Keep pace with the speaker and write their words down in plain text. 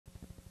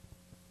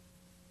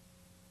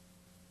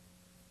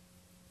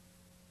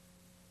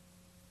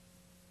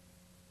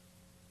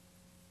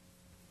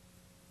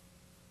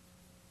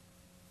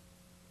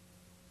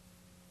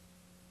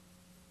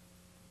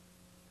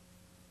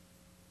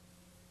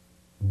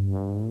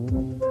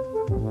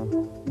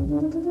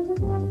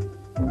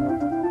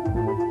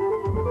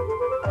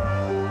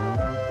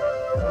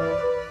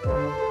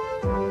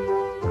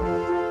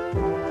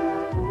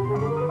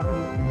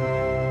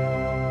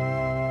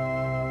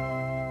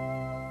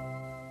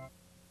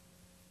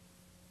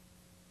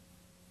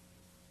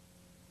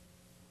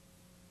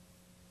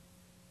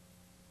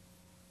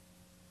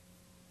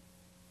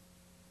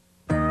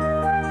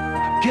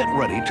Get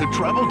ready to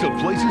travel to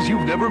places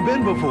you've never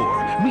been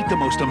before. Meet the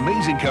most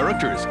amazing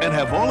characters and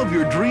have all of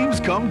your dreams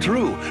come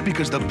true,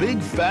 because the Big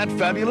Fat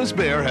Fabulous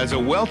Bear has a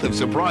wealth of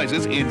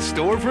surprises in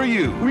store for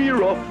you.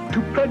 We're off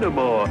to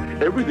Panama.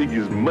 Everything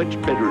is much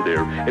better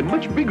there and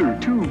much bigger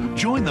too.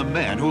 Join the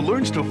man who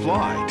learns to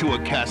fly to a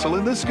castle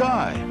in the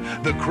sky,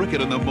 the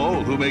cricket and the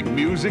mole who make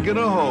music in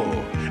a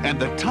hole, and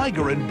the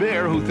tiger and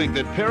bear who think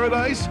that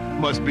paradise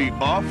must be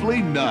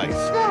awfully nice.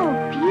 So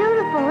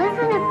beautiful,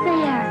 isn't it,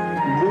 Bear?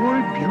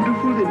 More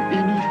beautiful than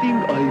anything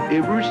I've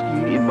ever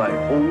seen in my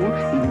whole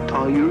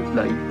entire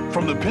life.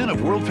 From the pen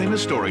of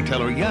world-famous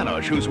storyteller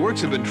Janos, whose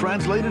works have been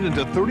translated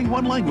into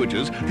 31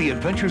 languages, the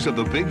adventures of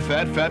the Big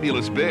Fat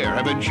Fabulous Bear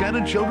have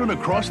enchanted children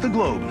across the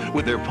globe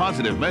with their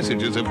positive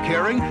messages of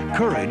caring,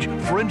 courage,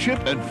 friendship,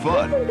 and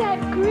fun. Isn't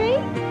that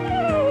great?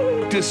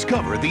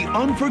 Discover the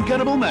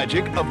unforgettable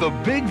magic of the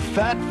Big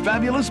Fat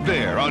Fabulous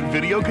Bear on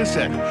video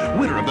cassette,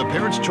 winner of the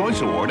Parents'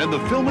 Choice Award and the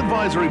Film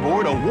Advisory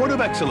Board Award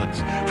of Excellence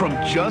from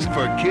Just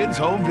for Kids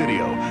Home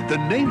Video, the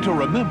name to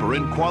remember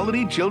in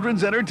quality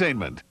children's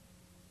entertainment.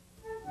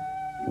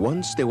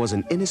 Once there was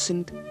an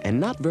innocent and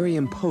not very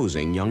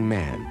imposing young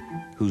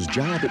man whose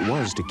job it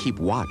was to keep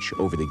watch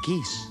over the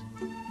geese.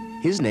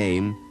 His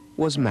name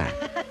was Matt.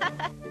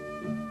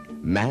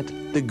 Matt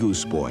the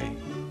Gooseboy.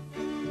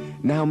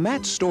 Now,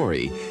 Matt's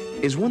story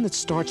is one that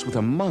starts with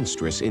a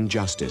monstrous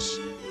injustice,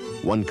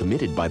 one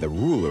committed by the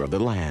ruler of the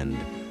land,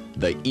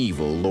 the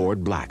evil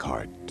Lord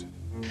Blackheart.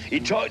 He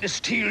tried to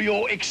steal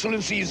your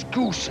excellency's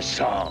goose,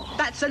 sir.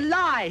 That's a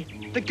lie!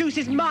 The goose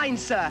is mine,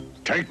 sir.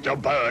 Take the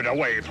bird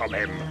away from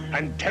him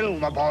and tell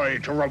the boy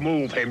to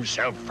remove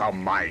himself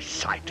from my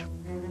sight.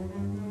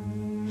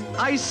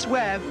 I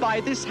swear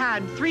by this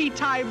hand 3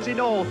 times in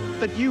all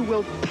that you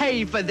will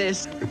pay for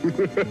this.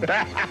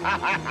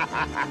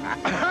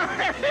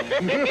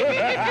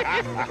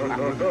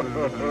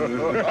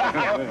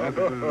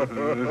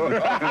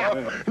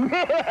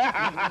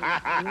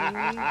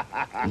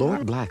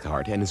 Lord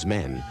Blackheart and his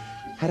men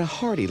had a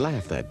hearty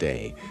laugh that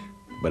day,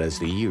 but as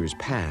the years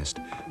passed,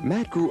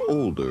 Matt grew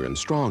older and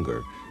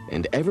stronger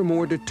and ever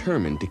more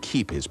determined to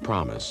keep his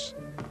promise.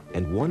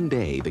 And one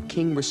day the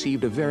king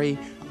received a very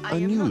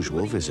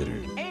unusual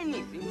visitor.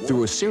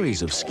 Through a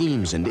series of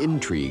schemes and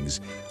intrigues,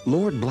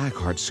 Lord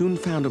Blackheart soon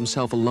found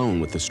himself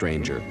alone with the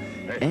stranger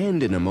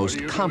and in a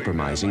most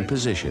compromising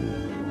position.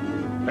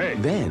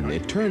 Then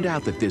it turned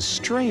out that this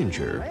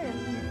stranger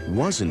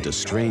wasn't a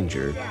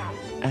stranger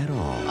at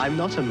all. I'm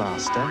not a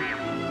master.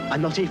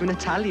 I'm not even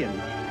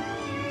Italian.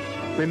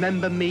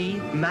 Remember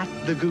me, Matt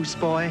the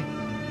Gooseboy?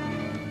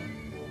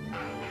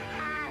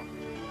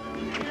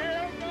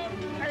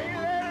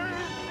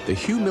 The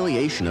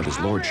humiliation of his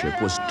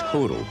lordship was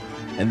total,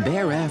 and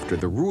thereafter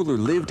the ruler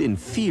lived in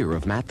fear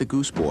of Matt the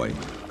Gooseboy,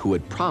 who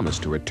had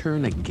promised to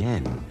return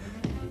again.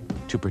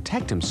 To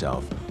protect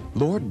himself,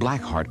 Lord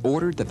Blackheart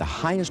ordered that the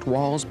highest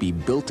walls be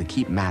built to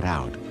keep Matt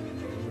out.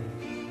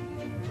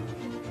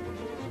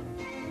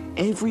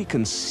 Every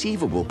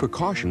conceivable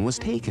precaution was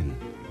taken.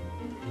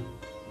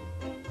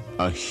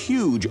 A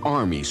huge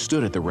army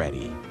stood at the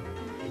ready,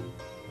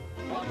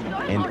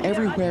 and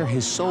everywhere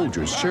his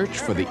soldiers searched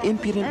for the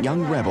impudent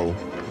young rebel,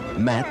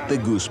 Matt the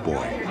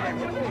Gooseboy.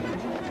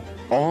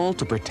 All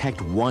to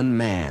protect one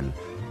man.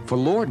 For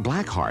Lord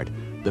Blackheart,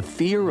 the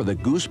fear of the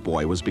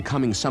Gooseboy was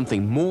becoming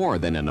something more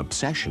than an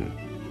obsession.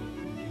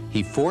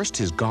 He forced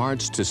his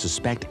guards to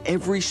suspect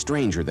every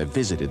stranger that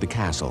visited the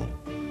castle.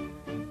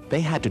 They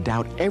had to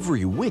doubt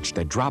every witch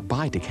that dropped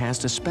by to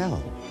cast a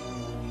spell.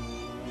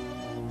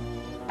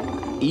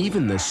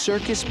 Even the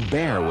circus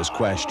bear was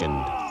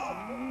questioned.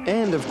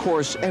 And of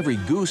course, every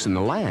goose in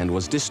the land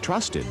was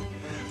distrusted.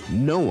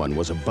 No one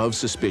was above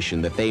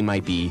suspicion that they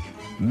might be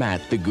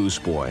Matt the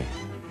Gooseboy.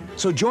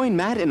 So join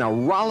Matt in a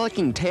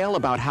rollicking tale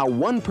about how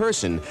one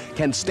person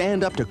can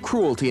stand up to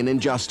cruelty and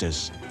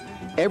injustice.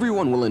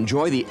 Everyone will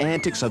enjoy the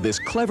antics of this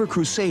clever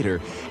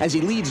crusader as he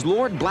leads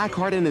Lord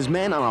Blackheart and his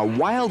men on a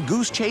wild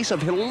goose chase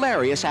of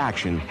hilarious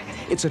action.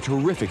 It's a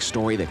terrific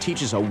story that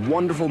teaches a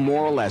wonderful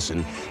moral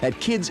lesson that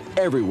kids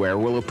everywhere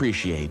will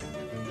appreciate.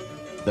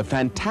 The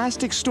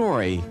fantastic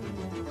story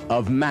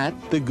of Matt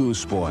the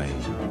Gooseboy.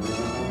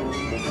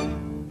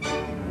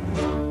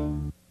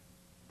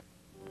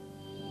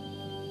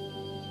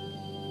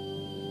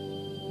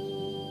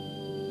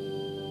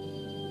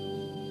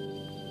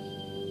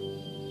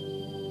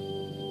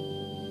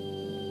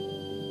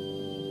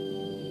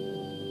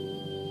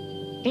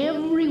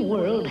 Every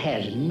world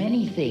has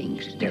many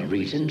things. Their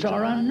reasons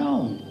are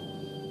unknown.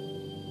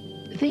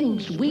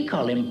 Things we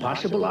call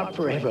impossible are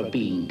forever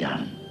being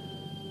done.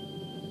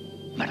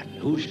 But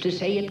who's to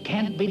say it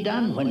can't be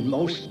done when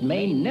most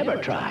may never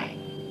try?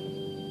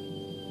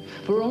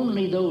 For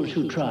only those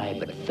who try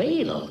but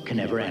fail can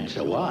ever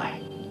answer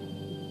why.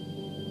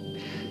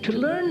 To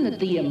learn that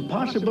the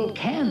impossible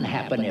can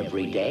happen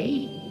every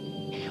day,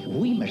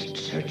 we must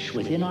search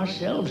within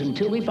ourselves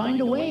until we find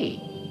a way.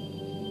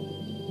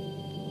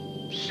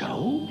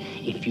 So,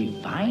 if you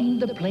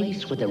find the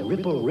place where the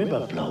Ripple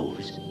River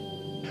flows,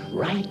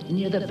 right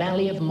near the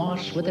Valley of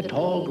Moss where the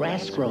tall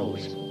grass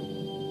grows,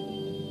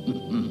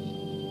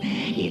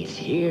 It's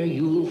here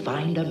you'll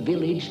find a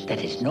village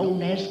that is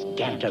known as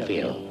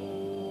Ganterville,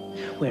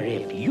 where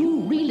if you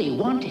really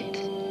want it,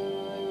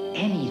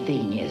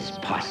 anything is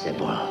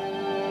possible.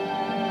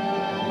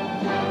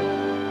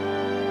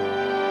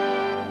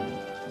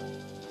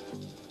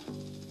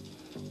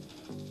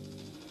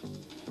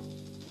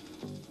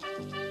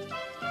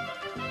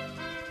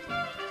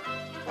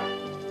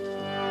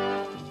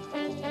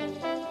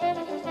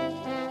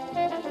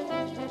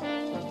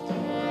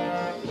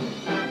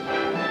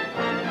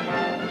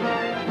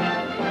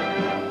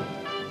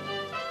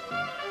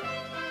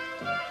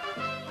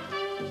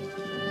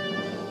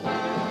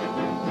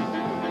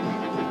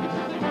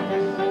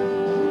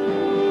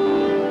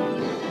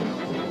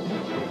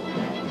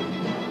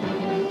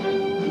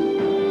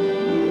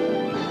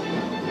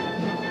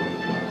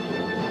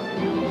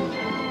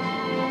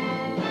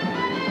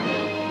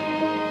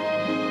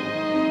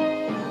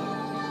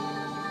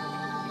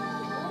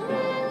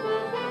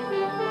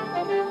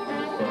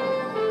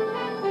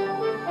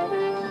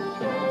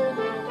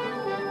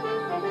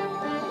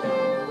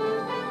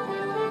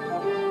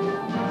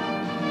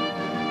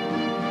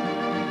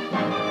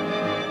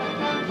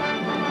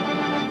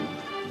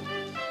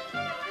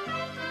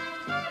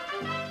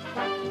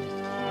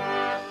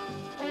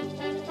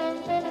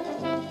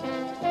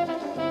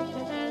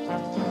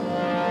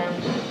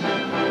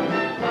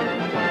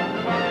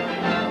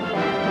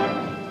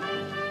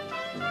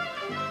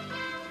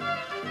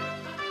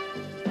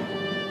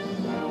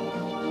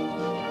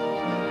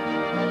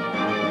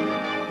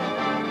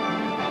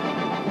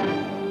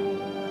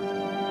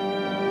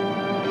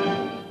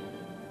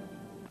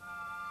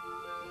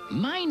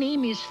 My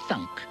name is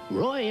Thunk,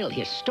 Royal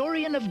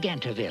Historian of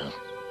Ganterville.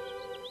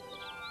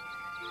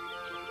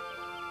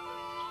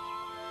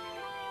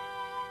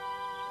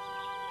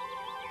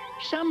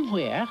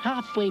 Somewhere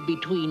halfway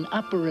between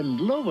Upper and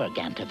Lower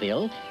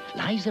Ganterville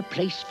lies a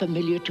place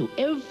familiar to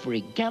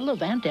every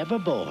Gallavant ever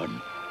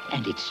born,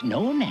 and it's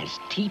known as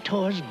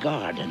Titor's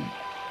Garden.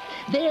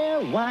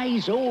 There,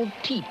 wise old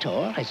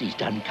Titor, as he's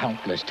done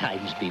countless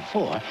times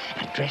before,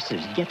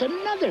 addresses yet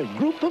another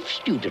group of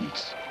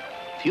students.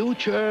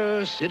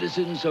 Future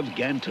citizens of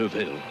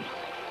Ganterville,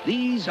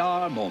 these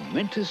are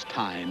momentous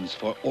times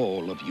for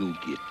all of you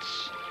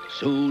gits.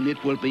 Soon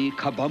it will be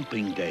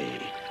kabumping day,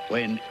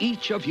 when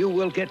each of you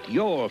will get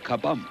your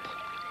kabump.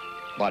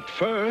 But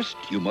first,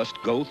 you must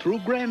go through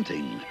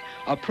granting,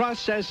 a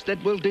process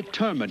that will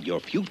determine your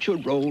future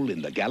role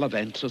in the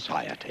Gallavant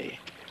Society.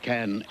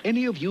 Can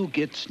any of you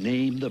gits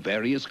name the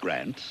various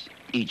grants?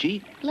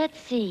 E.g.? Let's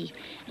see.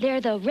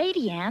 They're the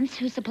radiants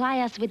who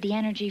supply us with the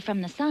energy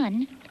from the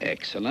sun.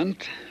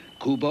 Excellent.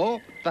 Kubo?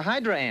 The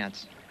Hydra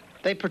ants.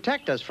 They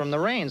protect us from the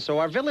rain so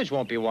our village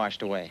won't be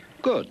washed away.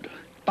 Good.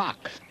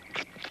 Bach?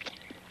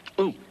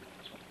 Ooh.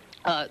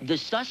 The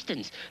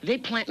Sustans. They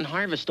plant and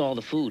harvest all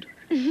the food.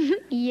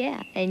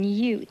 Yeah, and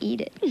you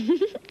eat it.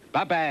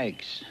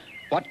 Babags.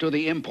 What do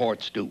the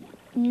imports do?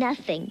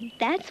 Nothing.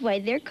 That's why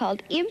they're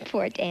called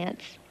import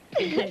ants.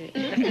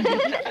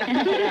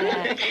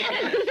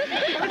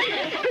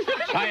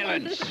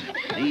 Silence!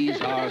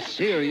 These are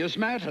serious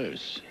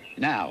matters.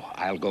 Now,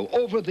 I'll go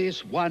over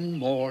this one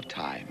more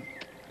time.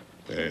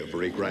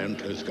 Every grant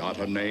has got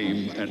a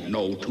name, and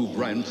no two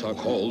grants are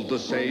called the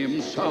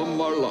same. Some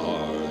are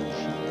large,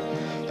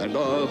 and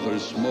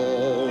others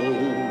small.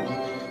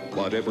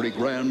 But every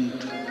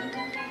grant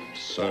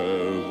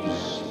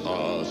serves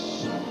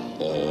us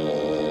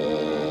all.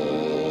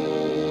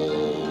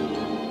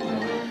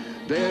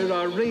 There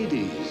are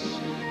radies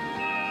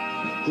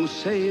who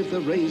save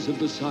the rays of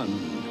the sun,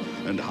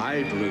 and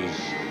hydras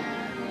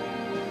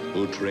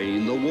who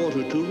train the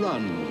water to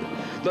run.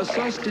 The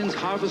Sustans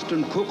harvest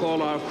and cook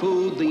all our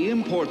food. The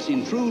imports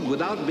intrude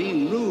without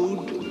being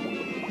rude.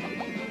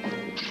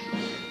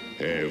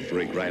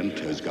 Every grant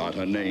has got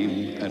a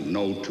name, and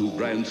no two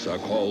grants are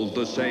called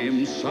the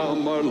same.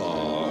 Some are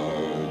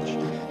large,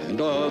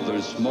 and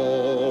others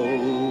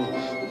small,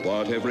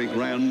 but every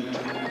grant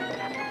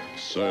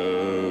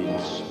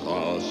serves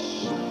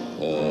us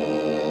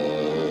all.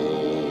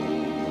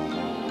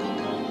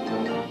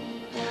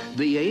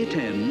 The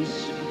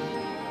A-10s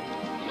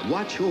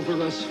watch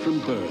over us from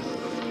birth.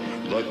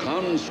 The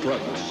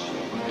constructs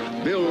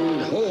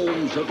build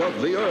homes above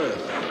the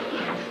earth.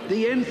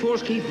 The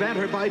N-Force keep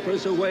Vanter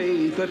Vipers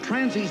away. The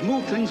transies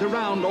move things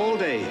around all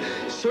day.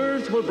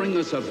 Serves will bring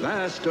us a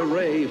vast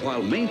array,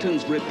 while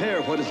maintenance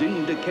repair what is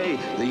in decay.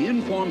 The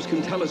informs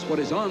can tell us what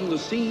is on the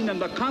scene,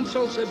 and the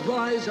consults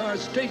advise our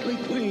stately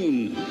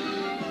queen.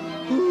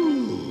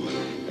 Ooh.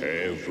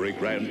 Every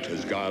grant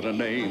has got a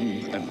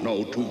name, and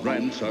no two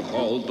grants are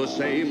called the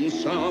same.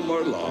 Some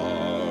are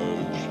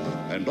large,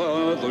 and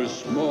others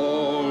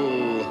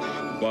small,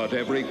 but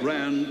every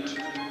grant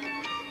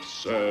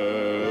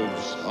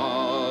serves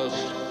us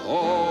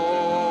all.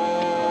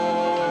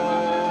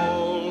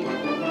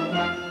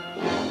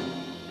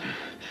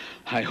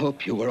 I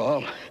hope you were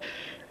all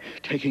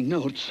taking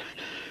notes.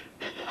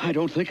 I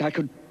don't think I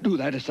could do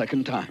that a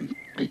second time.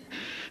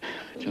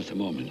 Just a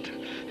moment.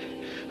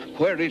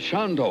 Where is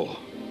Shando?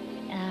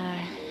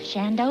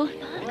 Shando?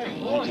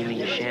 You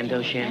doing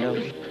Shando?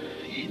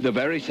 The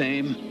very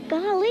same?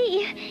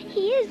 Golly,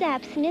 he is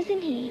absent,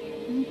 isn't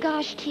he?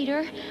 Gosh,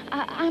 Teeter,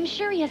 I'm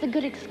sure he has a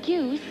good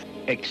excuse.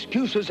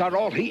 Excuses are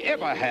all he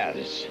ever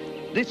has.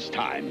 This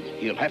time,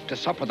 he'll have to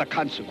suffer the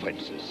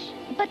consequences.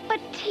 But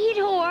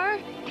Teeter...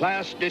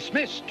 Class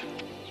dismissed.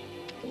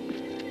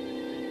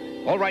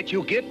 All right,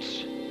 you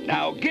gits.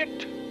 Now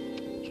get.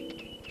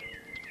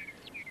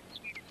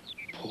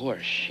 Poor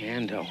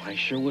Shando. I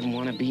sure wouldn't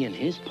want to be in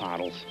his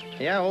puddles.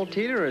 Yeah, old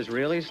Teeter is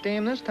really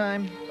steamed this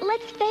time.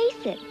 Let's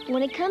face it,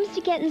 when it comes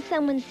to getting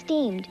someone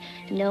steamed,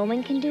 no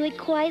one can do it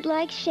quite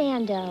like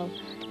Shando.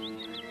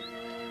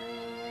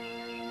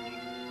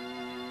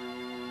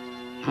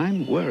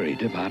 I'm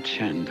worried about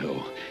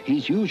Shando.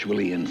 He's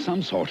usually in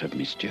some sort of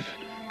mischief,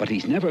 but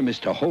he's never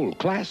missed a whole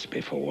class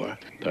before.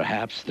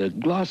 Perhaps the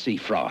glossy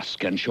frost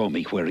can show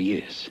me where he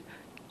is.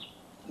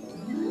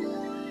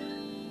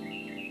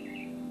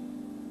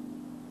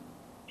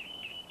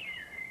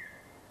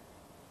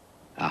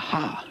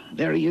 Aha,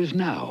 there he is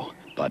now.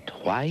 But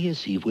why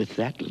is he with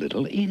that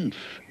little inf?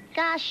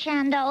 Gosh,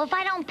 Shando, if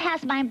I don't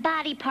pass my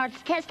body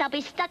parts test, I'll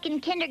be stuck in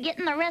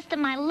kindergarten the rest of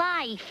my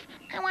life.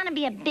 I want to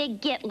be a big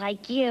git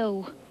like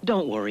you.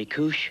 Don't worry,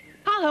 Koosh.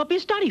 I'll help you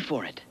study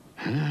for it.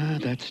 Ah,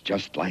 that's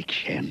just like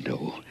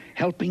Shando,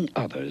 helping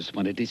others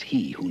when it is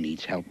he who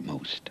needs help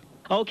most.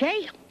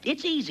 Okay,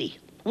 it's easy.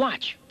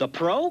 Watch. The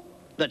pro,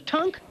 the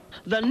tunk,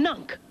 the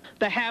nunk,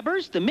 the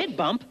habbers, the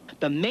mid-bump,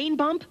 the main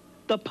bump,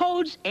 the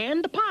pods,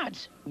 and the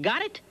pods.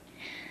 Got it?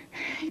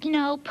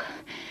 Nope.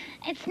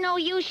 It's no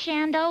use,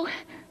 Shando.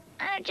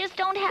 I just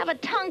don't have a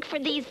tongue for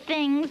these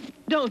things.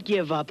 Don't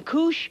give up,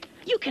 Koosh.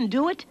 You can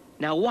do it.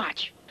 Now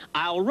watch.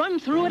 I'll run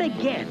through it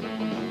again.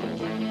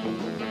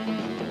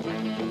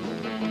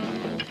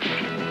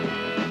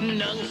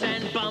 Nunks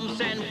and bumps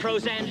and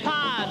pros and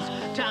pods.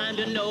 Time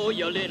to know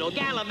your little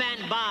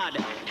Gallavant bod.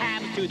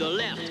 Halves to the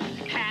left,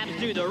 halves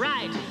to the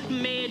right.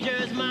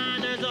 Majors,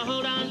 minors,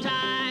 hold on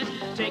tight.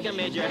 Take a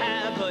major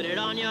half, put it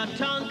on your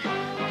tunk.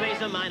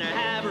 Place a minor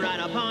half right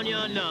upon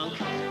your nunk.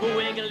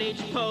 Wiggle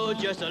each pole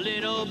just a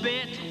little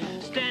bit.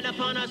 Stand up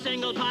on a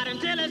single pod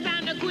until it's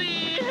time to quit.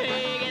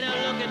 Hey, get a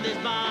look at this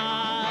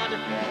bod.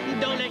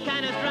 Don't it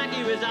kind of strike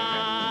you as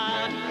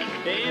odd?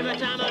 Every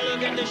time I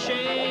look at the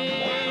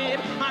shape,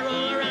 I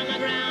roll around the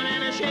ground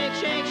and I shake,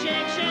 shake,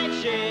 shake, shake,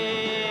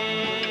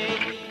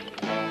 shake.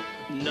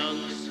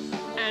 Nunks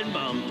and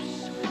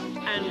bumps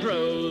and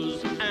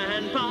pros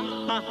and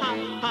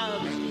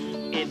pods.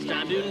 It's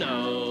time to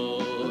know.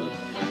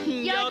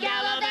 Your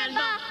Gallavant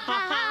bod.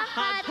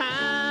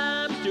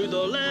 Halves to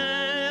the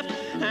left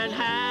and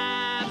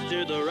halves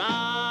to the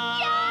right.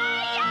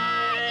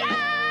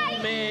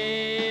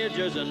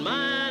 Majors and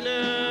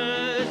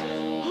minors,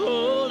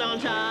 hold on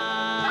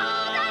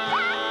tight.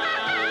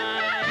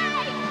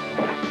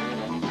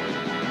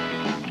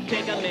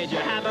 Take a major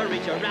hammer,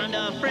 reach around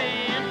a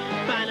friend.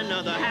 Find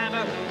another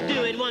hammer,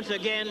 do it once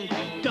again.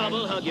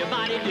 Double hug your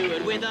body, do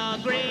it with a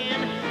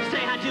grin. Say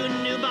hi to a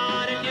new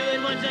bod and do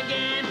it once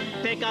again.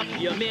 Pick up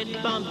your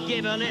mid-bump,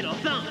 give a little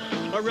thump,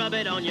 or rub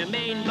it on your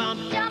main bump.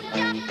 Jump,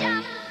 jump,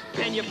 jump.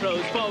 Bend your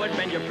pros forward,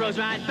 bend your pros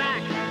right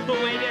back.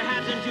 Wave your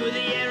halves into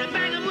the air and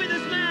bang them with a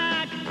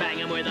smack. Bang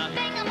them with a,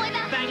 Bang 'em with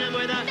a, bang them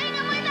with a, bang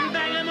 'em with a,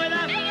 bang them with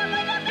a, bang 'em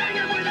with a, bang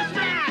them with a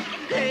smack.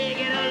 Hey,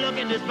 get a look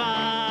at this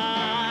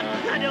bod.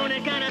 Don't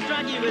it kind of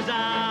strike you as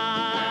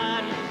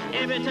odd?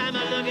 Every time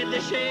I look at the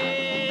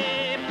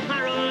shape,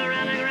 I roll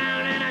around the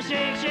ground and I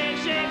shake, shake,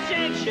 shake,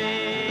 shake,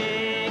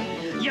 shake.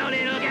 Your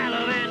little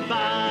Gallavant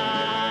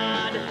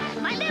bod.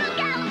 My little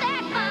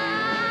Gallavant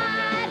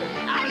bod.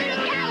 Our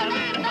little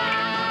Gallavant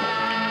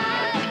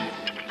bod.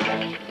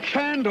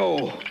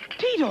 Shando!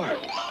 Teeter!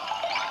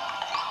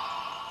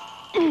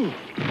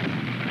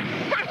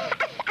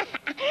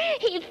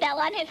 He fell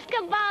on his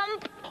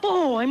kabump.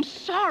 Oh, I'm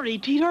sorry,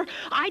 Teeter.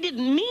 I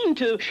didn't mean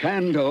to.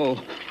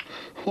 Shando,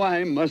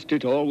 why must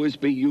it always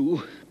be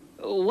you?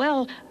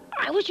 Well,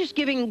 I was just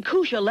giving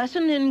Koosh a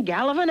lesson in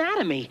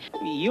Gallivanatomy.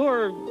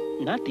 You're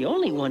not the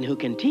only one who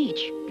can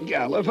teach.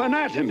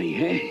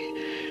 Gallivanatomy, eh?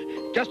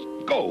 Just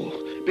go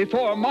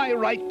before my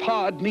right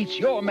pod meets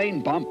your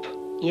main bump.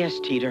 Yes,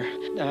 Teeter.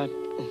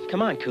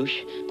 Come on,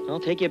 Koosh.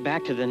 I'll take you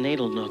back to the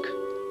natal nook.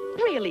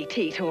 Really,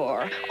 Teeter,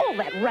 all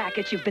that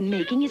racket you've been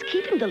making is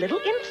keeping the little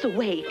imps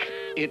awake.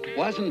 It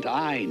wasn't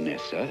I,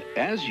 Nessa.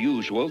 As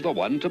usual, the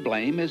one to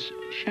blame is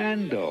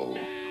Shando.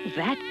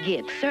 That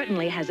git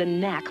certainly has a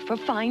knack for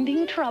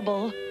finding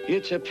trouble.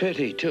 It's a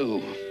pity,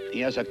 too.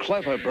 He has a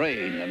clever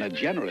brain and a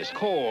generous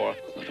core,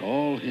 but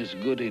all his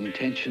good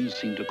intentions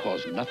seem to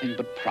cause nothing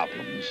but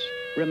problems.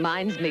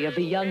 Reminds me of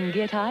a young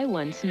git I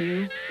once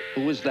knew.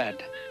 Who was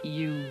that?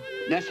 You.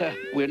 Nessa,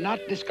 we're not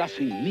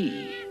discussing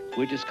me.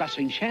 We're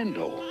discussing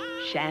Shando.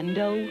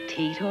 Shando,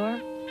 Teeter?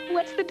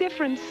 What's the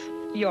difference?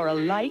 You're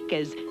alike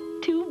as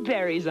two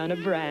berries on a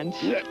branch.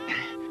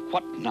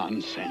 What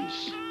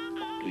nonsense.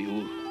 Do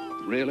you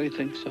really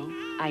think so?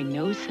 I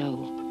know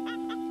so.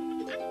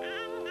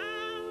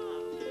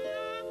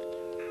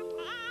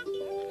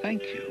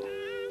 Thank you.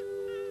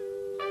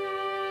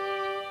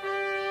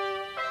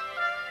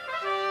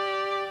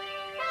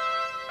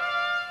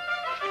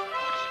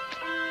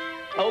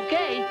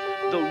 Okay,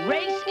 the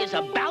race is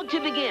about to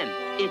begin.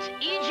 It's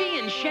E.G.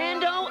 and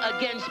Shando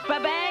against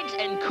Babags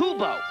and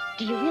Kubo.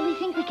 Do you really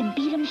think we can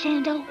beat him,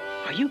 Shando?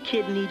 Are you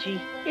kidding,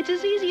 E.G.? It's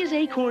as easy as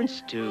acorn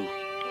stew.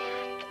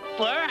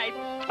 All right,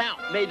 now,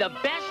 may the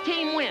best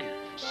team win.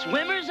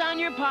 Swimmers on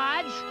your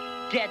pods,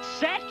 get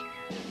set,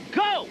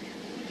 go!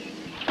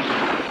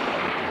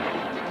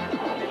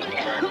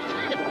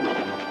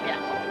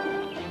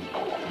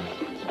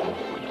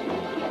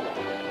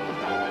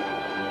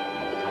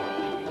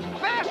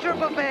 Faster,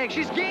 Babag!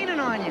 She's gaining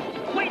on you!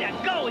 Way to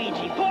go,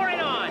 E.G. Pour it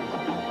on!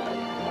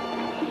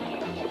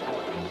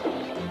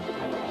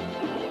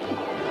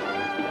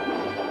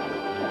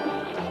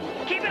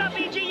 Keep it up,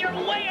 E.G. You're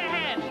way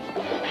ahead!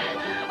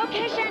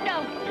 Okay,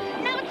 Shando.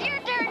 Now it's your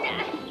turn.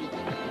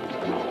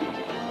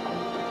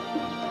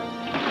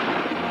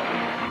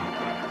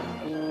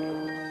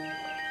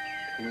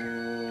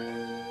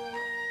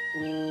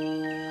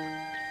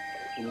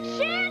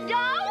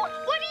 Shando!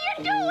 What are you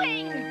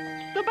doing?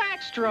 The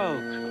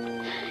backstroke.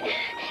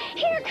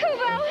 Here,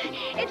 Kubo.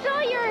 It's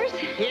all yours.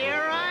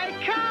 Here I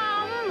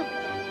come!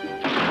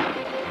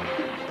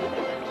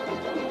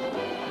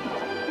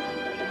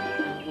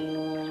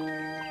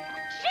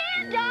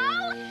 Shando,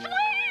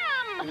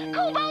 swim!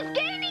 Kubo's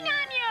gaining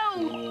on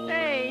you!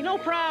 Hey, no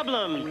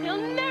problem.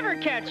 He'll never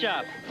catch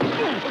up.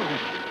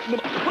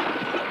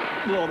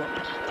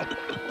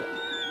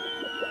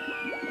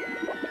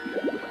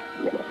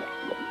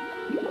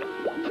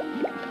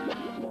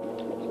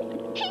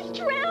 He's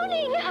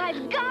drowning!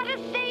 I've got to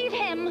save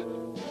him!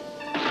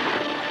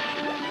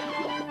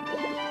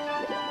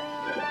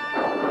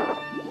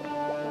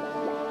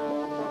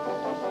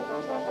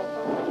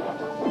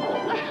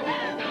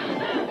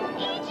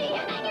 E.G.,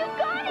 you've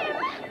got him!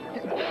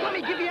 Let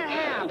me give you a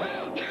hand.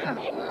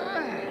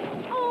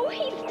 Oh,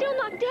 he's still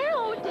knocked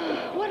out.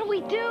 What do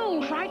we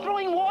do? Try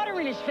throwing water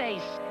in his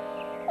face.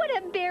 What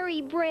a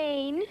berry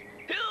brain.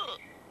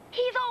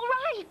 He's all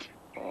right!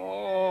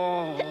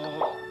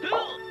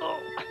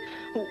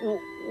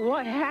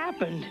 What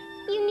happened?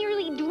 You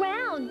nearly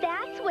drowned.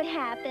 That's what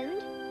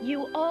happened.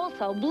 You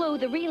also blew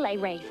the relay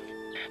race.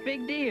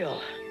 Big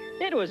deal.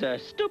 It was a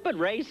stupid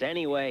race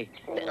anyway.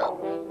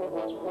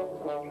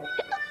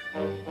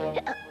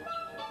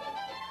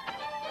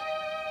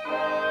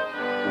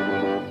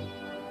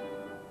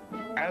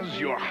 As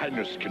your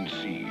highness can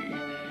see,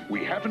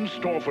 we have in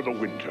store for the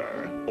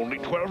winter only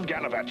 12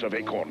 Gallavants of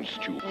acorn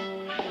stew,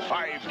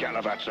 5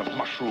 Gallavants of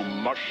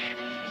mushroom mush,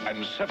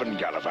 and 7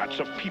 Gallavants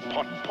of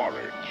pea-pod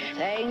porridge.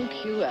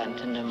 Thank you,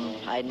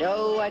 Antonym. I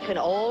know I can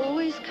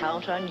always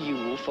count on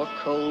you for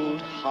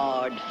cold,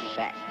 hard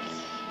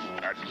facts.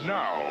 And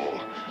now,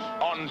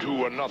 on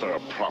to another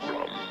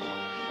problem.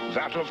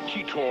 That of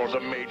Titor the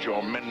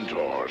Major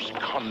Mentor's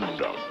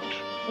conduct.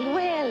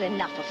 Well,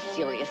 enough of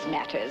serious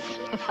matters.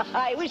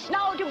 I wish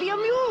now to be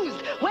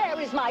amused. Where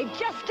is my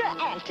jester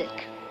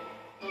antic?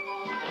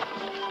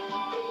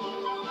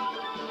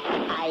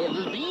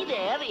 I'll be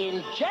there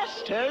in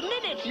just a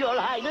minute, Your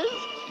Highness.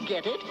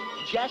 Get it?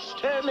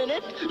 Just a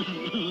minute.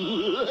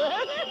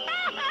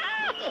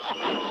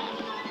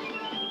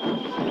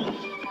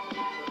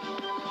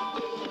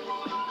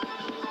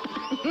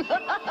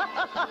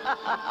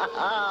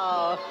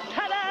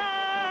 Ta-da!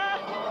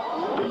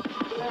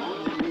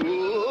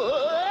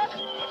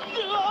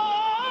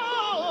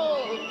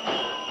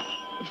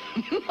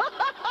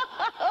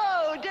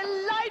 Oh,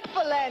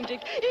 delightful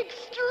antic.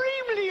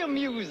 Extremely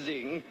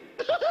amusing.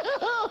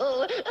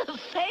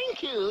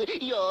 Thank you,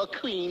 Your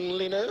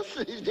Queenliness.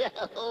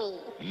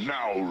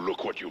 Now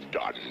look what you've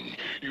done,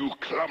 you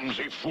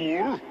clumsy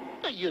fool.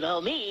 You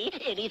know me,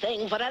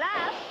 anything for a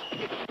laugh.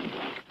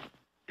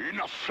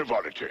 Enough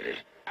frivolity.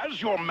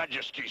 As your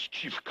Majesty's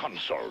chief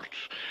consort,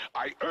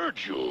 I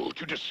urge you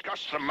to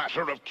discuss the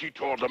matter of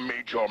Titor the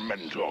Major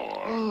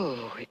Mentor.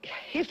 Oh,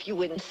 if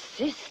you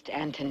insist,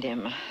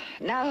 Antonym.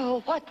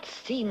 Now, what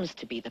seems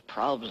to be the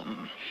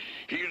problem?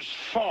 He is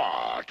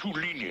far too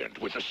lenient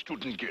with the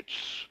student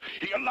gits.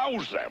 He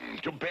allows them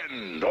to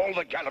bend all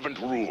the Gallavant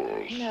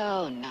rules.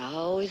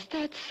 No, is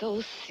that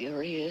so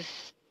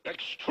serious?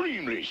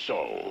 Extremely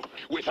so.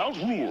 Without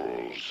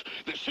rules,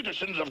 the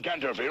citizens of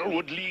Ganterville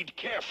would lead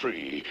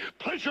carefree,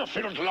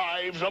 pleasure-filled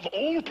lives of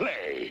all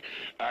play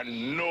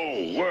and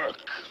no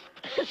work.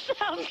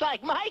 Sounds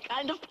like my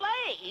kind of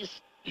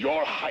place.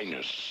 Your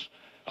Highness,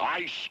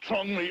 I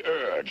strongly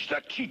urge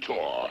that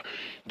Titor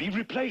be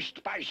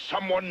replaced by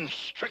someone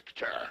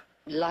stricter.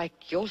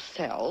 Like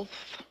yourself?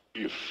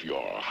 If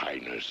your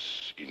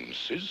Highness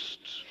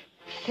insists.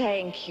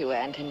 Thank you,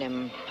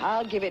 Antonym.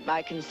 I'll give it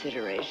my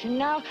consideration.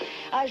 Now,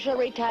 I shall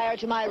retire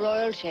to my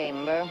royal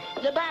chamber.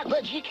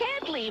 But you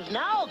can't leave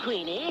now,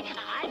 Queenie.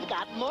 I've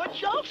got more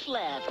jokes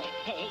left.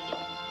 Hey.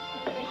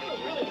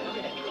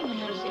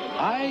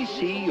 I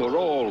see you're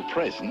all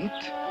present.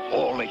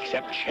 All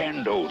except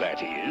Shando,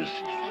 that is.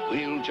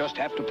 We'll just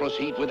have to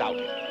proceed without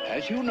him.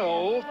 As you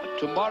know,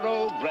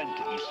 tomorrow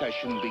granting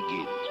session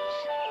begins.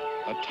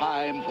 A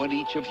time when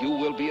each of you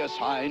will be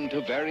assigned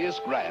to various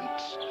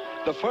grants.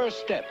 The first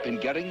step in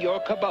getting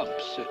your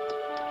kabumps.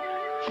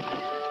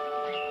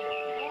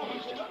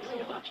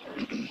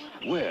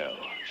 Well,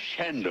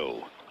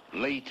 Shando,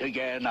 late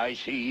again, I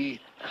see.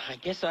 I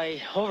guess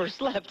I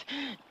overslept.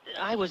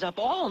 I was up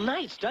all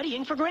night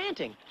studying for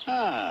granting.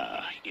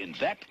 Ah, in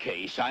that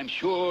case, I'm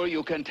sure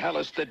you can tell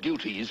us the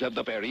duties of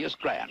the various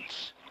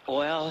grants.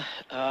 Well,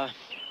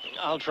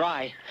 I'll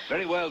try.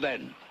 Very well,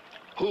 then.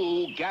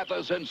 Who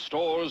gathers and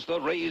stores the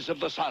rays of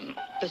the sun?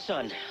 The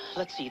sun.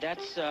 Let's see,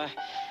 that's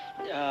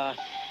right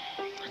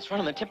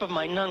on the tip of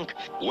my nunk.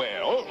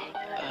 Well?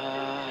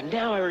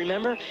 Now I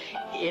remember.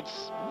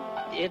 It's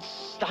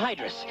the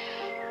Hydrus.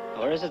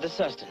 Or is it the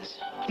Sustans?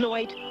 No,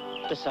 wait.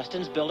 The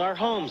Sustans build our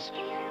homes.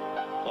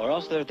 Or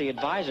else they're the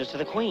advisors to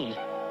the Queen.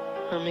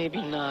 Or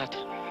maybe not.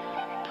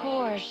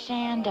 Poor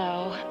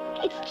Shando.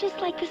 It's just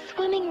like the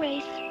swimming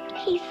race.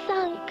 He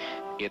sunk.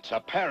 It's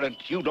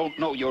apparent you don't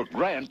know your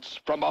grants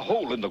from a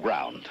hole in the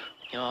ground.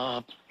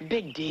 Oh,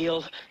 big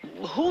deal.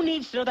 Who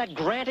needs to know that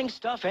granting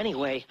stuff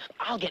anyway?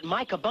 I'll get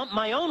my kabump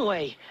my own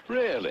way.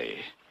 Really?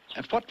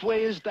 And what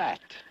way is that?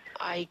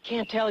 I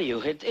can't tell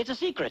you. It's a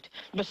secret.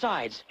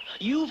 Besides,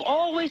 you've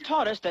always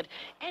taught us that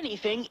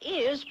anything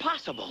is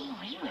possible.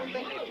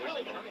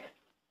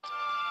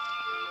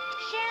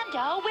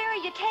 Shando, where are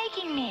you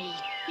taking me?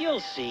 You'll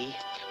see.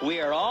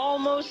 We're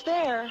almost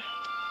there.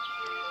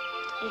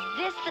 Is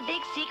this the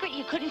big secret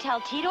you couldn't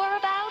tell Tidor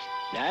about?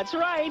 That's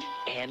right.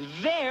 And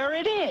there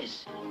it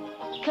is.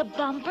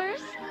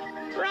 Kabumpers?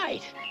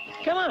 Right.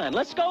 Come on,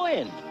 let's go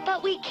in.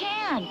 But we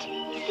can't.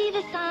 See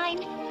the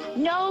sign?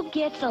 No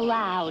gifts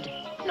allowed.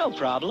 No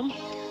problem.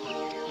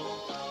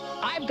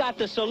 I've got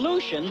the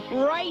solution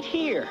right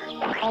here.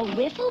 A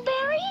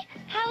whiffleberry?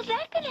 How's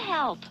that gonna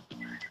help?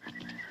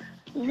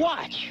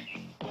 Watch.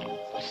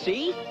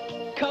 See?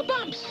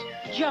 Kabumps.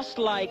 Just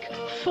like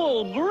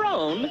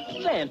full-grown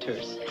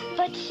Vanters.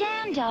 But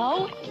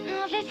Shando,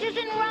 this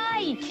isn't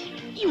right.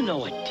 You know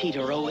what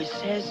Teeter always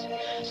says.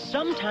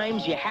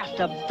 Sometimes you have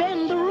to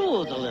bend the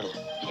rules a little.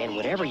 And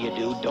whatever you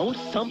do, don't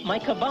thump my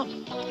kabump.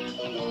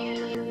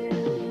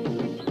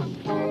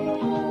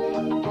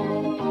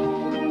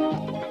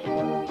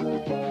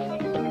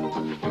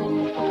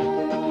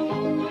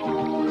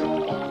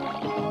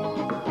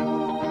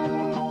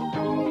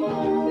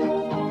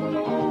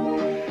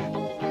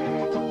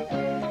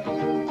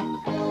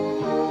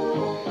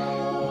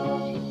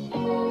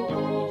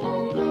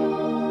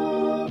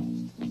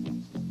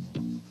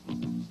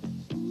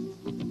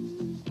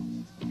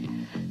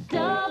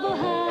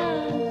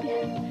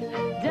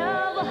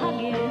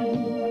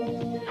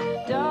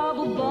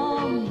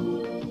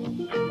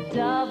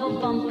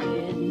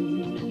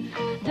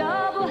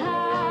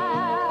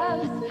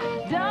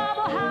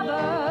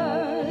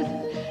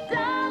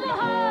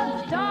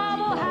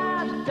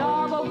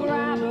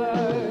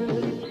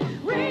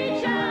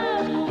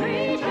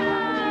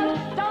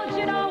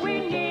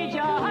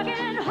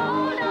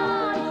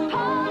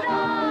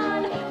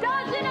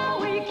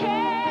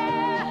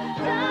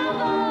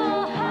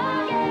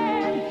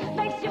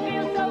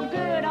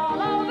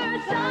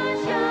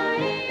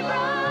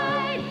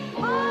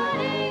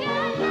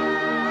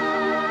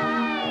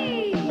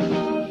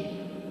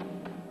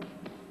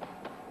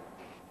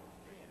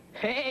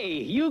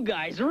 You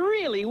guys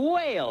really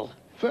wail.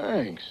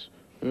 Thanks.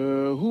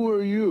 Who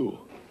are you?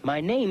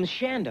 My name's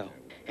Shando,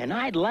 and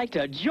I'd like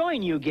to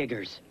join you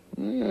giggers.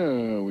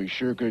 Yeah, we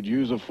sure could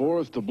use a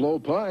fourth to blow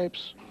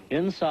pipes.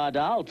 Inside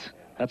out.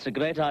 That's a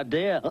great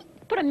idea.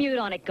 Put a mute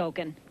on it,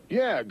 Gokin.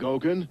 Yeah,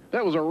 Gokin.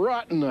 That was a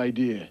rotten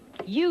idea.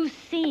 You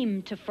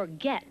seem to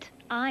forget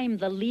I'm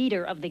the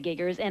leader of the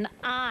giggers, and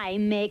I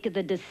make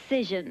the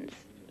decisions.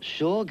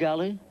 Sure,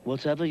 Gally.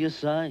 Whatever you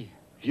say.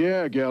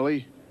 Yeah,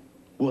 Gally.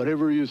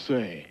 Whatever you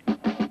say.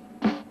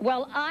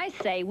 Well, I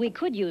say we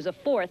could use a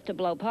fourth to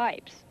blow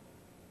pipes.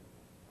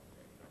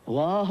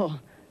 Wow,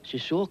 she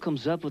sure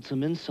comes up with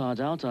some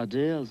inside-out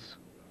ideas.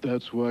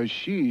 That's why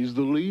she's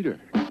the leader.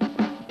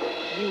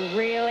 You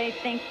really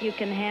think you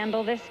can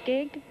handle this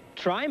gig?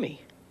 Try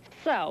me.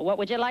 So, what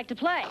would you like to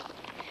play?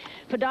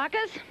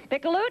 Padakas,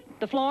 Piccaloot,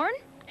 the Florn?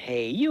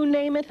 Hey, you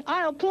name it,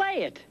 I'll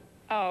play it.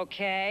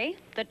 Okay,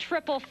 the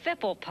triple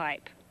fipple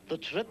pipe. The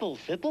triple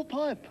fipple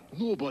pipe?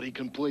 Nobody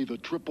can play the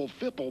triple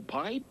fipple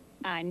pipe.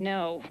 I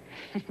know.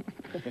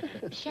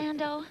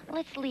 Shando,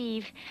 let's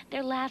leave.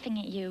 They're laughing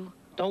at you.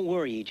 Don't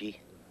worry, E.G.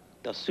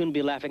 They'll soon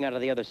be laughing out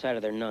of the other side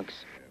of their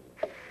nunks.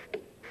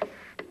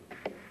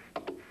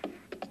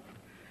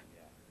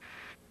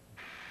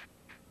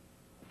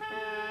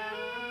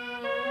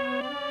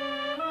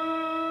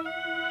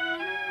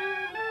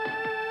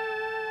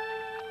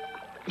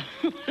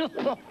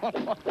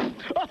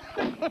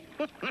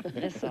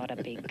 This ought to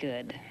be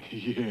good.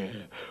 Yeah,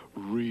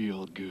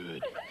 real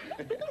good.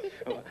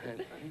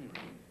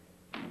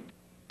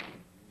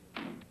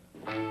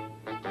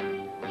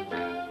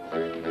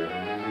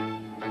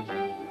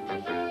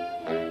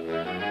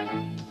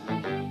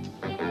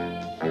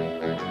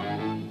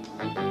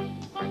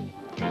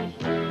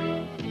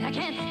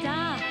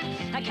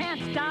 I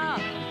can't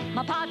stop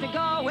my party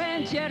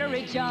going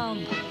jittery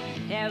jump.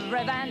 Every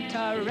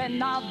Vanter in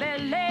the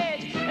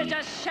village is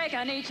just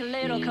shaking each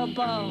little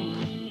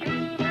kaboom.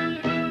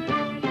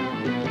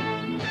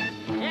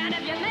 And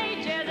if you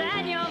need jizz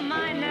and your mind,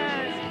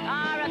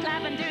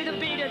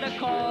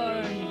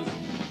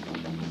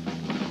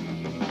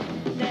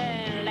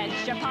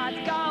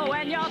 pots go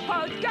and your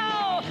coats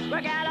go.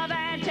 We're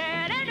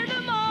gallivanting into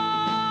the morn.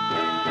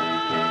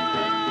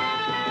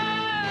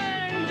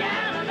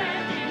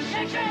 Gallivanting,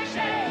 shake, shake,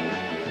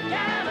 shake.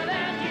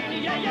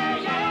 Gallivanting, yeah, yeah,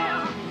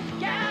 yeah.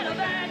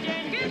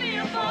 Gallivanting, give me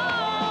a four.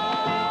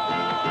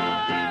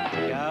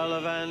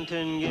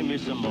 Gallivanting, give me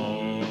some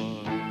more.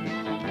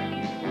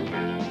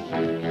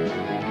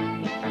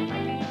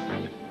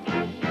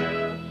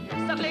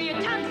 So clear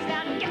your tongues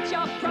and get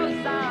your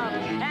prose up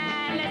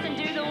and listen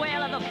to the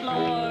wail of the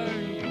floor.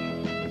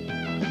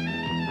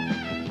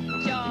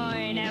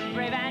 Join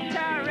every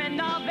vanter in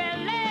the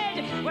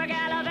village. We're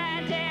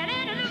gallivanting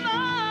into the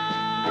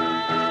morn.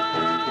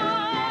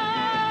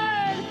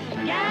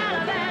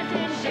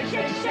 Gallivanting, shake,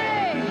 shake,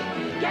 shake.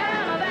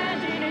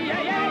 Gallivanting,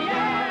 yeah, yeah,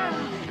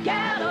 yeah.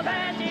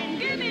 Gallivanting,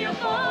 give me a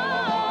four.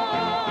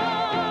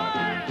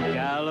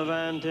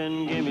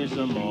 Gallivanting, give me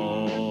some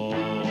more.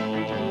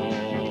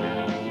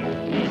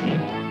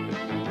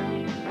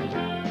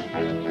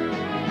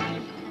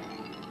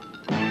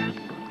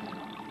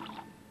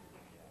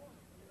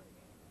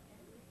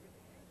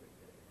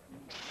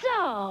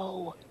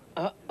 So,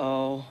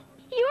 Uh-oh.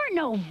 you're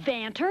no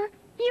vanter.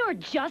 You're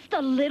just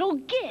a little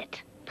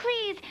git.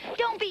 Please,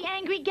 don't be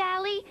angry,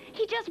 Gally.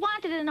 He just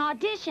wanted an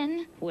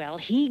audition. Well,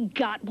 he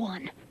got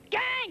one.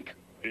 Gank!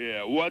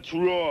 Yeah, what's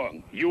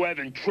wrong? You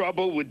having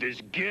trouble with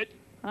this git?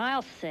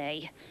 I'll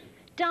say.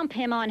 Dump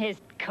him on his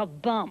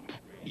kabump.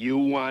 You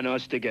want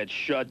us to get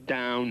shut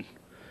down?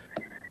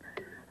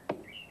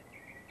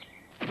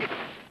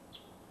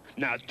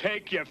 Now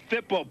take your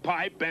thipple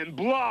pipe and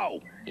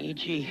blow!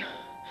 E.G.,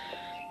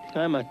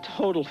 I'm a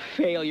total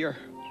failure.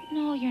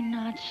 No, you're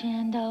not,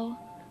 Shando.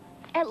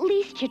 At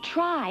least you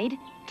tried.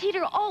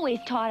 Teeter always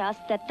taught us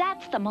that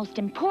that's the most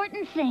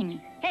important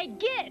thing. Hey,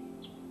 Git!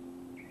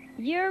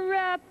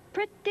 You're,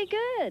 pretty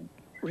good.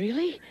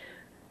 Really?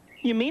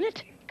 You mean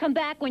it? Come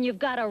back when you've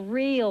got a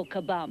real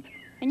kabump,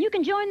 and you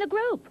can join the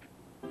group.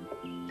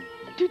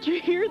 Did you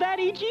hear that,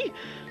 E.G.?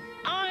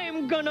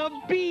 I'm gonna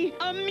be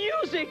a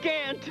music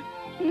ant!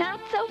 Not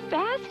so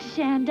fast,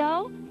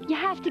 Shando. You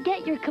have to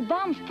get your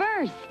kabump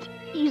first.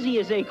 Easy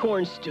as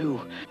acorn stew.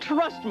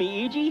 Trust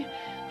me, E.G.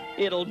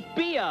 It'll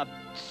be a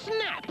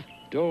snap.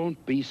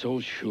 Don't be so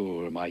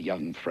sure, my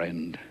young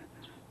friend.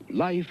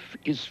 Life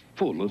is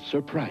full of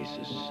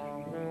surprises.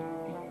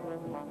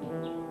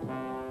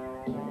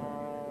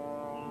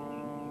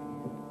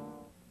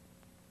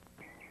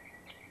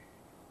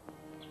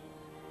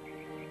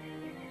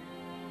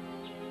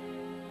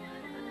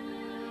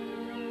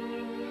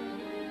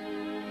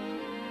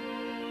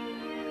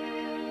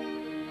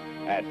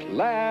 At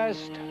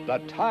last, the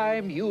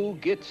time you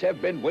gits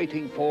have been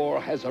waiting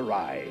for has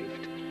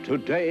arrived.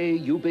 Today,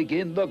 you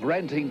begin the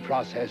granting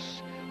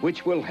process,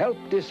 which will help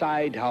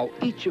decide how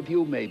each of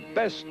you may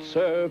best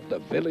serve the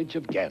village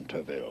of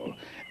Ganterville.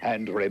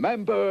 And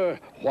remember,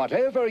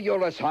 whatever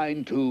you're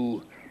assigned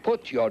to,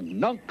 put your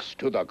nunks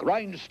to the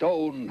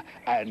grindstone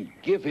and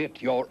give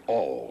it your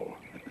all.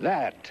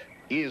 That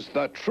is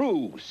the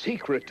true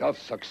secret of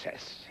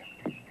success.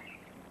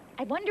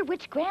 I wonder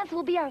which grants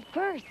will be our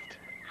first.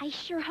 I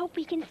sure hope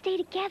we can stay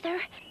together.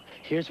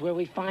 Here's where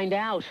we find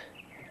out.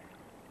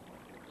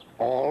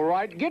 All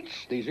right,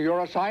 Gits, these are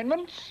your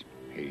assignments.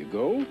 Here you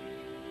go.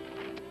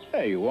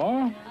 There you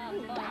are.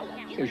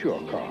 Here's your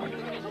card.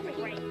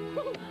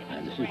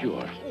 And this is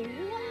yours.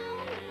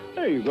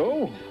 There you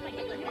go.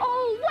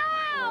 Oh,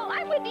 wow!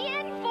 I'm with the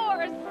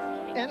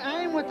N-Force! And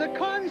I'm with the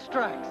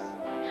constructs.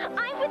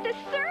 I'm with the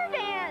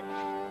servants!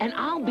 And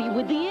I'll be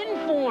with the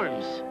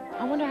informs.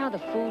 I wonder how the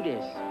food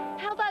is.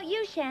 How about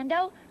you,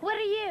 Shando? What are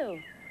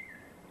you?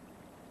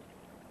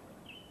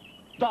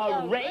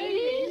 The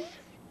Rays?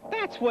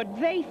 That's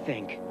what they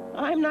think.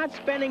 I'm not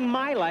spending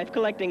my life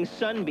collecting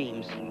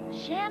sunbeams.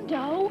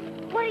 Shando,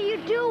 what are you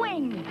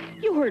doing?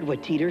 You heard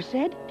what Teeter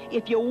said.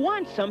 If you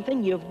want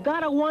something, you've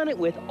got to want it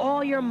with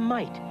all your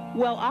might.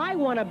 Well, I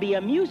want to be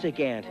a music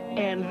ant,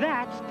 and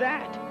that's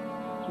that.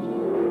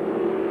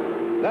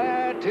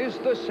 That is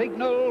the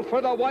signal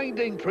for the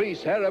winding tree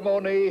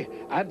ceremony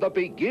and the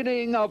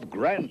beginning of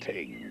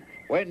granting.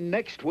 When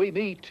next we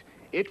meet,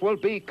 it will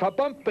be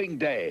kabumping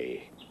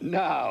day.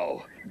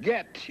 Now,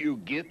 get you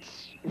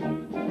gits.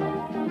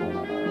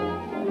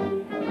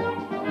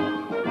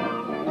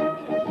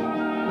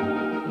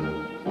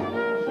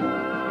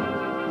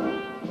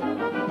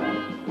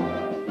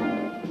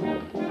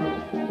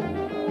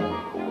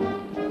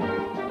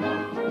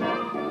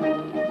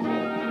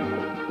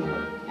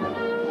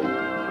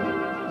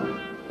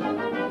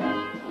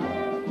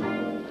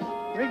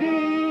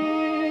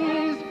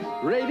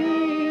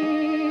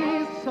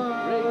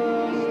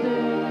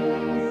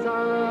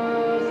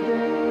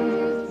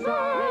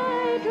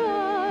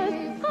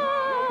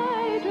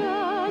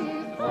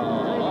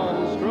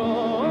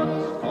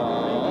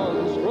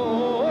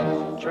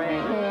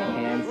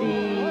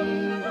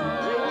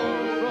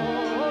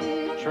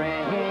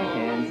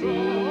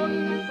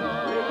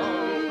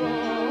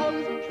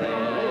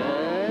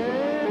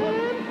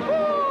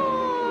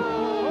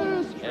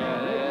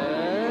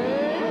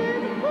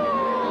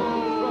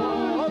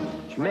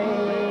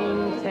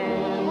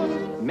 Maintain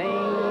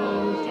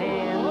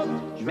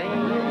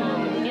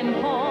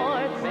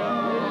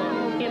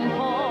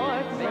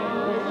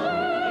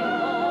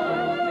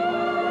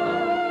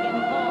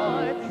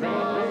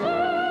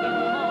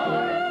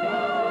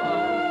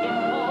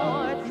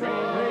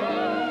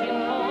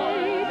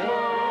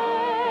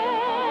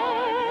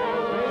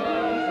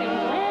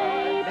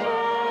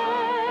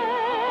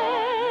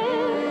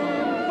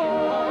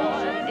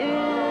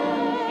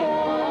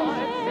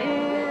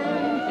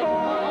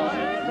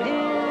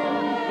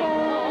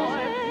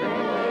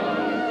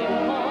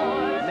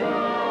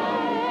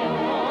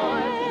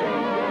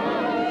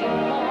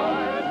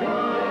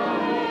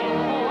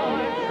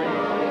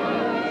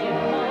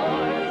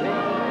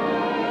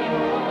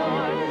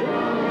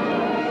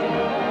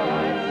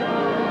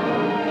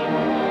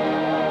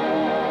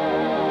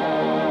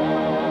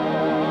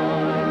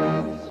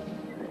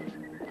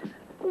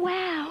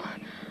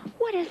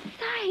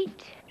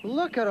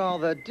look at all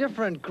the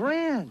different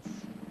grants.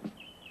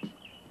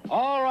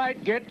 All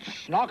right,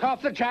 Gits, knock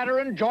off the chatter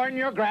and join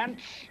your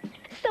grants.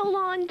 So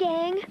long,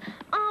 gang.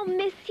 I'll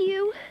miss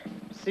you.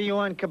 See you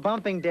on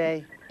Kabumping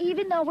Day.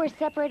 Even though we're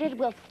separated,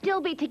 we'll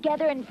still be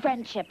together in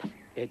friendship.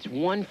 It's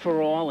one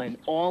for all and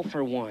all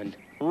for one.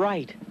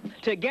 Right.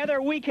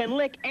 Together we can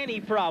lick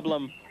any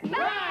problem.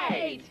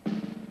 Right!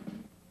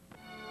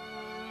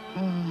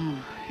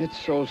 It's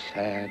so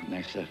sad,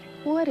 Nessa.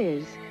 What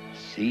is?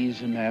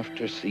 Season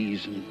after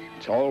season,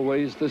 it's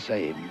always the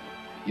same.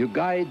 You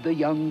guide the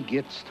young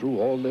gits through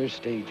all their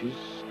stages,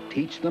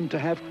 teach them to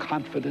have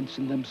confidence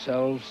in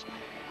themselves,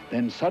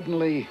 then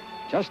suddenly,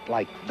 just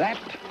like that,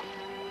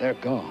 they're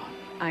gone.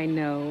 I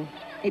know.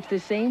 It's the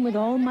same with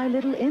all my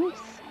little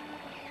imps.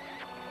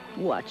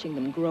 Watching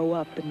them grow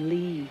up and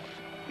leave.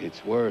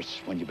 It's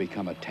worse when you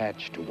become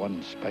attached to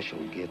one special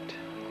git.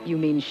 You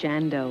mean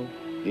Shando?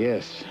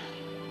 Yes.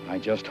 I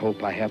just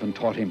hope I haven't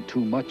taught him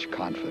too much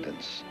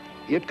confidence.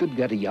 It could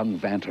get a young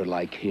vanter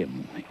like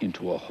him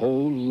into a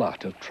whole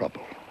lot of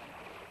trouble.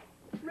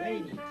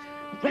 Radies!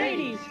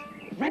 Radies!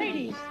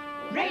 Radies!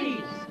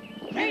 Radies!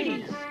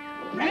 Radies!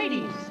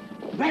 Radies!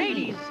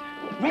 Radies!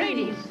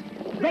 Radies!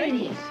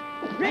 Radies!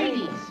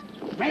 Radies!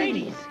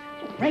 Radies!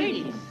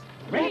 Radies!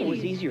 That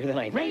was easier than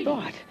I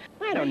thought.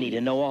 I don't need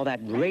to know all that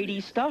Rady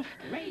stuff.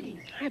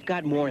 I've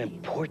got more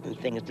important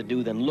things to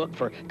do than look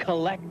for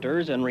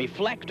collectors and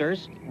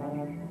reflectors.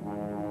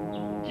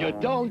 You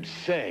don't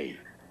say.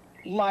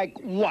 Like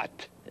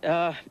what?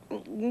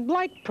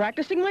 Like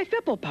practicing my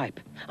fipple pipe.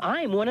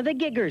 I'm one of the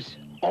giggers.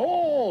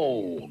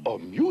 Oh, a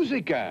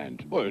music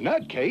ant. Well, in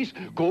that case,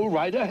 go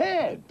right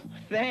ahead.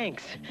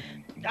 Thanks.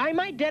 I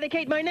might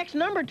dedicate my next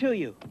number to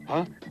you.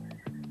 Huh?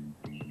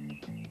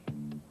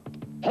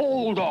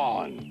 Hold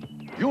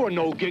on. You're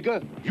no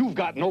gigger. You've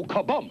got no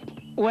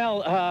kabump.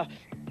 Well,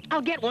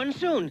 I'll get one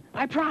soon.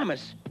 I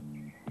promise.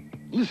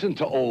 Listen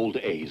to old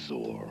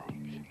Azor.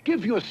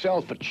 Give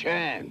yourself a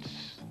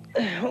chance.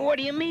 What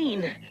do you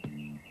mean?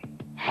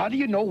 How do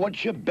you know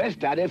what you're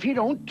best at if you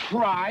don't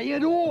try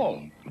at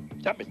all?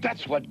 I mean,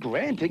 that's what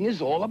granting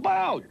is all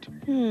about.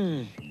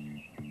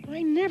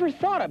 I never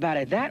thought about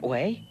it that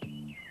way.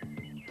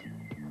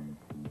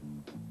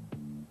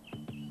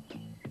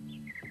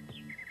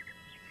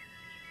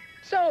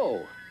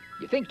 So,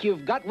 you think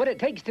you've got what it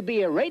takes to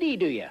be a Rady,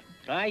 do you?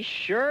 I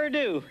sure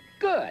do.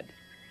 Good.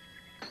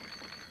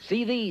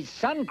 See these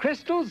sun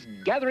crystals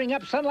gathering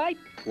up sunlight?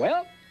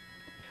 Well,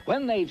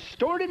 when they've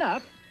stored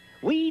enough,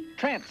 we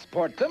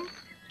transport them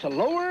to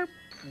Lower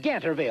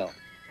Ganterville.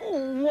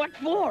 What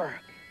for?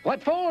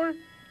 What for?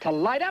 To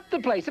light up the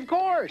place, of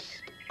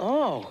course.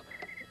 Oh,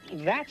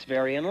 that's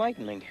very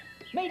enlightening.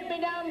 Meet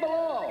me down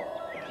below.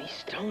 These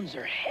stones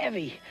are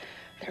heavy.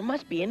 There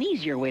must be an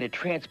easier way to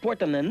transport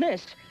them than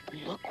this.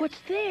 Look what's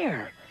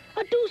there.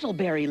 A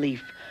doozleberry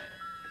leaf.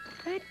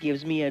 That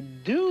gives me a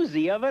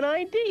doozy of an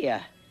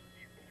idea.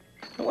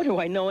 What do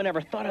I know I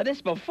never thought of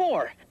this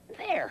before?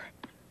 There.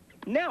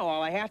 Now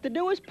all I have to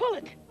do is pull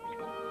it.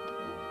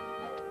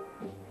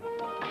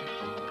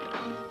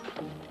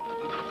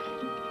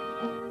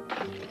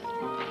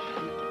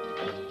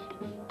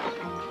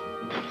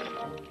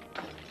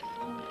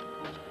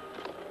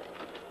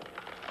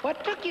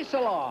 What took you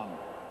so long?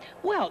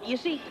 Well, you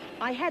see,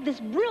 I had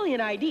this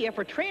brilliant idea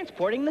for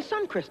transporting the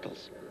sun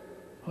crystals.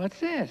 What's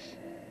this?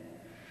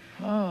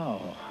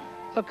 Oh,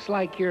 looks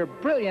like your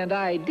brilliant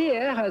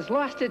idea has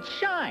lost its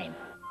shine.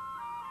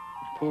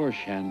 Poor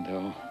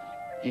Shando.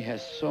 He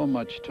has so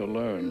much to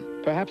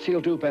learn. Perhaps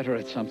he'll do better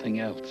at something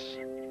else.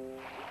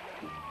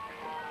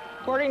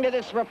 According to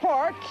this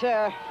report,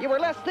 you were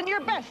less than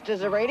your best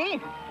as a Rady.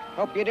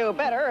 Hope you do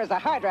better as a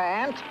Hydra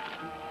ant.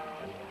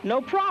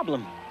 No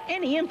problem.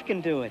 Any imp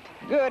can do it.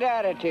 Good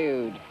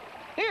attitude.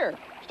 Here,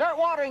 start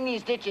watering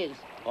these ditches.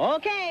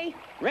 Okay,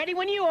 ready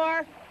when you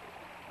are.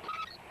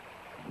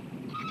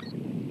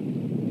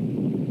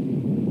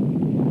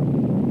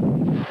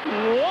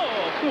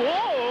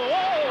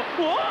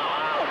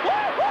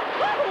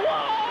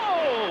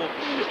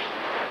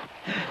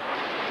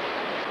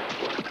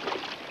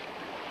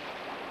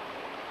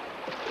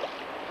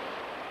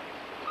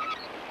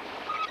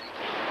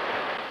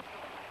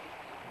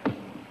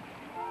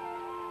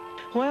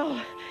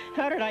 Well,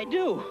 how did I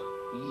do?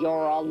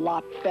 You're a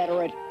lot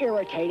better at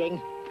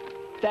irritating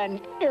than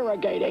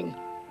irrigating.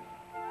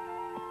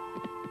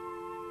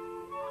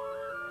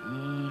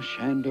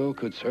 Shando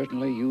could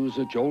certainly use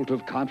a jolt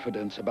of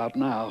confidence about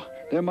now.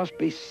 There must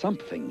be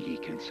something he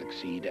can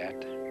succeed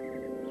at.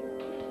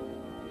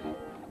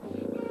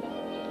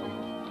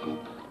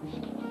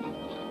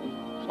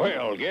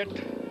 Well, Git,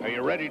 are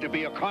you ready to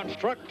be a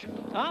construct?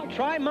 I'll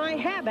try my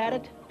hab at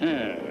it.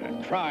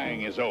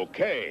 Trying is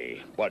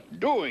okay, but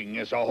doing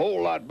is a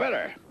whole lot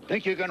better.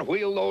 Think you can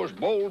wheel those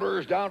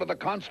boulders down to the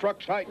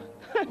construct site?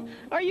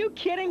 Are you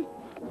kidding?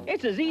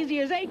 It's as easy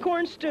as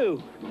acorn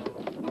stew.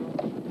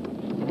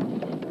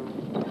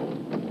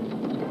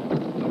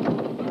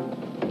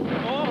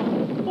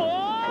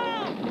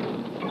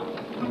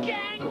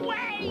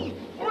 Gangway!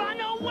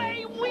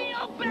 Runaway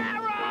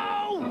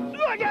wheelbarrow!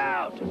 Look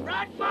out!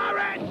 Run for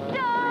it!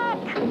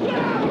 Duck!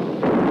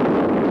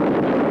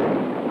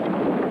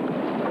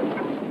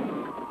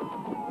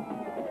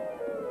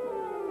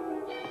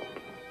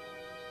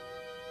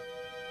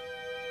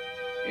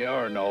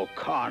 You're no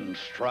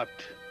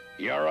construct.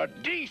 You're a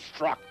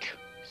destruct.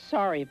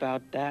 Sorry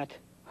about that.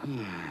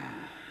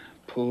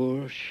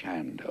 Poor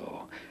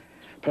Shando.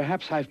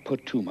 Perhaps I've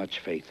put too much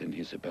faith in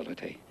his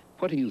ability.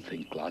 What do you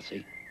think,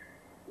 Glossie?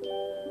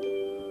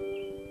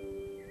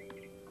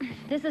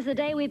 This is the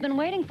day we've been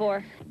waiting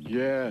for.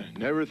 Yeah,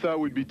 never thought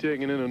we'd be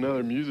taking in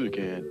another music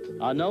ant.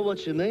 I know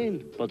what you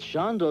mean, but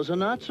Shando's a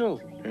natural.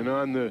 And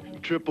on the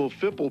triple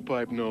fipple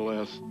pipe, no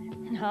less.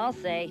 I'll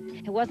say,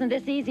 it wasn't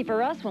this easy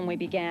for us when we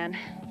began.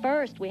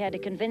 First, we had to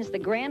convince the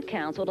Grant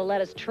Council to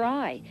let us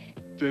try.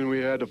 Then we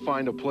had to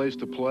find a place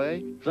to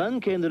play. Then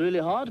came the really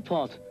hard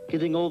part,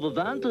 getting all the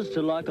Vantas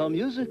to like our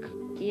music.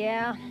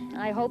 Yeah,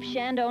 I hope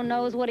Shando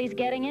knows what he's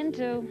getting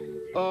into.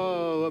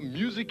 A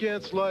music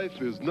ant's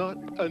life is not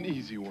an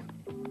easy one.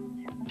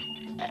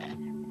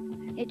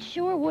 It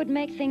sure would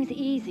make things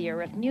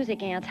easier if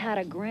music ants had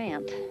a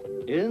grant.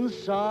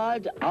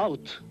 Inside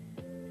out.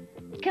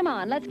 Come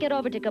on, let's get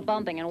over to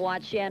Kabumping and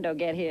watch Shando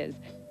get his.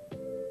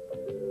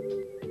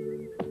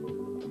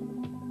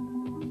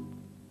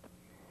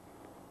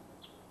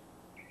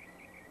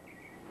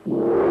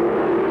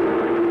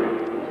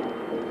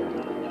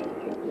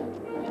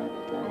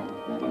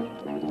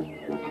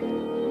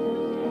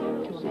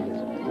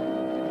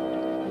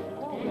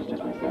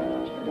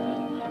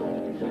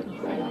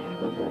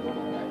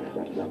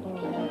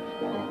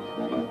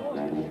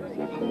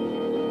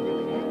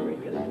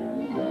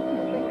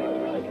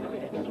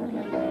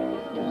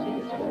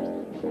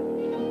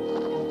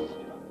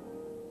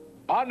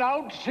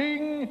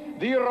 Announcing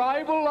the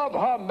arrival of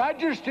Her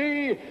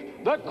Majesty,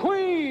 the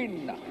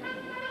Queen!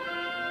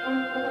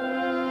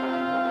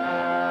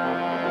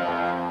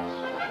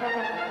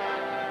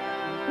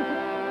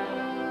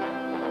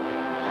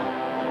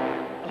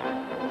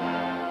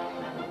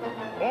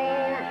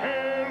 All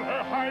hail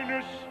Her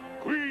Highness,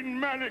 Queen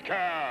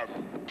Manicam!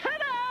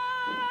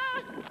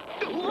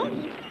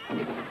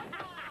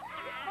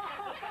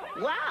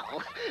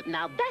 Wow,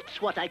 now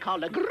that's what I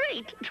call a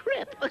great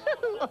trip.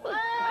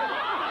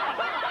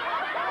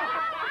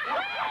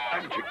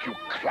 Antic, you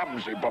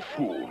clumsy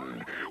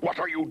buffoon. What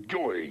are you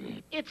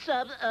doing? It's,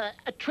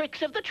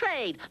 tricks of the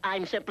trade.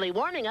 I'm simply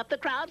warming up the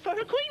crowd for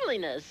her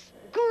queenliness.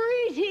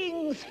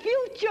 Greetings,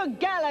 future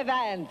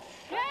Gallavants!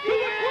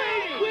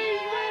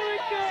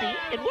 See,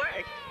 it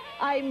worked.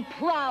 I'm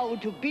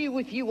proud to be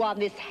with you on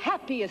this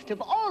happiest of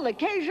all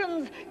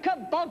occasions,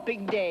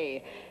 Kabumping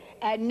Day.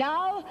 And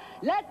now,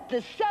 let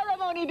the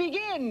ceremony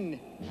begin.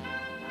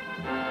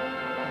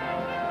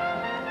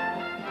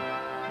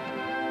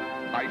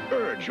 I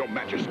urge your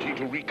majesty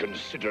to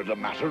reconsider the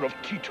matter of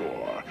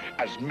Titor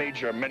as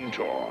major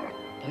mentor.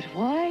 But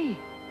why?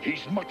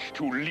 He's much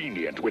too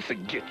lenient with the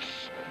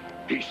gits.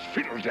 He's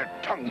filled their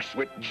tongues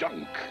with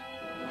junk.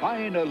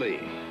 Finally,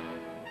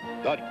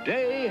 the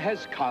day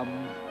has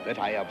come that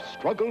I have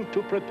struggled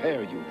to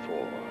prepare you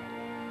for.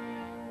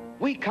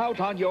 We count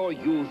on your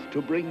youth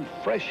to bring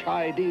fresh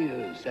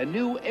ideas and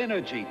new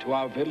energy to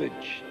our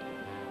village.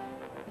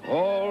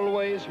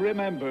 Always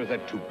remember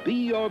that to be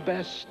your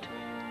best,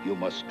 you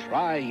must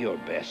try your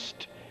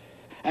best.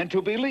 And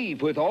to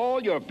believe with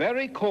all your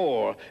very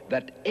core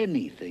that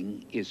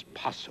anything is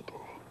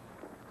possible.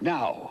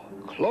 Now,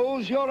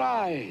 close your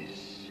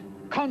eyes,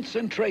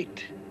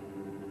 concentrate,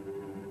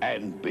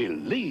 and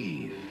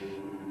believe.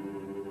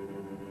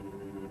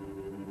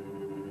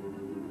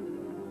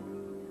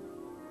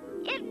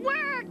 It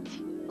worked!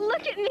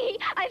 Look at me!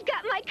 I've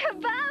got my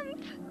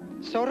kabump!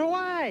 So do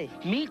I.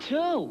 Me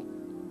too.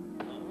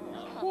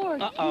 Poor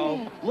Uh-oh.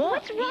 kid. Look,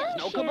 What's he wrong, has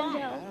no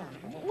kabump.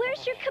 Shando?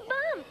 Where's your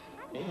kabump?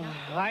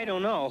 I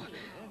don't know.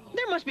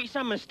 There must be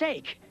some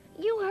mistake.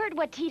 You heard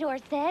what Titor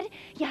said.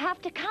 You have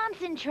to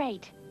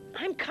concentrate.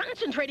 I'm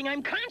concentrating.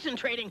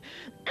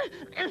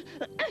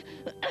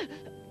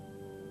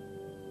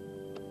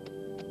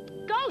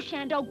 Go,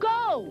 Shando,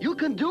 go! You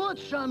can do it,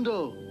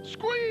 Shando.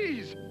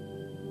 Squeeze!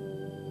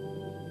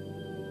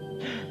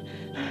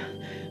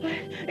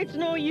 It's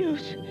no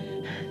use.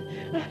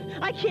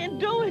 I can't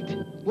do it.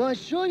 Why,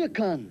 sure you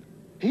can.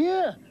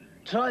 Here,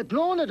 try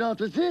blowing it out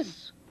with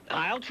this.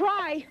 I'll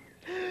try.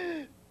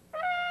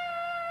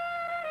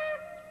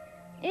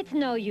 It's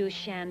no use,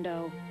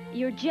 Shando.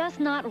 You're just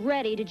not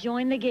ready to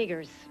join the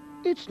giggers.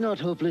 It's not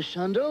hopeless,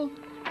 Shando.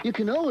 You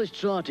can always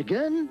try it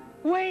again.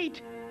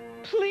 Wait!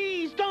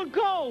 Please, don't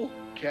go!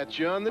 Catch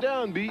you on the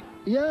downbeat.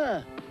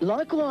 Yeah,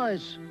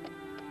 likewise.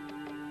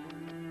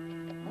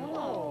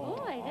 Oh,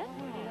 boy, that's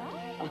pretty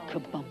awesome. A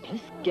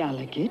kabumpless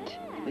Galligat?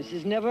 This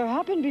has never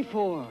happened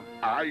before.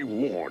 I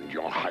warned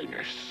your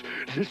highness.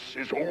 This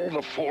is all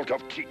the fault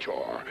of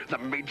Titor, the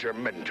major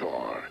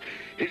mentor.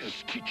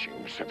 His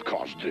teachings have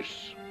caused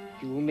this.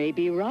 You may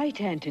be right,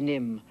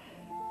 Antonym.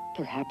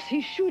 Perhaps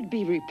he should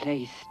be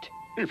replaced.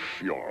 If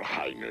your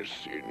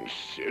highness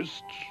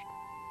insists.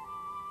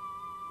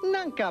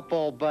 Nunk up,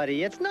 old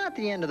buddy. It's not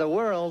the end of the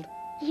world.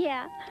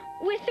 Yeah,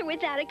 with or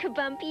without a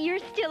kabump, you're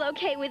still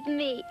okay with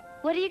me.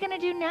 What are you gonna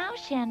do now,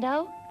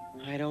 Shando?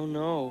 I don't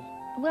know.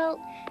 Well,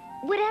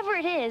 whatever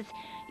it is,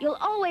 you'll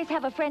always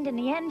have a friend in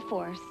the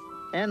N-Force.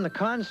 And the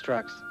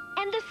constructs.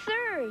 And the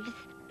serves.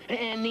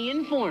 And the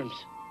informs.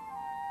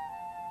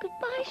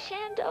 Goodbye,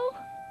 Shando.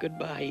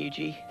 Goodbye,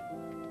 Yuji.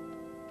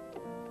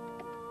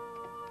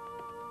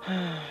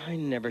 I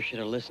never should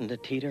have listened to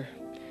Teeter.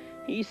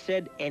 He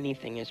said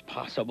anything is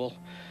possible.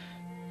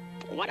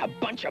 What a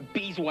bunch of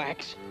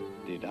beeswax!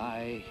 Did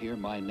I hear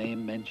my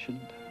name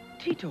mentioned?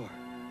 Titor.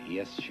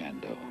 Yes,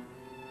 Shando.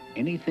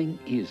 Anything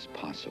is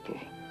possible,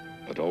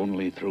 but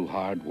only through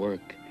hard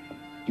work.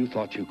 You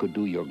thought you could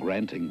do your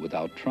granting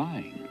without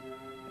trying,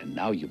 and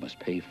now you must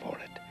pay for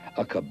it.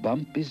 A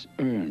kabump is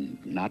earned,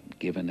 not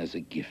given as a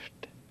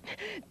gift.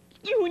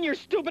 You and your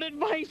stupid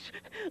advice!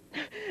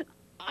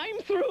 I'm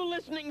through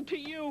listening to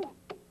you!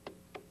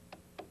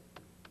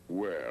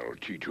 Well,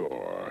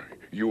 Titor,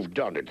 you've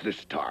done it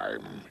this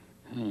time.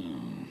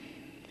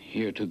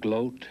 Here to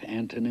gloat,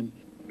 Antonym?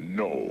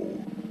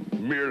 No,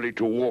 merely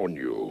to warn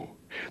you.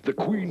 The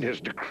Queen has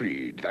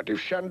decreed that if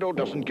Shando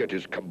doesn't get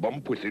his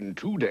kabump within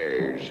 2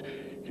 days,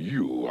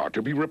 you are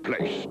to be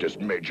replaced as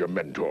Major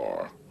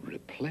Mentor.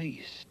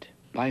 Replaced?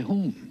 By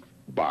whom?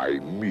 By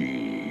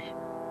me.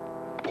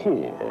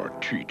 Poor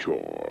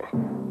Titor.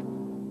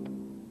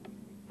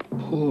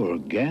 Poor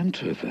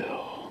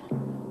Ganterville.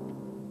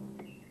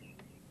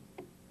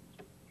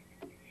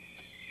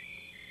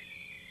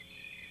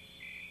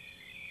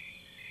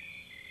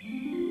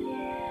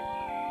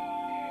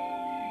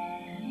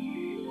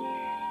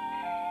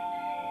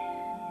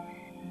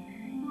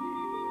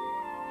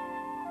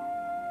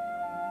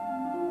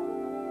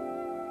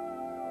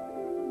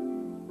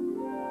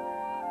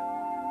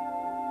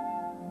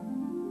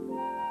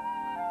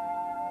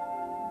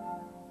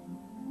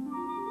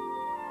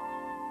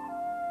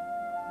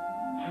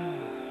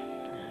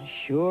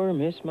 Sure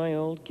miss my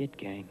old Git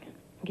gang.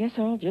 Guess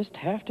I'll just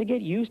have to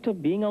get used to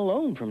being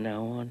alone from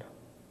now on.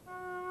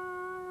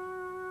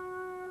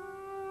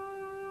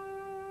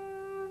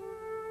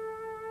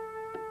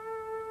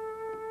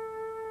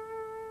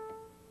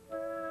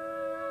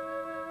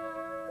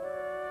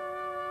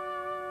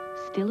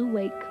 Still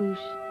awake, Koosh?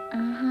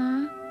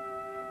 Uh-huh.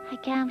 I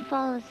can't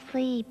fall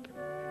asleep.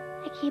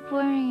 I keep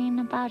worrying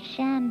about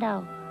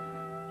Shando.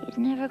 He's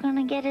never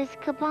gonna get his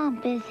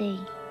kabump, is he?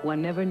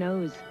 One never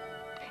knows.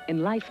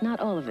 In life,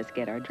 not all of us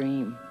get our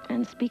dream.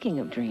 And speaking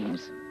of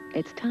dreams,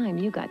 it's time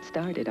you got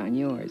started on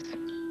yours.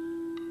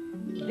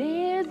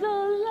 There's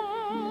a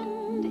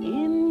land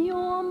in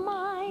your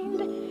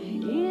mind.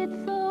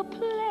 It's a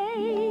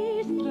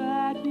place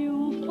that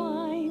you'll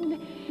find.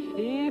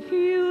 If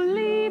you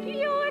leave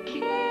your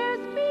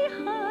cares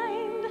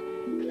behind,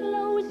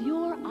 close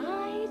your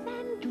eyes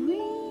and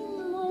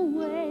dream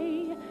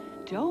away.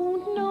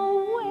 Don't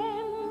know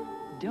when,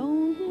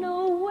 don't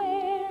know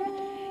where.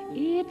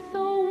 It's a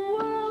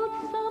world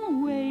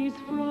some ways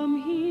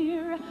from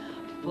here,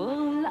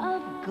 full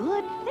of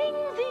good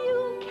things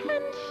you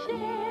can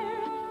share.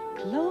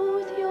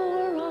 Close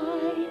your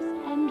eyes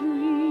and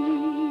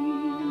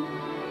dream.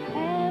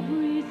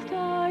 Every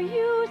star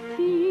you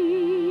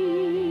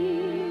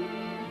see,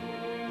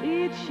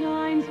 it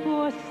shines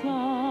for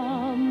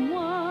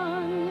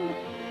someone,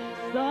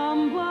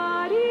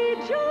 somebody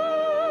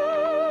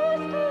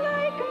just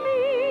like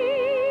me.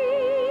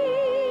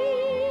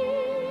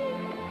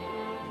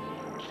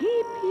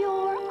 Keep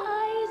your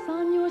eyes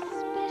on your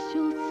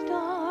special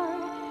star,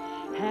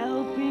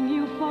 helping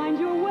you find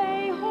your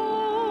way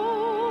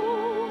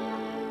home.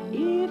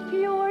 If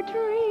your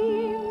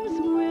dreams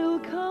will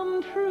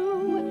come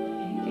true,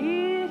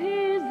 it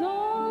is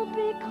all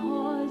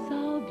because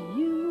of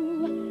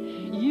you.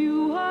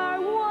 You are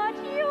what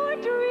your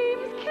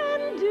dreams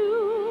can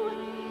do.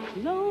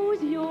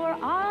 Close your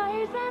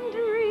eyes and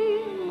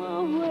dream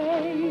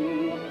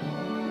away.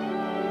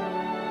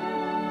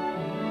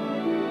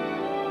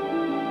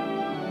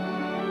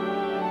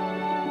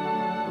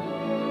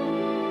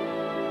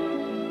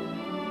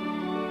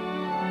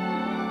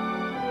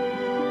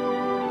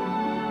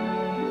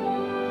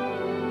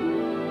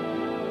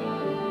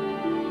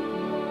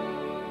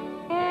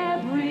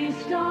 Every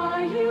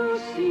star you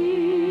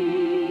see,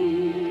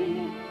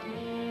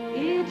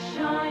 it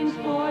shines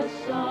for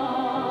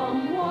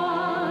someone,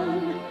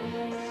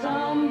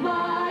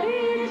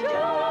 somebody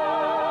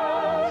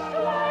just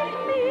like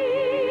me.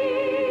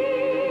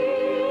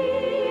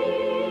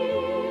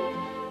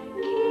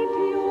 Keep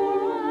your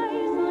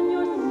eyes on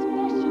your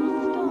special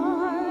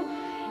star,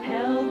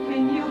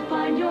 helping you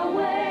find your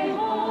way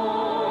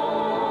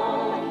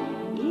home.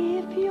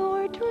 If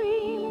your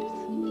dreams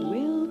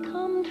will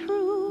come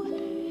true,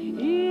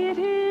 it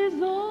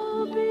is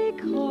all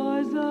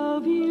because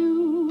of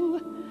you.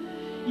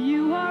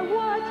 You are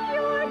what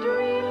your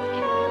dreams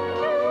can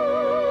do.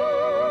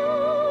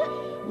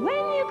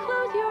 When you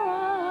close your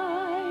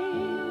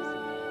eyes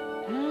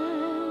and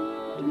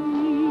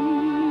dream.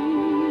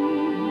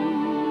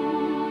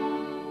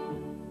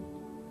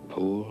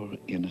 Poor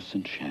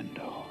innocent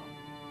Shando.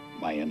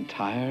 My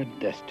entire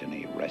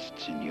destiny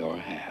rests in your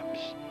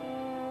hands.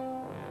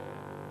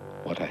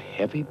 What a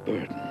heavy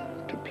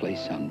burden to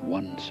place on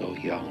one so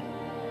young.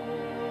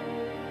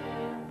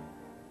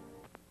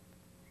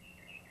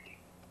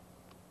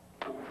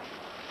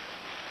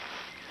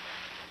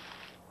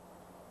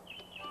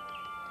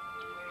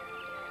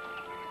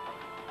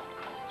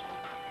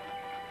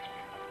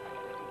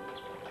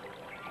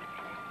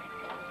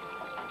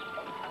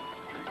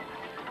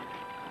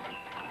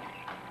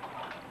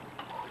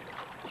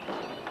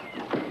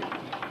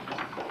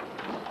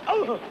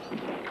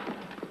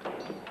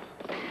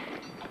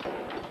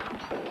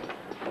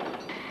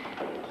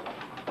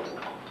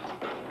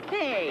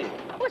 Hey,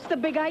 what's the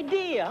big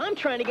idea? I'm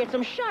trying to get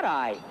some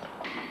shut-eye.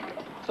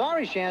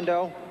 Sorry,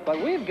 Shando,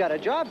 but we've got a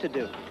job to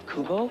do.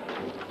 Kubo,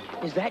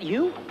 is that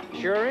you?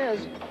 Sure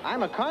is.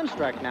 I'm a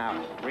construct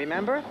now,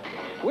 remember?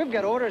 We've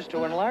got orders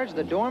to enlarge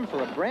the dorm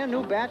for a brand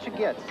new batch of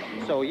gits,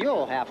 so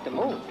you'll have to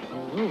move.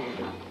 Move?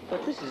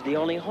 But this is the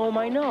only home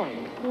I know.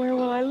 Where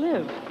will I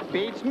live?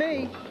 Beats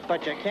me,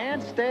 but you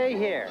can't stay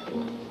here.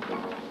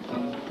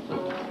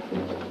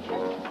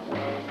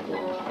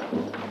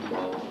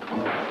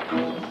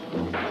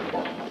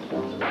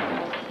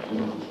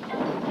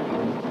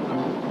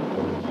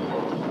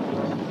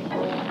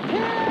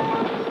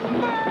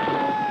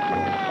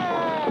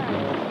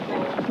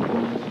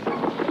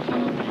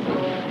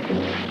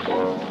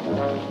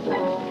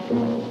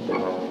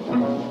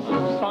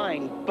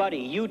 Buddy,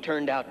 you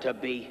turned out to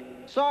be.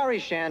 Sorry,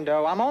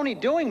 Shando. I'm only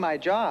doing my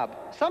job.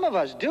 Some of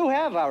us do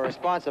have our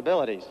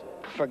responsibilities.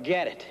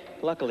 Forget it.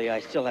 Luckily, I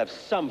still have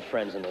some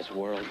friends in this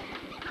world.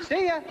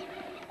 See ya.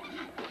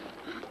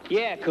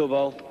 Yeah,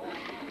 Kubo.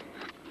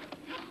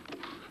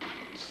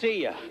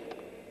 See ya.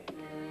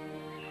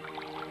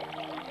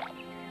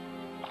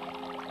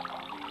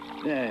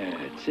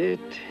 That's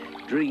it.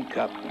 Drink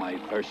up, my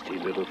thirsty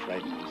little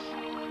friends.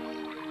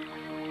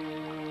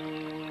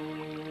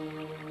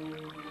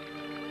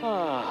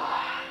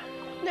 Ah,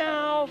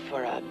 now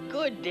for a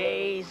good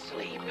day's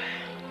sleep.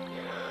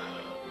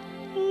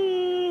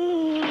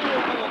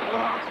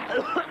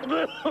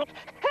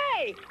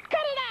 Hey,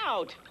 cut it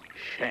out!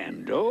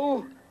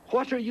 Shando,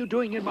 what are you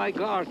doing in my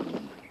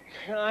garden?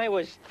 I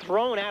was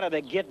thrown out of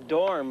the Git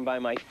dorm by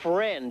my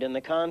friend in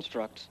the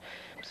constructs.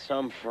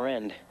 Some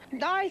friend.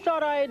 I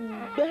thought I'd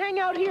hang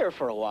out here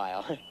for a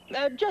while.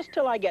 Just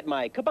till I get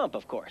my kabump,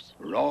 of course.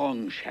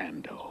 Wrong,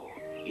 Shando.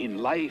 In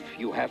life,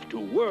 you have to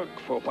work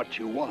for what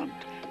you want.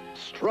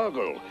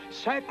 Struggle,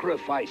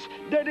 sacrifice,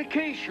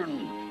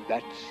 dedication.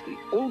 That's the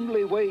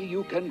only way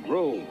you can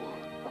grow.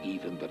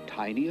 Even the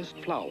tiniest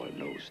flower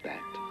knows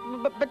that.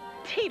 But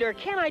Teeter,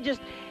 can't I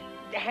just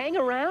hang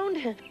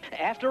around?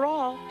 After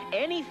all,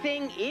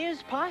 anything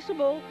is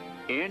possible.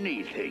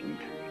 Anything,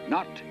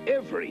 not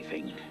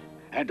everything.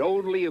 And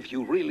only if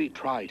you really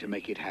try to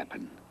make it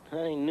happen.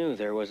 I knew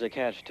there was a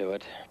catch to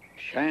it.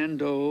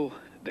 Shando,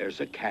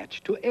 there's a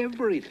catch to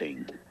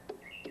everything.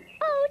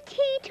 Oh,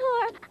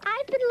 Teetor,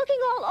 I've been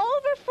looking all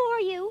over for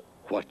you.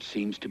 What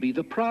seems to be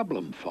the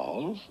problem,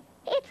 Fall?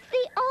 It's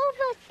the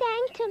Ova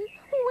Sanctum.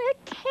 We're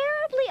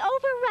terribly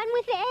overrun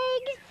with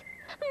eggs.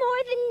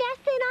 More than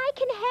Nessa and I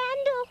can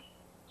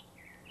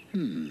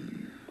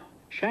handle.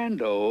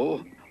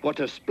 Shando, what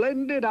a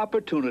splendid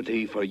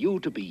opportunity for you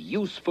to be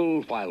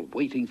useful while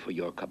waiting for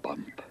your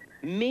kabump.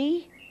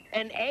 Me?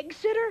 An egg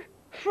sitter?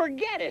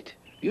 Forget it.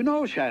 You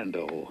know,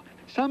 Shando,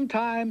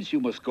 sometimes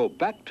you must go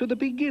back to the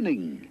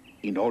beginning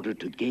in order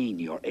to gain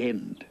your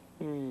end.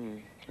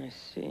 I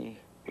see.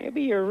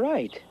 Maybe you're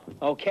right.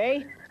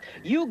 Okay,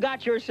 you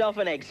got yourself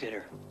an egg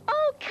sitter.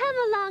 Oh, come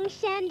along,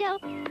 Shando.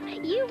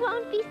 You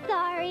won't be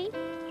sorry.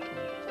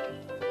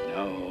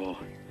 No,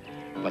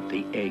 but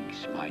the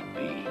eggs might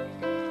be.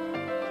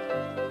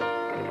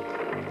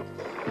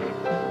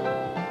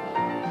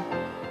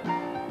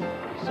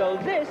 So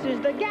this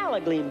is the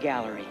Galagleam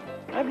Gallery.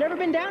 I've never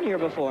been down here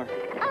before.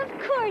 Of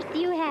course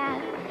you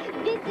have.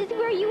 This is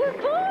where you were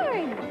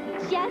born,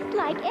 just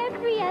like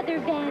every other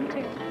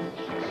Vanter.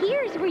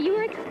 Here's where you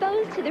were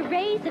exposed to the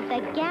rays of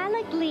the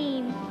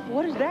Galagleam.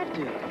 What does that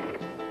do?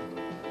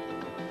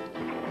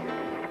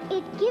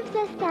 It gives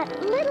us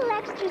that little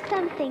extra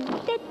something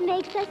that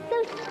makes us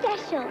so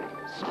special.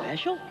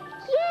 Special?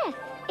 Yes,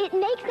 it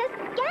makes us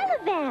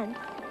Gallavants.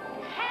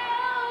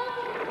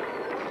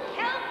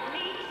 Help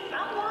me,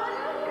 someone!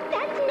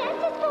 That's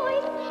Nessa's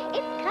voice.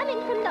 It's coming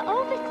from the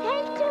Ova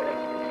Sanctum.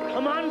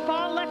 Come on,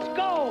 Fall, let's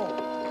go!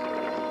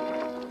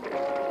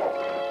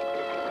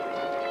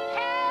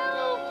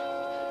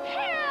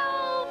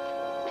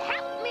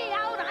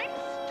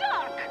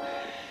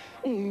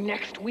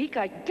 Next week,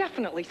 I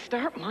definitely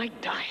start my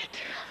diet.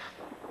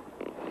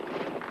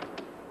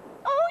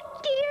 Oh,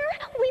 dear,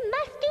 we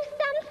must do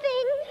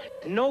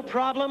something. No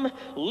problem.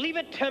 Leave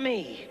it to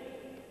me.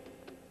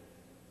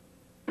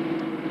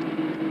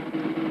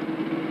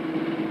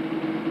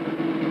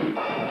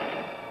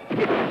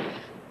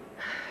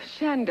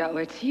 Shando,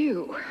 it's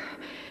you.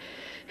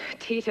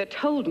 Tita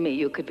told me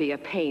you could be a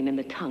pain in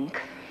the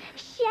tunk.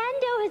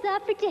 Shando has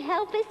offered to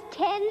help us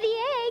tend the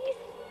eggs.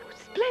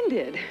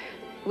 Splendid.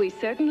 We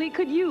certainly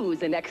could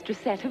use an extra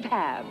set of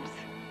halves.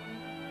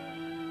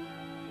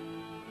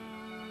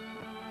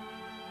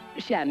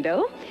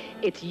 Shando,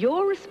 it's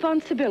your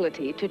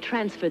responsibility to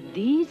transfer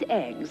these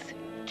eggs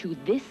to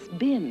this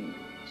bin.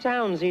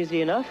 Sounds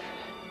easy enough.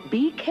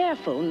 Be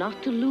careful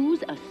not to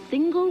lose a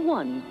single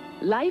one.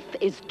 Life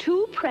is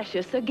too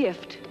precious a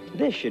gift.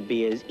 This should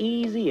be as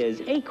easy as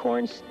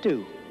acorn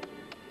stew.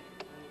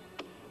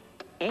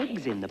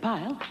 Eggs in the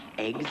pile,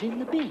 eggs in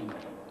the bin,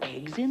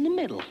 eggs in the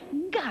middle.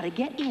 Gotta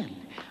get in.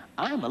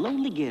 I'm a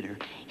lonely getter.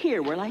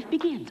 Here where life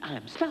begins.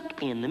 I'm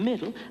stuck in the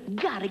middle,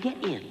 gotta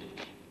get in.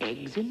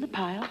 Eggs in the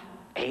pile,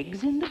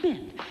 eggs in the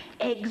bin.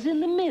 Eggs in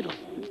the middle,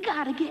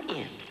 gotta get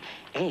in.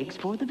 Eggs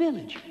for the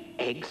village,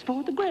 eggs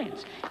for the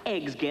grants.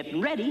 Eggs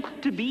getting ready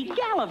to be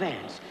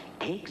Gallavants.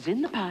 Eggs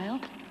in the pile,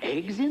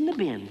 eggs in the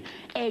bin.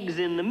 Eggs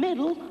in the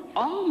middle,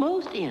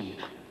 almost in.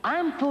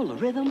 I'm full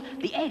of rhythm,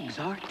 the eggs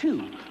are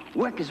too.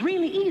 Work is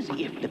really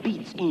easy if the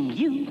beat's in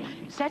you.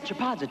 Set your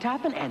pods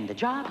a-tapping and the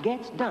job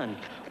gets done.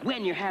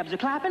 When your habs are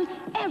clapping,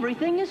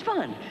 everything is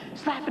fun.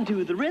 Slapping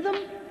to the rhythm,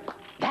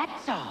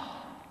 that's all.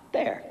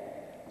 There,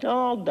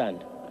 all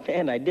done.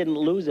 And I didn't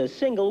lose a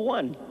single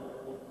one.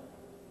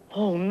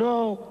 Oh,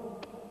 no.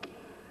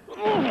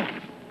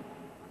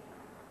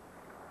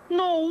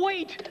 No,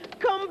 wait!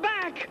 Come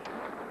back!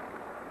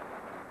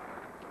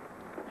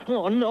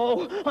 Oh,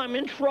 no, I'm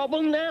in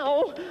trouble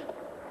now.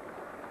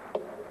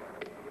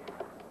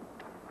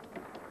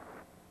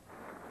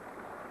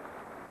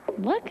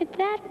 What could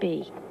that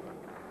be?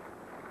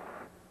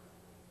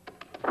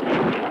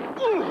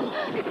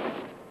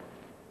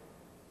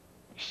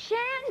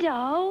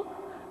 Shando!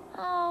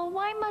 Oh,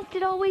 why must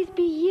it always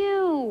be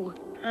you?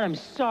 I'm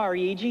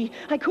sorry, E.G.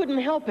 I couldn't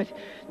help it.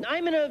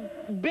 I'm in a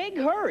big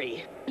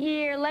hurry.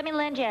 Here, let me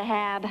lend you a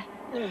hab.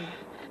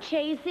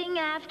 Chasing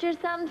after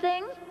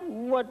something?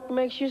 What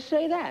makes you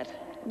say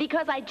that?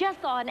 Because I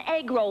just saw an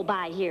egg roll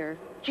by here.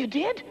 You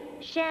did?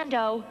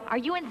 Shando, are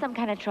you in some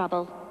kind of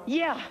trouble?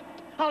 Yeah,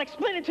 I'll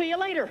explain it to you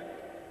later.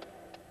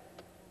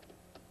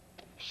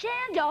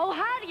 Shando,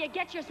 how do you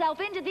get yourself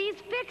into these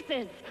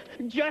fixes?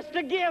 Just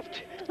a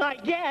gift, I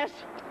guess.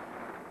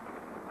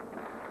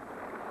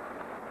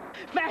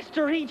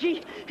 Faster,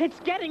 E.G. It's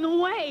getting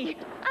away.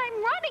 I'm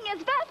running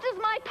as fast as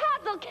my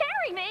pods will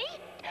carry me.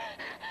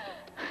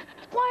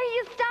 Why are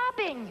you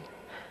stopping?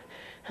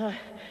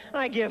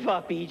 I give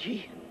up,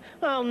 E.G.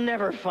 I'll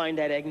never find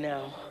that egg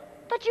now.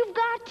 But you've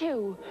got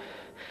to.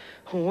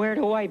 Where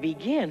do I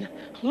begin?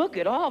 Look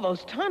at all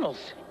those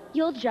tunnels.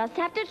 You'll just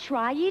have to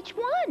try each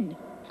one.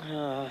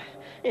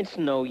 It's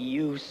no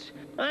use.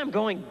 I'm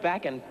going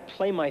back and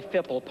play my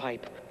fipple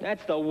pipe.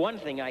 That's the one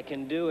thing I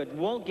can do. It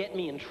won't get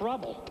me in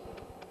trouble.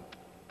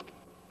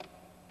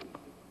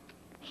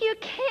 You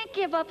can't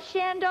give up,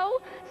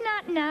 Shando.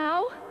 Not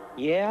now.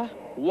 Yeah?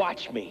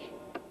 Watch me.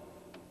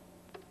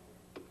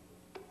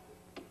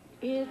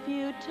 If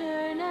you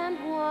turn and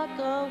walk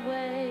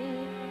away,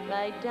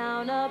 right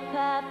down a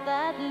path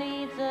that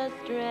leads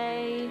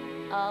astray,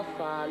 I'll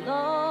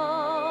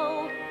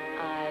follow.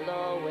 I'll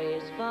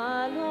always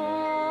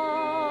follow.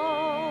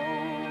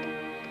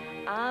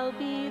 I'll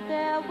be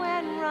there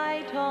when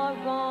right or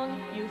wrong,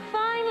 you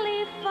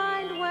finally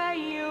find where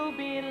you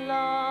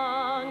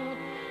belong.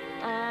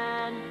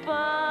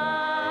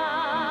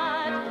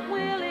 But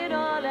will it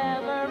all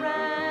ever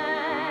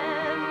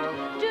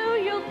end? Do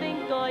you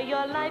think all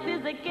your life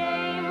is a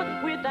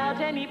game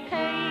without any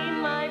pain,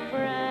 my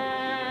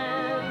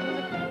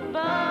friend?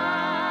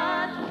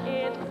 But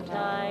it's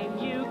time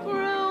you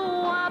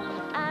grew up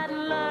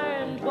and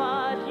learned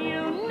what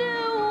you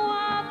knew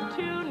up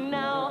to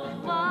now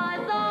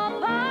was a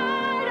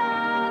part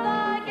of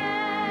the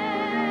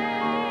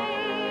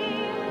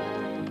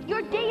game.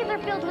 Your days are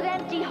filled with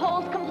empty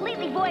holes,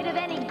 completely void of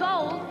any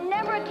goals,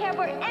 never care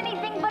for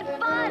anything but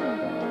fun.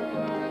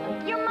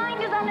 Your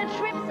mind is on a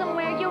trip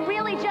somewhere, you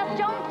really just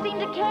don't seem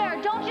to care.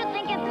 Don't you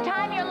think it's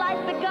time your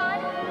life begun?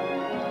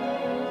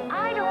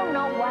 I don't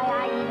know why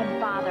I even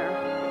bother.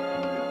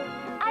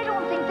 I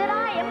don't think that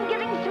I am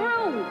getting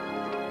through.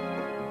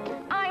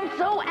 I'm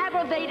so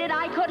aggravated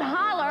I could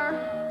holler.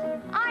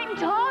 I'm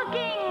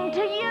talking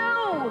to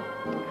you.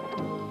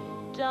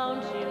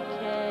 Don't you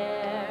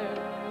care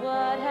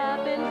what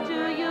happens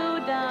to you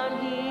down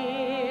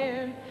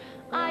here?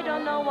 I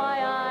don't know why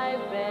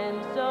I've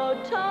been so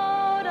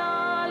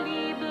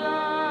totally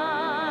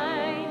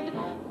blind.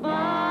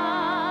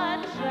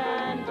 But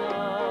Shando,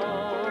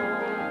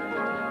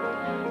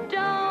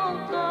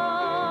 don't go.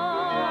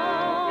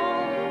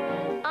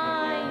 I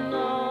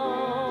know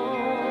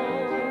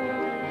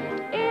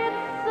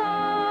it's so.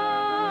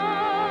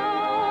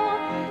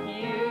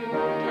 You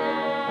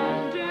can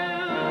do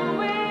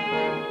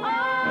it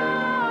all.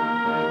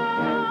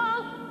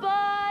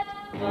 But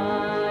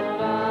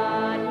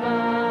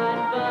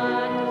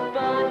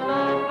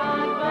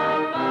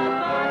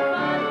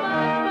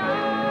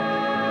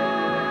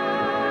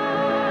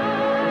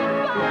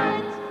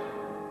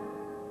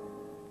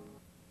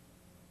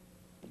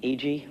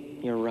E.G.,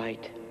 you're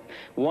right.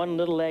 One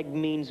little egg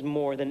means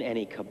more than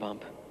any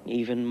kabump,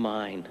 even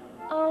mine.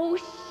 Oh,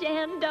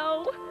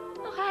 Shando.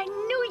 Oh, I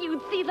knew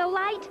you'd see the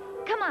light.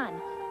 Come on,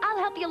 I'll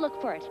help you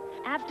look for it.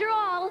 After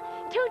all,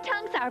 two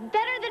tongues are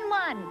better than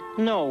one.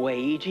 No way,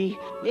 E.G.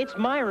 It's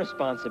my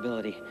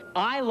responsibility.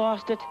 I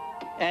lost it,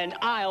 and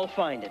I'll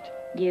find it.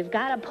 You've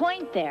got a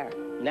point there.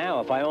 Now,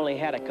 if I only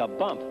had a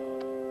kabump.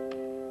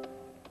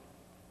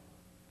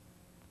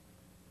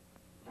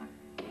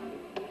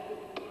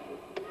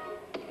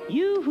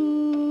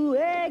 Yoo-hoo,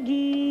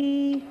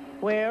 Eggie,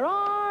 where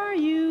are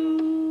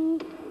you?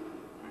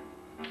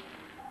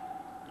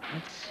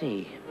 Let's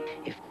see.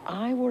 If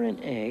I were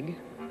an egg,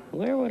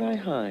 where would I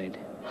hide?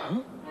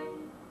 Huh?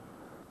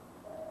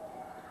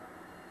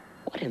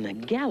 What in the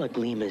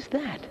Galagleam is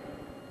that?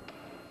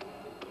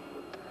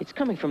 It's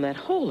coming from that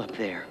hole up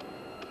there.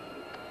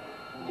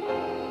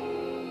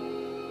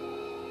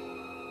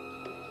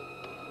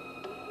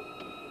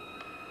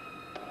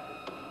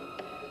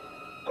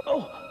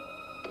 Oh!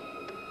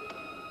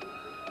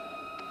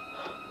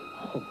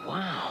 Oh,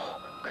 wow.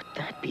 Could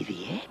that be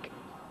the egg?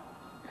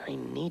 I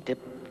need to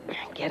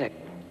get a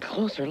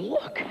closer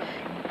look.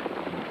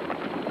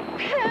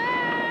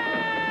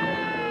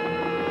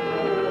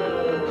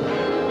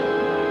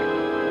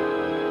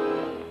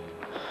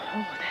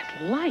 Oh,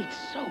 that light's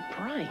so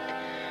bright.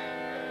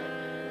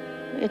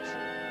 It's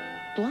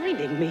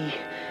blinding me.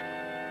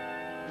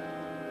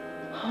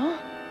 Huh?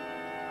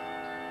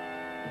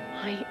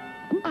 My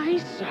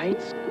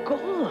eyesight's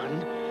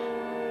gone.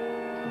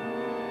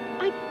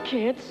 I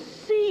can't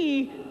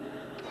see.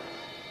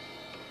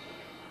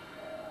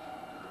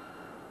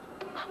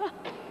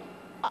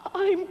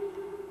 I'm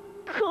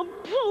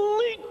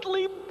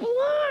completely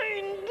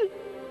blind.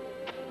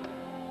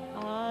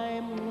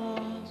 I'm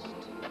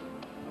lost.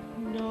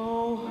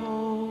 No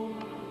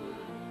hope.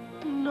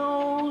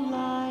 No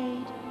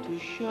light to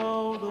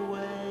show the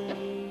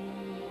way.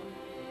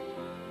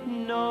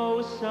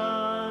 No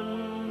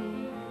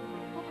sun.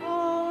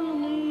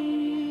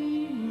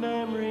 Only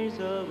memories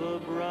of a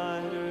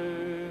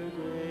brighter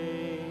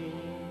day.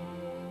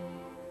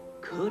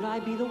 Could I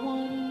be the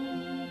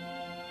one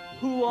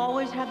who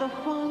always had the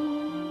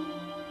fun,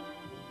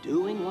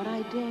 doing what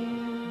I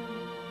dared?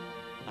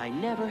 I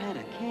never had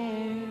a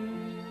care,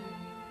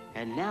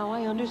 and now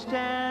I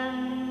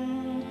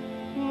understand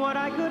what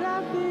I could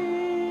have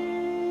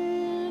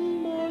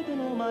been, more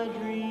than all my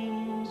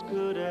dreams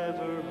could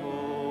ever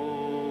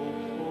hope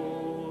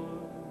for.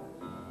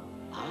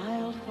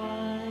 I'll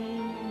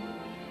find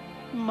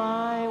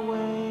my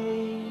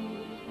way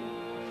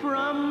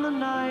from the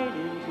night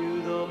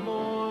into the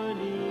morning.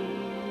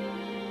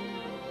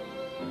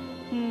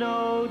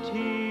 No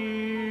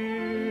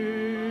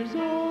tears,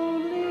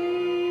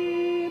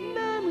 only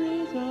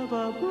memories of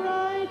a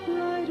bright,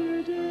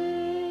 brighter day.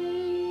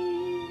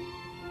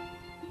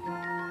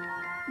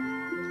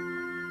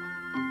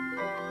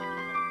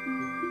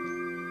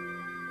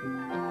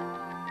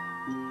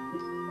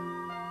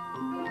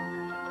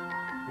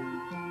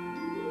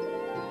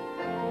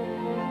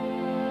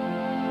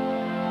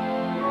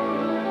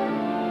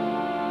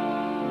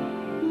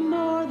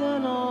 More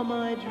than all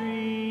my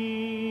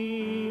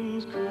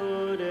dreams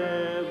could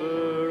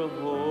ever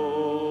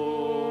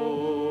hope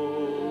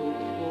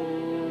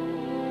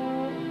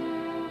for.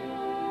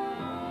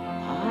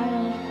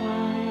 I'll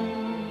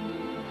find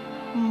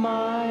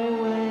my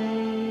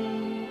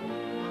way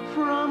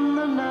from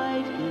the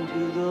night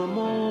into the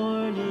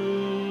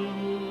morning.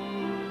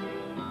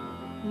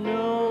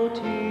 No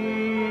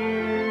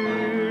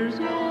tears,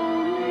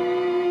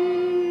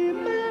 only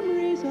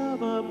memories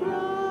of a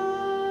bright,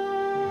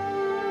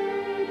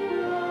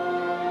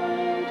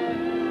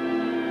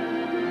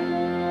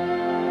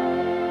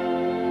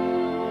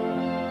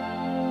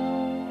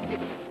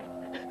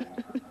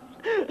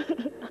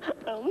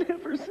 I'll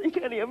never see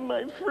any of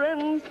my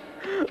friends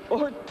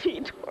or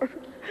Titor.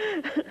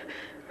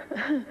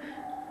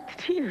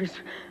 Tears.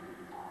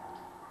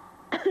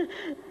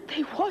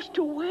 They washed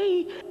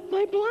away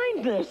my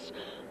blindness.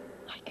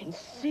 I can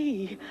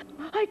see.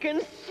 I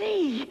can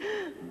see.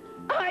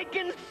 I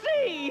can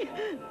see.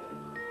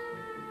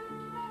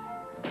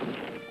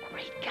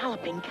 Great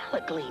galloping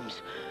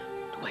Galagleams.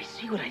 Do I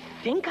see what I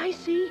think I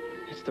see?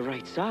 It's the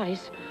right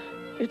size.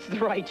 It's the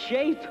right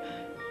shape.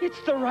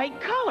 It's the right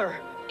color.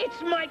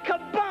 It's my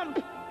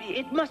kabump.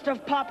 It must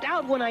have popped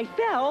out when I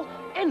fell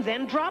and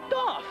then dropped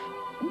off.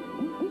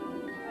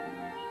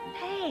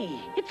 Hey,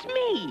 it's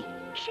me,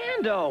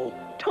 Shando.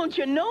 Don't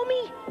you know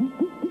me?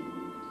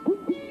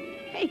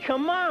 Hey,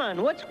 come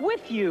on. What's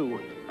with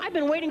you? I've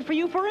been waiting for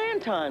you for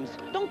Anton's.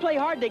 Don't play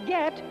hard to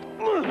get.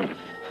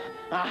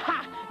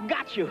 Aha!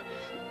 Got you.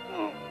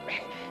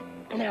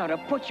 Now to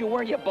put you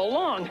where you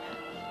belong.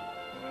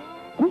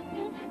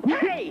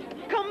 Hey!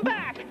 Come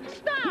back!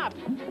 Stop!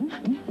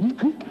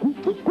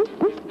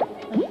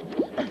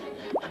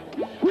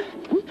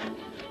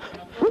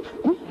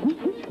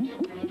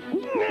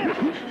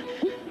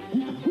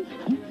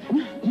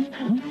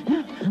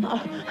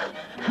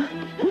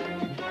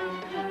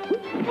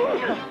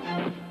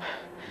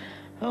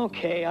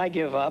 Okay, I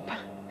give up.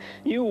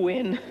 You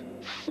win.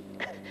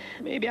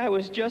 Maybe I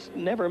was just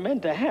never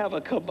meant to have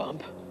a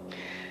kabump.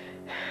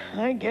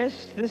 I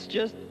guess this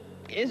just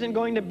isn't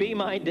going to be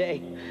my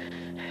day.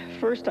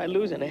 First I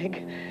lose an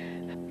egg.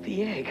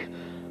 The egg.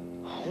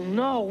 Oh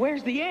no,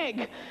 where's the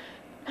egg?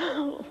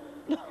 Oh,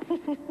 no.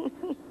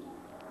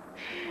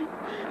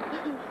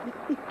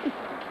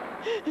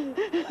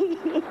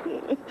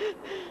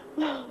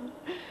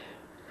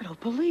 I don't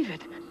believe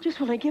it. Just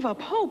when I give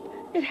up hope,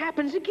 it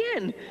happens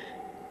again.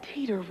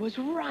 Teeter was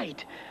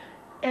right.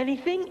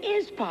 Anything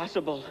is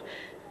possible.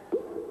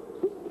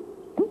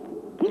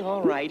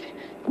 All right.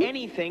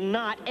 Anything,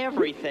 not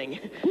everything.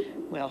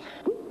 Well,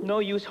 No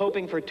use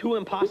hoping for two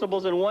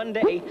impossibles in one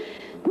day.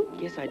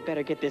 Guess I'd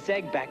better get this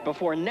egg back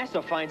before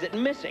Nessa finds it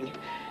missing.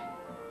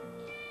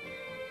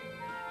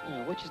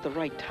 Which is the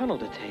right tunnel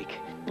to take?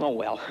 Oh,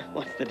 well,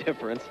 what's the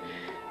difference?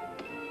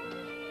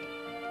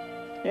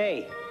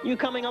 Hey, you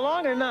coming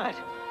along or not?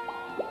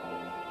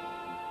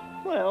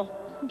 Well,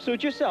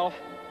 suit yourself.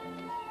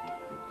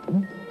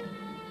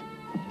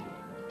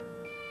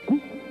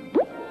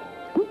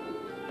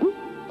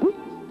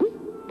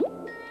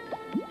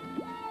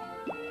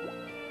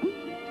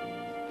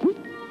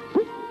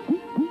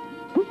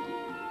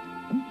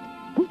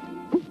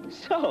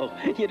 So,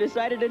 you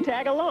decided to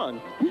tag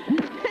along.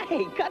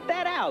 Hey, cut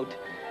that out.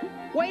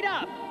 Wait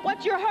up!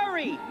 What's your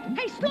hurry?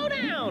 Hey, slow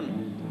down!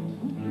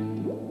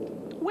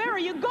 Where are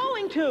you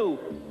going to?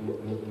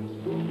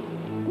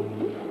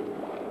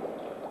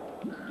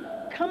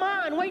 Come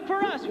on, wait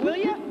for us, will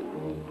you?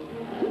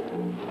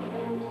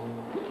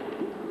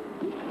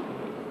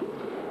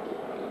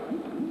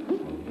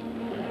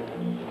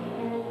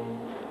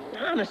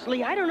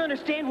 Honestly, I don't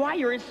understand why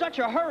you're in such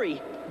a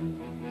hurry.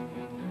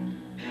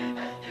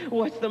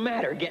 What's the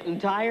matter, getting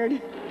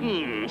tired?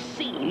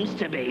 Seems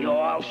to be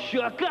all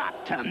shook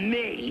up to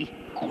me.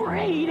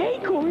 Great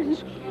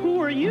acorns!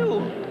 Who are you?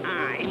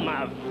 I'm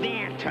a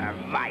Vanter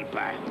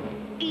Viper.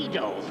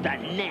 Eagle's the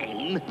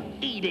name.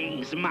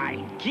 Eating's my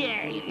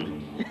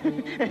game.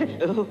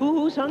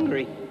 Who's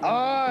hungry?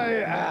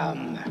 I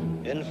am.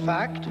 In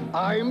fact,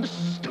 I'm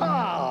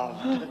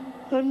starved.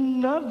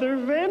 Another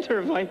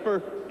Vanter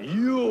Viper.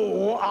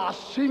 You are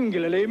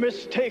singularly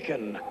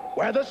mistaken.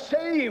 We're the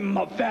same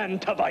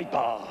Vanter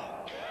Viper.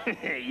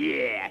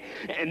 Yeah,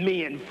 and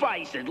me and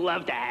Feist would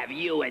love to have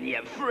you and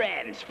your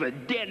friends for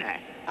dinner.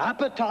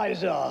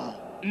 Appetizer.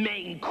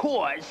 Main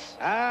course.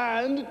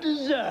 And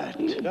dessert.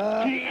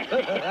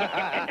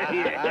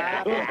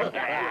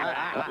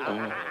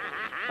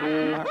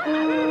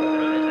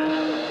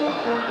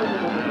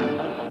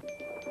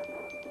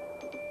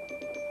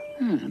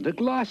 The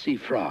glossy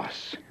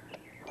frost.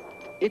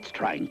 It's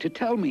trying to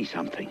tell me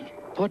something.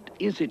 What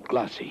is it,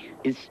 Glossy?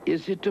 Is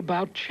it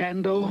about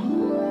Shando?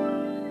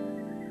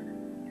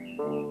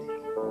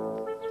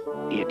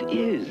 It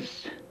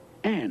is.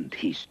 And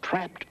he's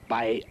trapped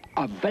by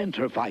a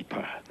Vanter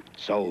Viper.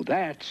 So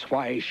that's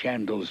why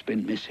Shando's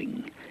been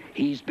missing.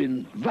 He's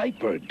been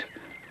vipered.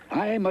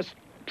 I must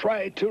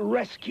try to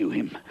rescue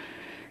him.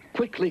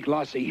 Quickly,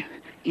 Glossy,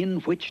 in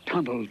which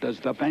tunnel does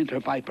the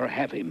Vanter Viper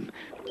have him?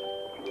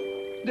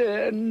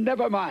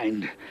 Never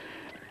mind.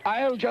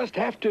 I'll just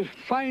have to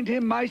find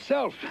him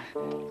myself.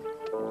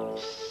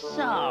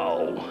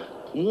 So,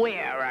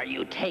 where are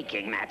you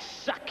taking that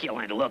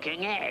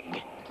succulent-looking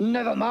egg?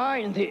 Never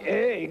mind the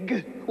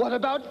egg. What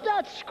about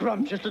that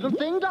scrumptious little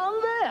thing down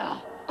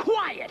there?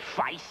 Quiet,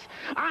 Feist.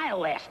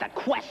 I'll ask the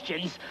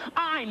questions.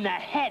 I'm the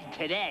head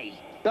today.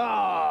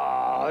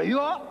 Ah,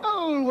 you're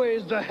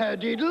always the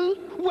head, Edel.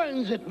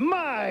 When's it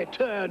my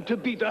turn to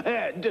be the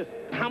head?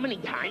 How many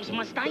times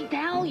must I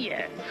tell you?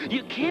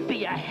 You can't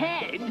be a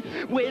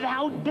head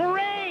without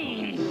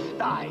brains.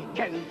 I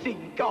can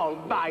think all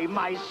by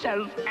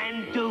myself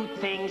and do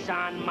things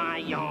on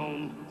my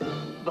own.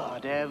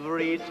 But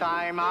every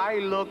time I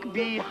look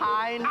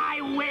behind, I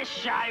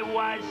wish I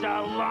was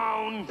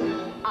alone.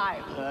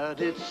 I've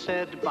heard it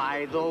said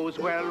by those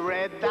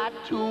well-read that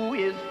two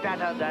is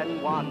better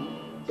than one.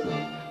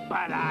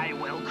 But I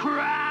will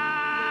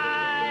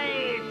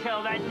cry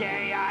till the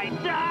day I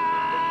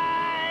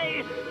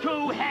die.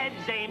 Two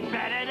heads ain't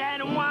better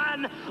than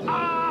one.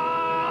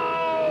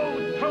 Oh,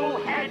 two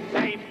heads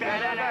ain't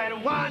better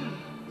than one.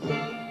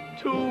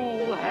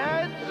 Two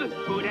heads?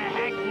 Who the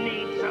heck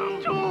needs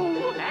them?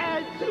 Two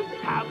heads?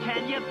 How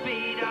can you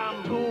feed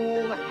them?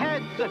 Two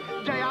heads,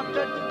 day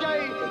after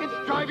day.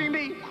 It's driving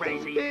me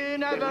crazy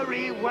in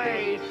every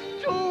way.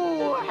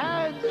 Two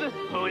heads.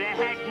 Who the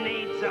heck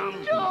needs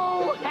them?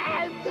 Two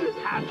heads.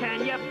 How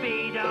can you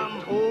feed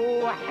them?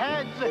 Two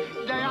heads,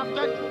 day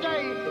after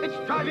day. It's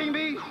driving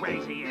me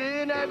crazy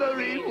in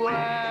every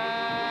way.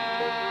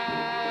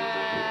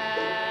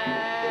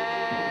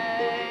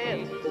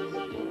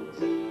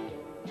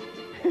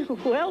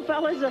 Well,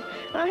 fellas,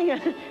 I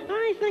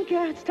think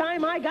it's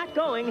time I got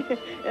going.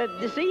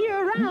 To see you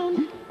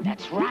around.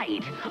 That's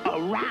right.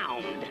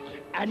 Around.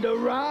 And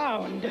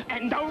around.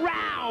 And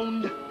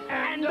around.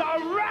 And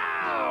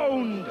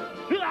around.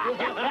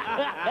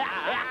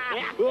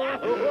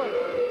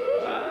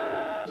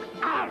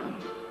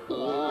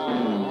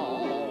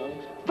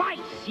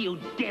 Feist, you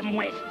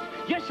dimwit.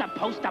 You're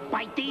supposed to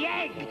bite the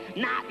egg,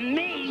 not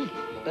me.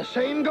 The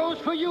same goes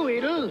for you,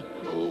 Edel.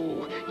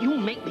 Oh, you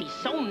make me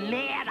so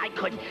mad I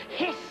could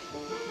hiss.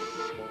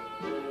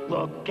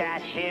 Look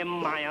at him,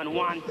 my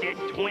unwanted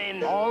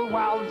twin. All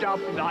wound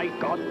up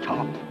like a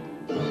top.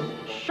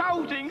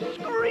 Shouting,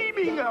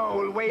 screaming,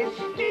 always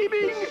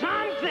scheming.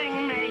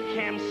 Something make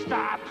him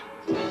stop.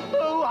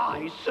 Oh,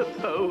 I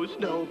suppose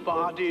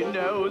nobody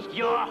knows.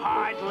 You're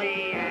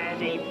hardly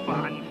any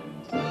fun.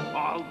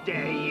 All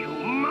day you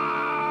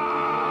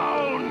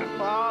moan.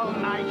 All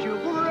night you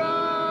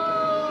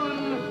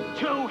groan.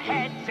 Two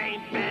heads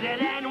ain't better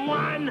than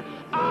one.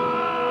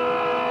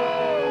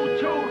 Oh,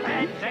 two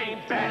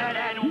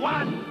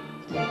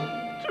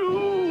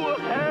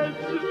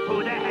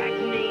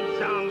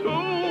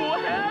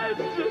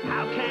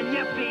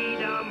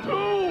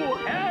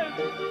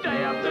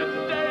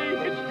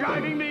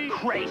driving me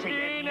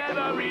crazy in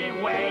every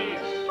way.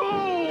 2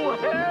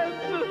 heads.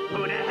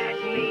 Who the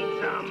heck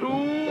needs them? 2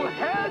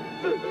 heads.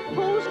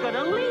 Who's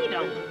gonna lead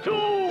them? 2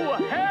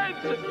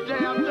 heads.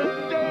 Day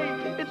after day,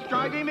 it's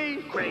driving me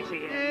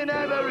crazy in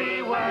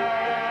every way.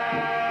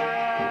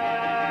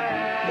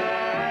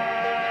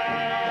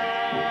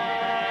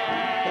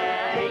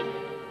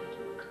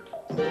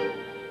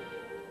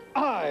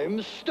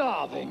 I'm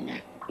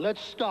starving.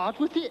 Let's start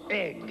with the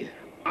egg.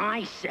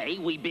 I say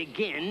we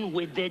begin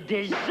with the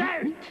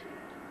dessert.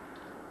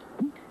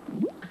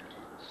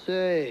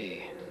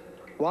 Say,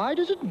 why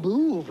does it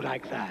move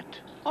like that?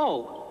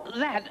 Oh,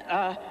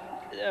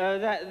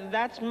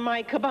 that's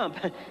my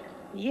kabump.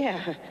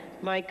 Yeah,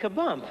 my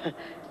kabump.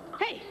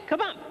 Hey,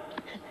 kabump,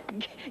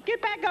 get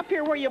back up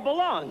here where you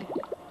belong.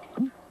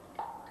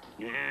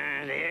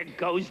 There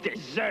goes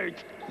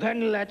dessert.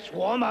 Then let's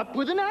warm up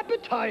with an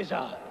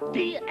appetizer.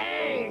 The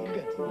egg.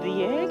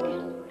 The egg?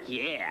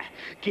 Yeah,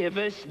 give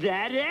us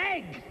that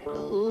egg.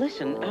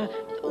 Listen,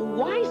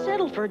 why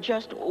settle for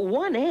just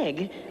 1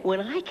 egg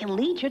when I can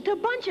lead you to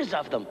bunches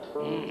of them?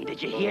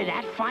 Did you hear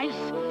that,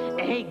 Feist?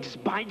 Eggs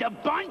by the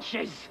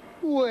bunches.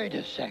 Wait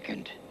a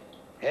second.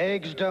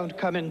 Eggs don't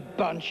come in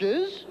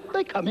bunches.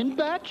 They come in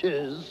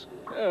batches.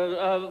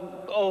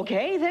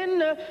 Okay,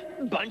 then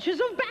bunches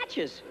of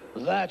batches.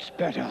 That's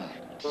better.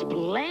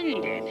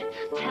 Splendid.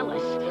 Tell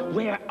us,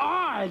 where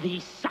are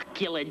these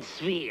succulent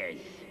spheres?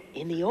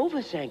 In the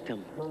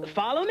ovisanctum.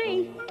 Follow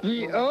me.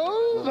 The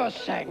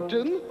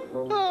ovisanctum?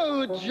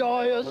 Oh,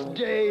 joyous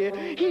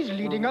day. He's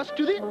leading us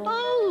to the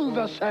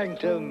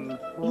ovisanctum.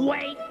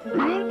 Wait.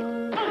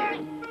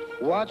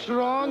 What's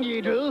wrong,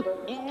 Edel?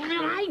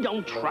 I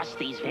don't trust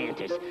these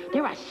Vanters.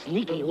 They're a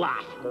sneaky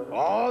lot.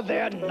 Oh,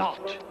 they're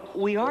not.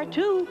 We are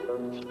too.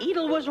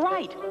 Edel was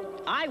right.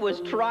 I was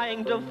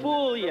trying to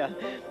fool you.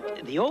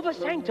 The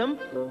ovisanctum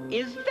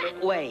is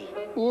that way.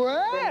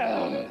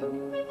 Well,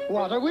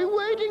 what are we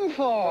waiting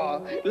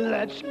for?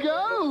 Let's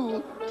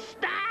go.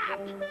 Stop!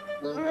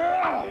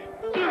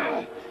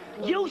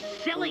 You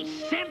silly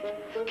simp!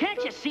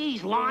 Can't you see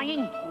he's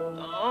lying?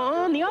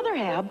 On the other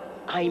hand,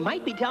 I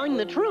might be telling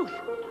the truth,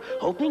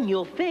 hoping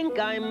you'll think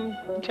I'm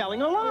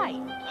telling a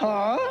lie.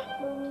 Huh?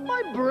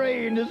 My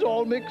brain is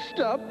all mixed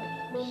up.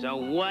 So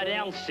what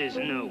else is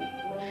new?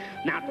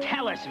 Now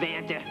tell us,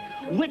 Vanter,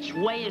 which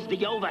way is the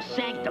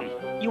ovisanctum?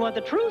 You want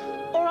the truth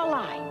or a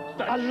lie?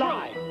 A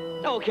lie.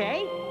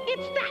 Okay,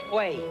 it's that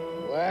way.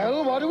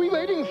 Well, what are we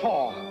waiting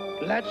for?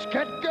 Let's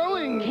get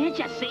going. Can't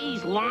you see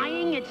he's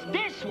lying? It's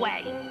this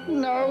way.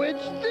 No,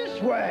 it's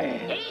this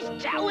way. He's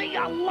telling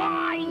a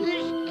lie.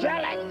 He's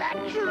telling the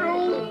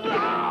truth.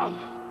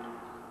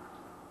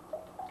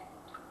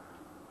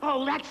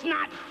 Oh, that's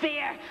not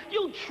fair.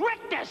 You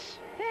tricked us.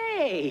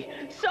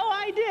 Hey, so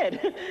I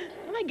did.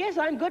 I guess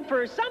I'm good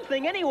for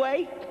something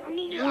anyway.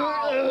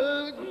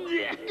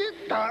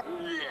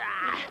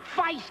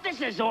 Feist, this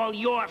is all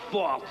your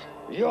fault.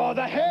 You're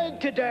the head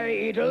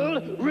today,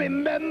 Edel.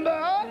 Remember?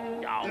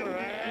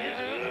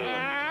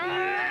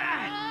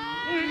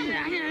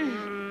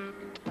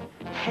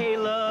 Hey,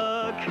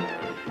 look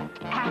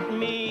at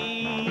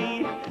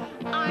me.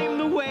 I'm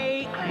the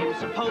way I'm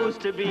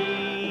supposed to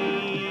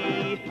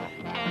be.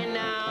 And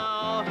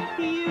now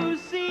you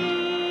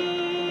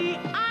see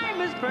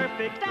I'm as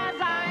perfect as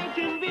I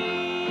can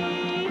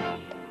be.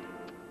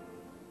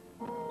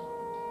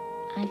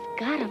 I've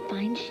got to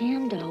find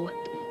Shando.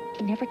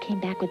 He never came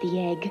back with the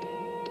egg.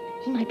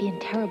 He might be in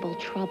terrible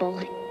trouble.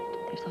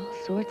 There's all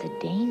sorts of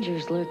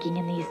dangers lurking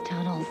in these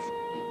tunnels.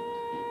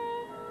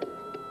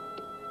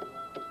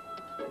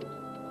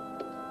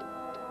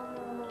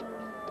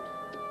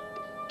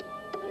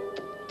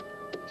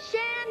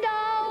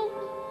 Shando!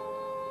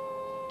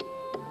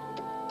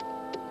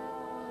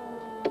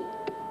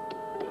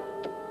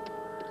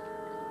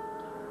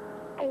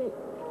 Oh,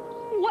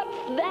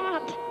 what's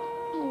that?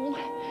 Oh,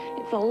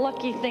 it's a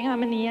lucky thing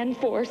I'm in the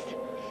N-Force.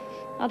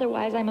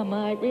 Otherwise, I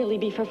might really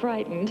be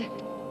frightened.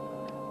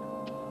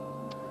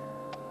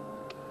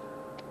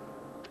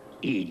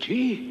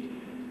 E.G.?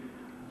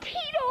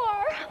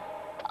 Tidor!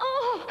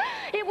 Oh,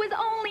 it was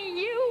only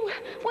you.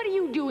 What are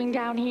you doing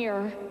down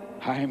here?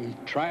 I'm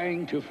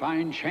trying to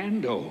find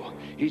Shando.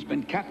 He's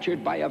been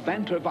captured by a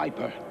Vanter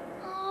Viper.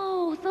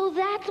 Oh, so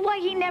that's why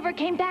he never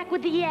came back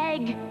with the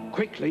egg.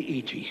 Quickly,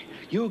 E.G.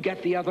 You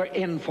get the other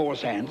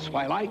N-Force ants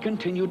while I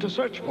continue to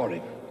search for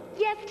him.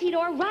 Yes,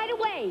 Tidor, right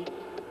away.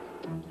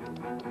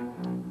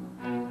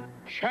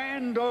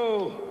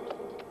 Shando!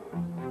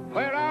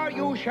 Where are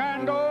you,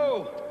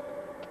 Shando?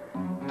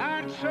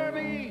 Answer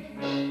me!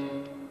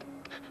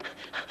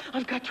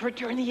 I've got to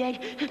return the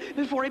egg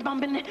before I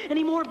bump into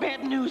any more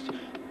bad news.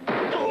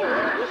 Oh.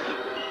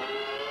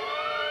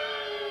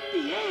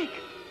 The egg!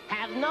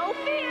 Have no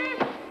fear,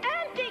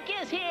 Antique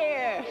is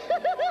here!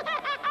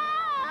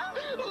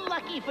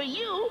 Lucky for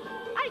you,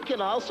 I can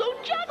also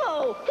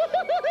juggle!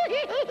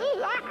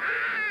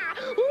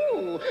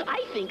 Ooh,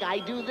 I think I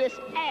do this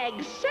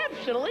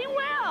exceptionally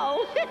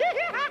well!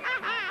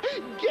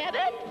 Get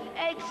it?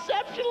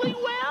 Exceptionally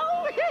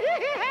well?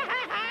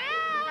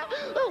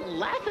 Oh,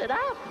 laugh it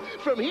up.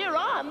 From here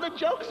on, the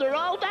jokes are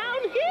all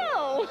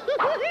downhill.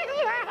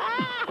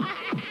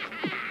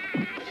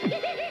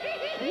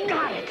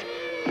 Got it!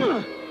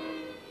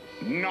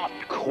 Not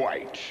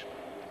quite.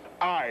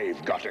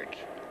 I've got it.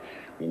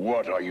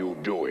 What are you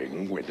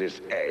doing with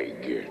this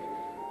egg?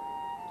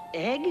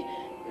 Egg?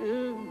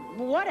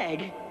 What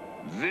egg?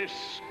 This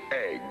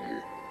egg.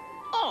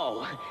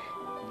 Oh,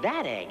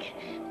 that egg.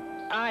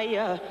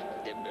 I,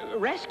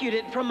 rescued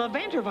it from a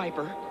Vanter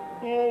Viper.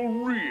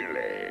 Oh,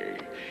 really?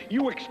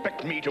 You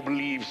expect me to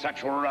believe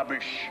such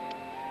rubbish?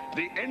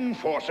 The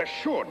N-Force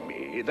assured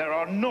me there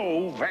are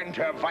no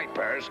Vanter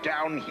Vipers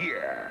down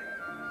here.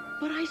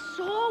 But I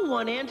saw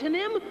one,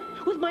 Antonym,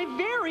 with my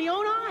very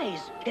own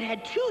eyes. It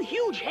had two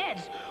huge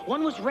heads.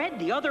 One was red,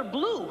 the other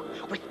blue,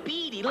 with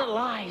beady little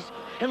eyes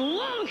and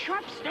long,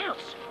 sharp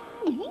snouts.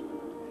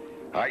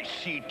 I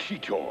see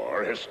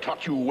Titor has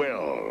taught you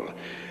well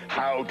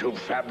how to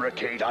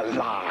fabricate a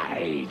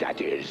lie,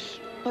 that is.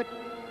 But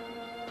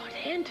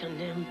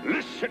Antonym...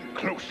 Listen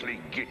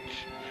closely, Git.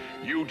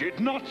 You did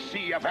not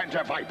see a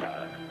Vanter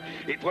Viper.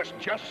 It was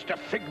just a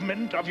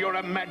figment of your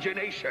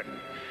imagination.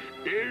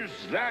 Is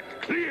that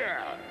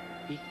clear?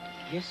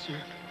 Yes, sir.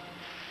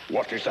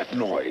 What is that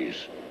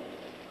noise?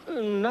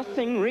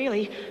 Nothing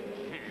really.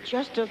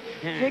 Just a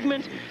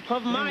figment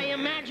of my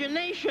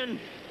imagination.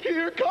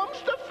 Here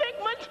comes the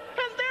figment,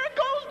 and there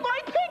goes my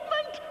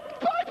pigment.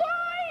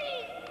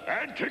 Bye-bye!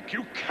 Antic,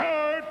 you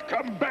can't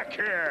come back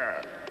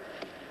here.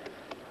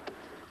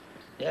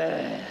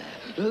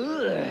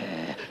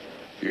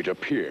 It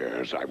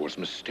appears I was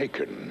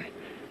mistaken.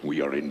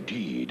 We are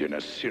indeed in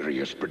a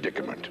serious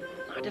predicament.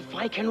 Not if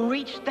I can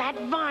reach that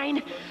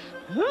vine.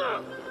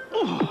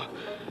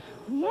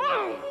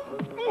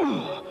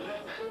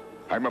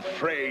 I'm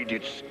afraid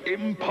it's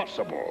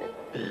impossible.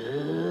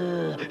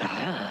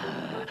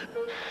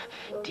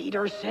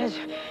 Dieter says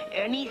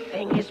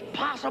anything is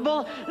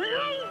possible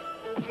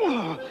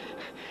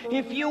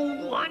if you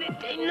want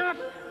it enough.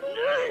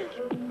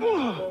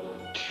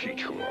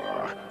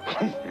 Titor.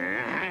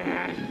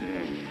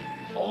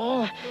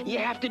 All you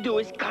have to do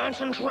is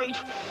concentrate.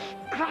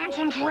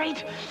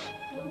 Concentrate.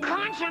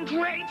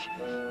 Concentrate.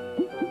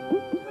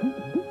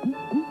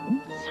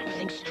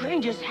 Something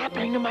strange is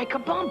happening to my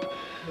kabump.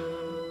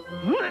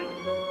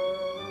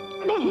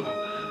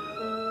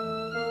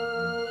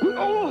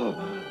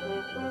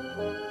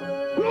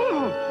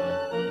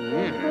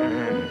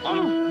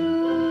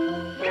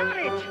 Got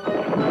it!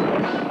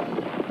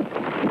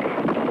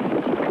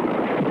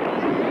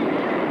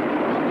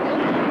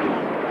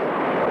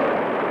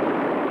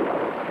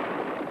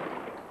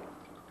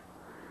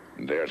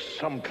 There's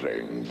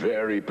something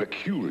very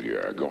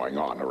peculiar going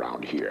on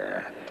around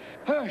here.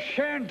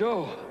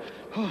 Shando,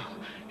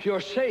 you're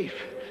safe.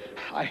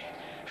 I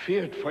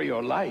feared for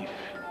your life.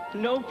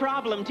 No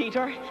problem,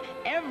 Titor.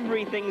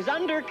 Everything's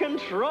under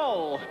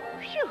control.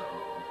 Phew.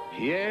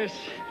 Yes,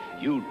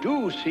 you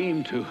do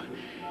seem to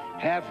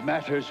have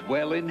matters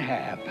well in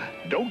hand.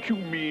 Don't you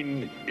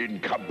mean in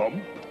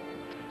kabump?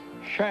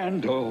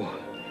 Shando,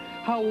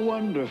 how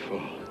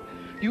wonderful.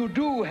 You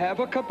do have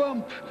a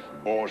kabump.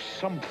 Or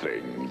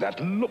something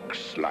that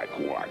looks like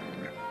one.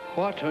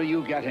 What are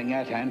you getting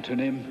at,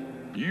 Antonym?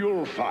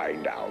 You'll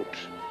find out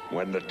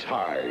when the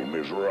time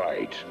is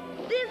right.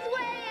 This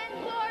way,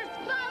 N-Force!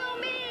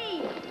 Follow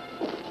me!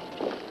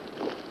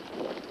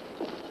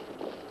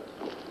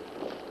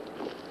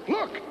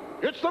 Look!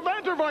 It's the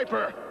Vanter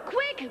Viper!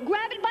 Quick!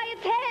 Grab it by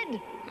its head!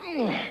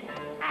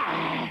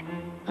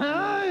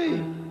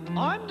 Hey!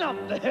 I'm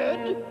not the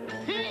head.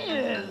 He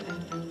is.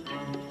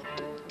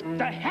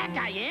 The heck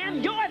I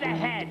am? You're the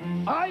head!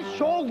 I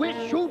sure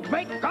wish you'd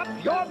make up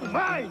your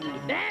mind!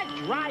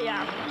 Dry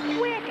up!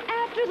 Quick,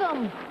 after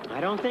them! I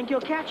don't think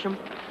you'll catch them.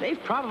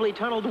 They've probably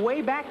tunneled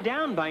way back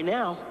down by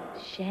now.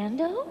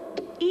 Shando?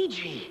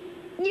 E.G.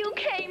 You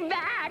came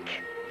back!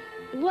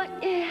 What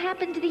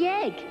happened to the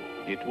egg?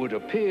 It would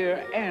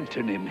appear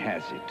Antonym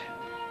has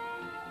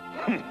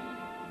it.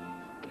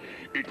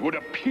 It would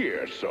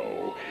appear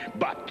so,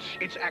 but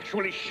it's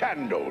actually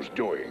Shando's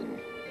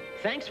doing.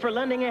 Thanks for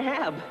lending a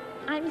hab.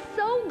 I'm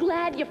so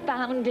glad you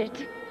found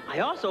it. I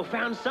also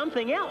found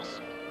something else.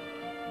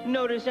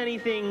 Notice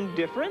anything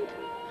different?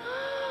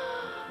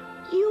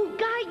 You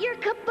got your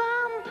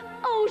kabump!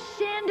 Oh,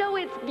 Shando,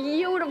 it's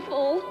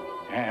beautiful.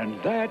 And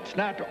that's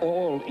not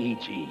all,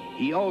 E.G.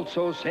 He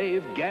also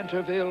saved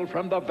Ganterville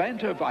from the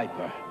Vanter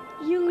Viper.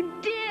 You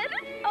did?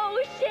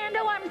 Oh,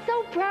 Shando, I'm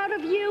so proud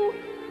of you.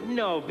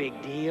 No big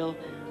deal.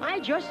 I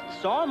just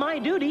saw my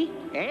duty,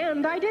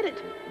 and I did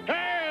it.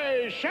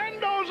 Hey,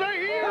 Shando's a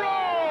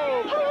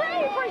hero!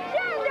 Hooray for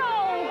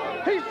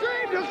Shando! He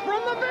saved us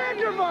from the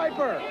Vanter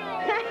Viper!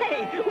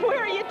 Hey, where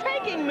are you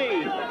taking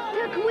me?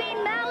 To Queen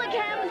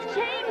Malakham's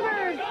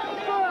chambers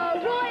for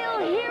a royal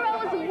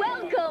hero's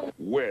welcome.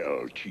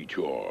 Well,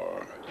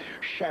 Titor,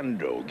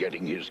 Shando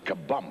getting his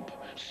kabump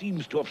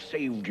seems to have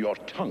saved your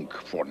tunk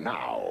for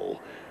now,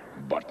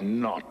 but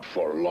not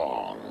for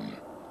long.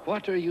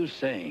 What are you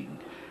saying?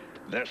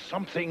 There's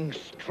something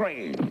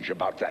strange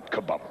about that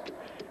kabump,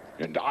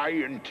 and I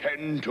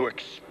intend to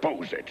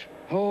expose it.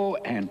 Oh,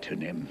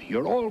 Antonym,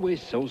 you're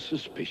always so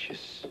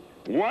suspicious.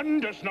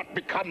 One does not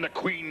become the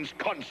Queen's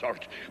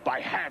consort by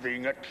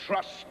having a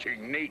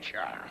trusting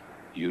nature.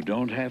 You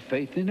don't have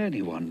faith in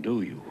anyone,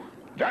 do you?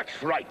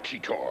 That's right,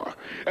 Titor.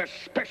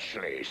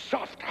 Especially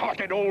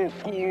soft-hearted old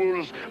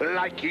fools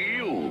like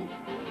you.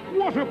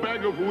 What a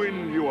bag of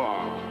wind you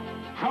are.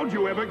 How'd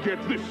you ever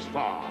get this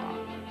far?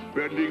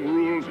 Bending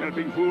rules,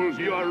 helping fools,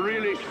 you are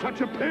really such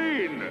a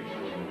pain.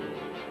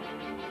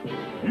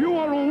 You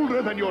are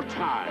older than your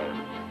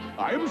time.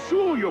 I am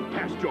sure you're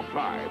past your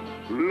prime.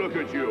 Look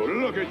at you,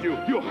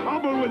 you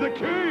hobble with a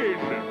cane.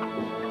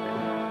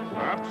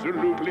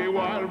 Absolutely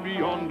wild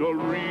beyond all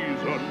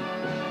reason.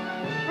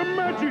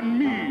 Imagine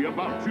me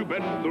about to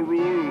bend the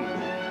rules.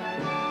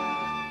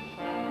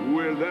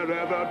 Will there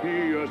ever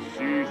be a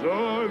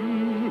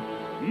season?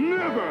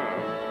 Never!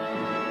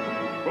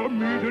 For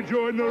me to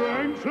join the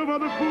ranks of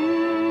other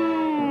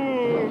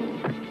fools.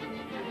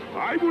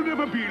 I will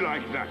never be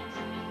like that.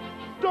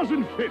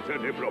 Doesn't fit a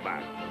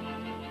diplomat.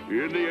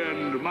 In the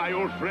end, my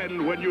old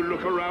friend, when you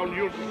look around,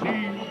 you'll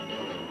see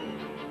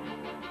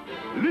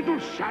little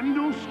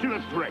Shando's still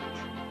a threat.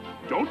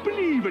 Don't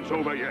believe it's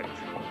over yet.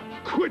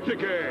 Quit the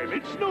game.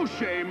 It's no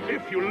shame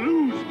if you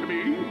lose to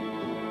me.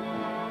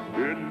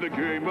 In the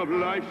game of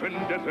life and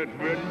death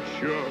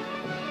adventure,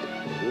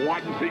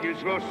 one thing is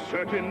for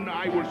certain,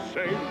 I will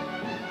say.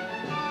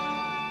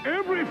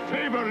 Every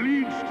favor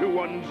leads to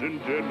one's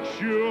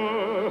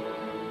indenture.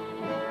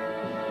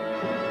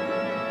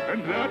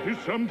 And that is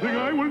something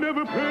I will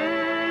never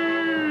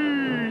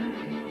pay.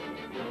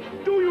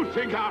 Do you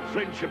think our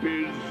friendship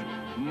is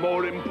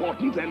more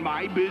important than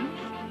my biz?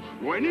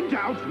 When in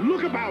doubt,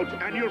 look about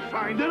and you'll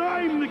find that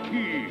I'm the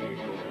key.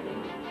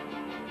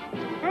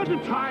 At the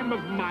time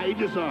of my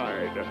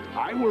decide,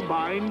 I will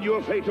bind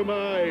your fate to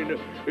mine.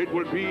 It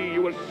will be,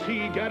 you will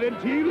see,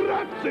 guaranteed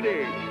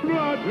rhapsody.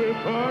 But if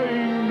I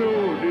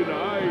know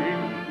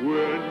denying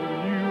when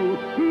you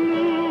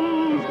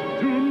lose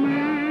to me.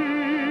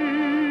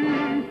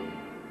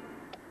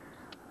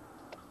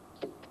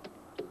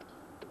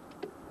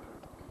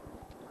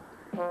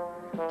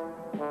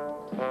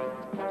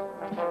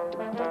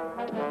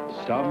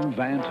 Some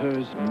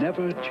Vanters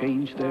never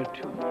change their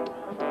tune.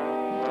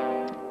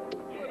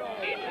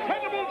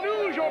 Incredible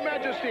news, Your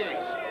Majesty!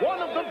 One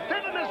of the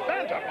villainous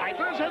Vanter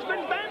fighters has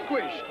been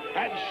vanquished,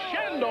 and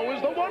Shando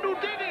is the one who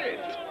did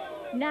it!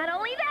 Not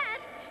only that,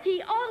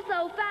 he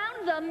also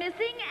found the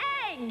missing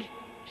egg.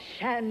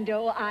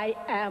 Shando, I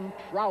am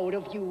proud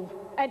of you,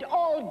 and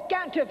all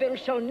Ganterville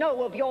shall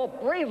know of your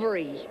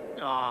bravery.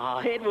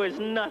 Aw, it was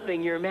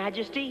nothing, Your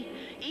Majesty.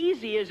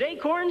 Easy as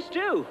acorns,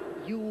 too.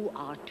 You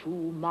are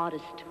too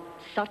modest.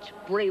 Such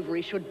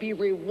bravery should be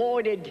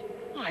rewarded.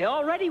 I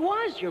already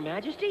was, Your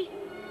Majesty.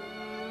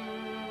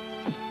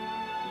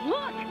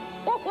 Look!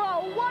 Oh,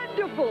 how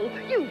wonderful!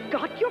 You've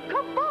got your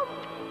kabump!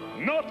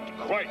 Not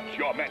quite,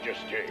 Your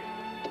Majesty.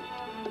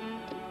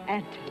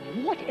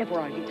 Anton, whatever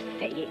are you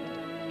saying?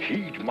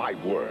 Heed my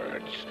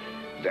words.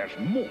 There's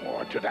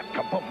more to that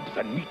kabump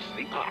than meets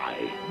the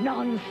eye.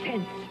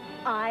 Nonsense!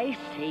 I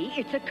say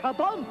it's a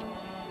kabump.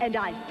 And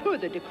I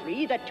further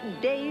decree that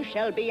today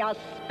shall be a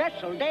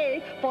special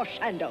day for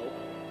Shando.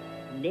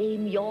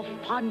 Name your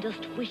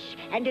fondest wish,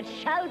 and it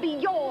shall be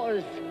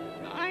yours.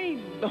 I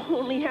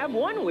only have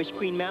one wish,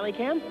 Queen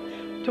Malicam.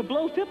 To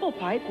blow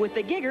Fipplepipe with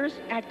the giggers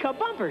at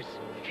Kabumpers.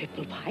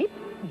 Fipplepipe?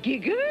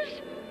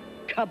 Giggers?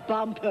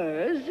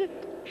 Kabumpers?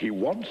 He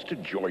wants to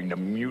join a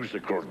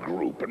musical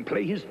group and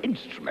play his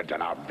instrument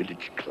at our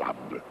village club.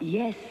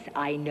 Yes,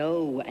 I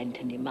know,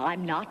 Antonym.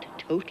 I'm not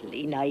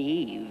totally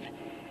naive.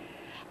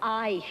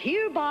 I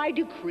hereby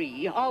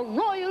decree a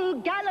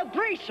royal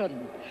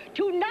gallavration.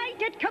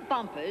 Tonight at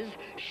Kabumpers,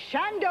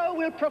 Shando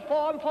will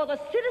perform for the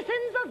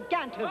citizens of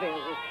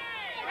Ganterville.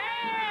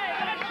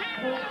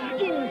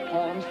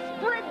 Inform,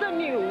 spread the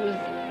news.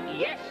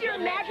 Yes, Your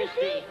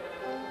Majesty.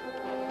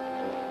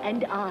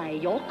 And I,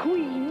 your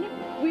queen,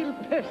 will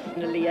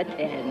personally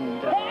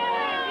attend.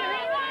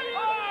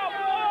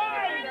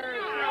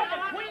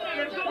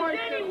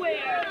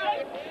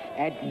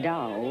 And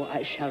now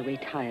I shall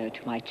retire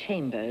to my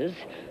chambers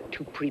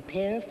to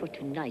prepare for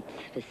tonight's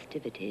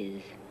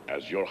festivities.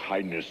 As your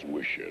highness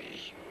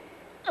wishes.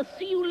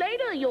 See you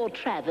later, Your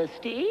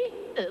Travesty.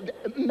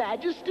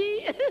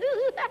 Majesty.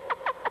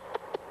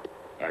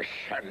 A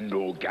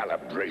Shando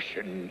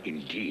gallavration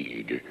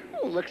indeed.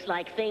 Looks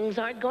like things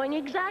aren't going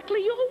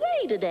exactly your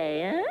way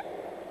today, eh?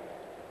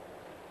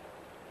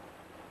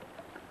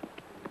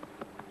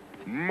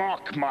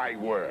 Mark my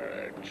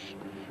words.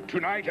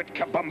 Tonight at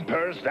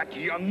Kabumpers, that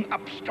young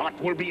upstart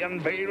will be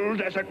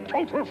unveiled as a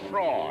total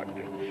fraud.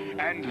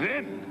 And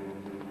then,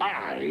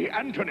 I,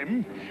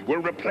 Antonym,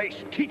 will replace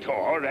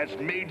Titor as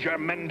major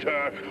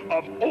mentor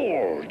of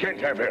all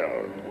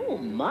Ganterville. Oh,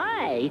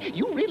 my.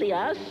 You really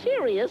are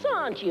serious,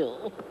 aren't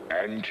you?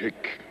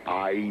 Antic,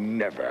 I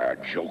never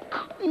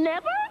joke.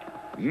 Never?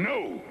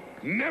 No,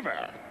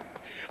 never.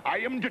 I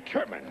am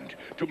determined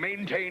to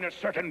maintain a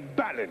certain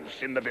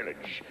balance in the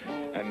village.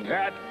 And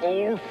that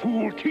old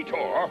fool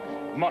Titor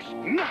must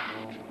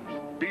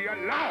not be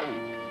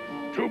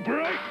allowed to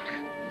break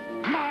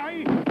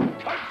my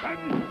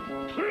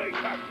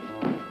concentration.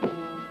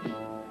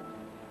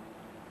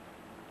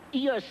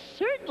 You're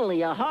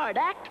certainly a hard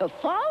act to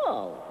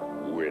follow.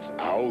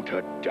 Without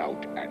a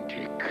doubt,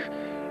 Antique.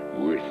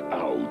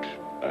 Without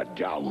a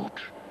doubt.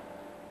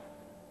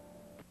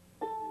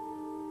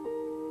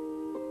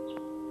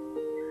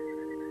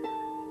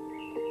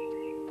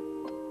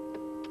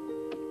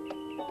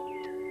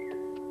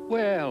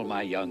 Well,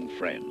 my young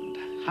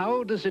friend,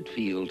 how does it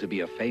feel to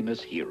be a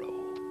famous hero?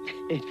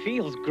 It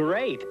feels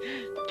great.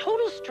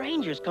 Total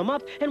strangers come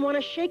up and want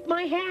to shake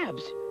my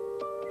halves.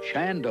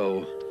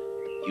 Shando,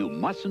 you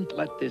mustn't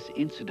let this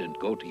incident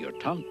go to your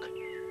tongue.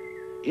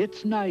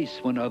 It's nice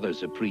when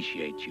others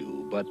appreciate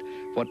you, but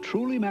what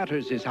truly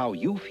matters is how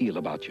you feel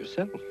about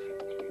yourself.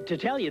 To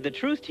tell you the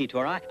truth,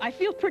 Titor, I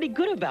feel pretty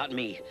good about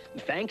me,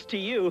 thanks to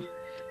you.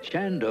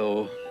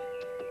 Shando,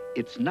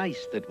 it's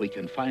nice that we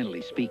can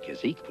finally speak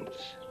as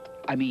equals.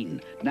 I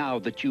mean, now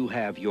that you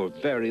have your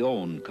very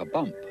own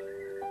kabump.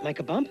 My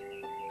kabump?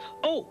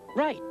 Oh,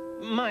 right,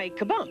 my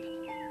kabump.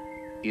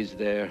 Is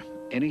there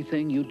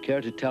anything you'd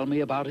care to tell me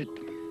about it?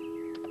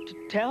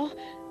 Tell?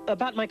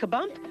 About my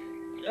kabump?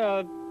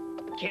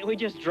 Can't we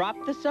just drop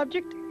the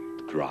subject?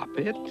 Drop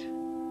it?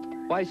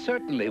 Why,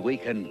 certainly we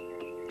can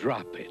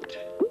drop it.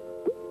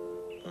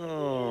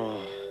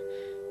 Oh,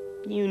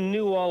 you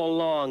knew all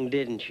along,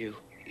 didn't you?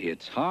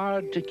 It's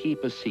hard to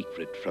keep a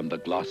secret from the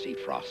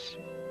Glossifrost.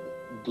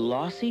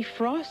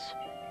 Glossifrost?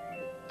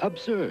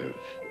 Observe.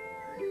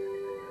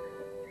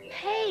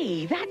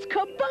 Hey, that's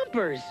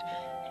kabumpers!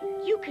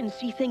 You can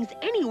see things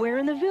anywhere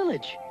in the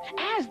village,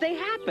 as they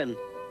happen.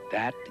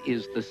 That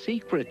is the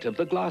secret of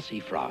the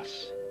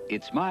Glossifrost.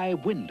 It's my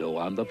window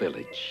on the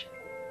village.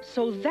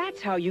 So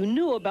that's how you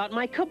knew about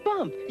my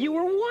kabump. You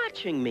were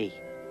watching me.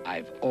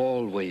 I've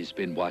always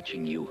been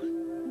watching you.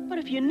 But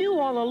if you knew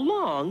all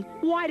along,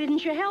 why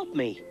didn't you help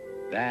me?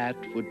 That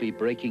would be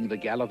breaking the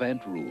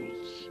Gallavant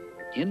rules.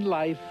 In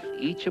life,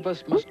 each of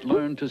us must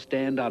learn to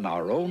stand on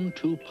our own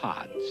two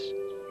pods.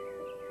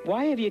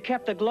 Why have you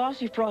kept the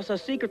Glossifrost a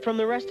secret from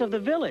the rest of the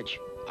village?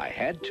 I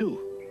had to.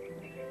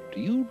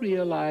 Do you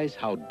realize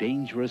how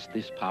dangerous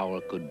this power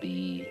could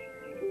be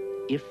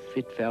if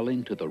it fell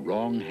into the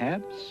wrong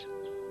hands?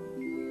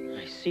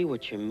 I see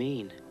what you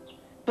mean.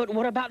 But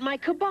what about my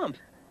kabump?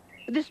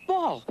 This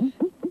ball?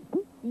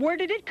 Where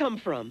did it come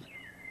from?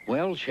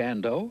 Well,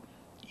 Shando,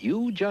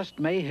 you just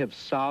may have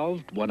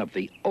solved one of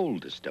the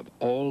oldest of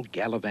all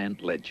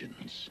Gallavant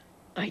legends.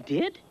 I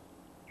did?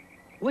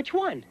 Which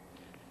one?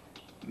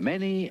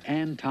 Many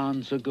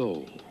Antons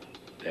ago,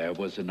 there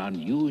was an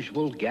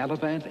unusual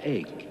Gallavant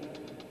egg.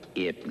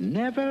 It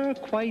never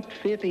quite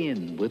fit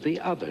in with the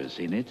others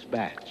in its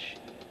batch.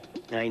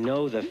 I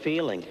know the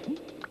feeling.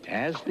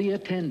 As the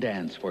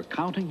attendants were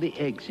counting the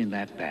eggs in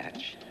that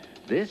batch,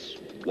 this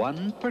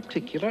one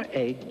particular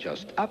egg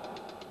just up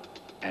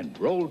and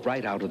rolled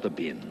right out of the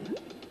bin.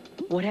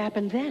 What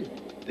happened then?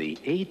 The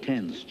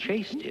Atens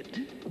chased it,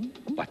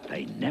 but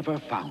they never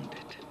found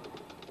it.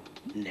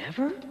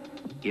 Never?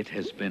 It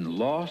has been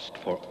lost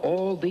for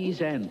all these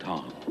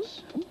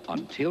Antons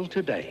until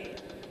today.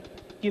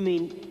 You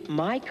mean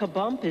my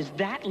kabump is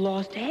that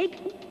lost egg?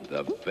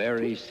 The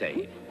very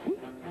same.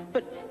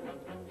 But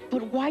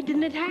why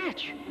didn't it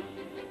hatch?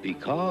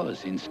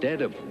 Because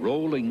instead of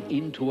rolling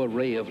into a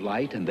ray of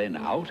light and then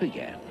out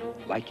again,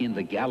 like in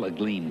the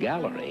Gallagleam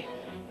Gallery,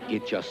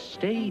 it just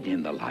stayed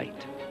in the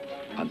light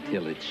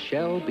until its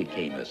shell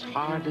became as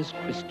hard as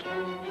crystal.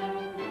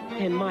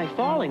 And my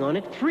falling on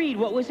it freed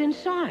what was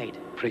inside.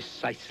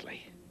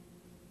 Precisely.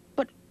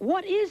 But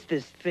what is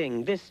this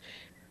thing, this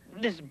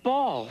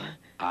ball?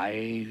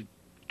 I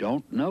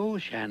don't know,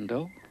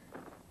 Shando.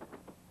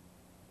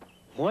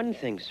 One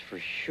thing's for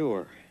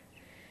sure.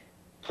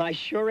 I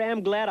sure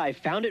am glad I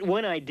found it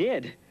when I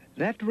did.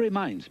 That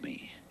reminds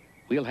me.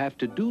 We'll have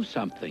to do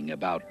something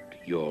about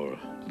your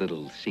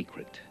little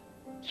secret.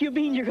 You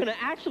mean you're gonna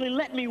actually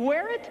let me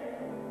wear it?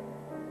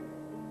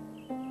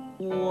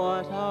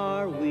 What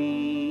are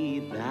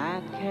we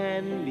that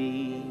can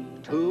be?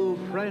 Two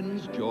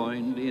friends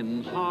joined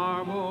in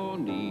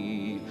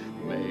harmony.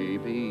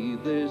 Maybe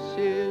this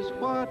is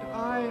what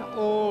I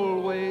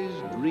always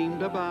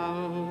dreamed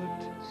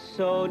about.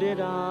 So did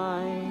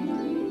I.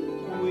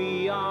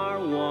 We are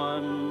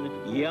one,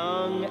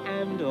 young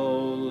and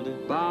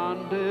old,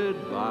 bonded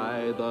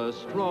by the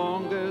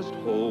strongest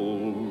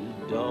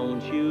hold.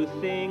 Don't you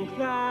think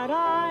that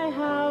I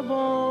have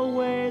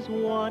always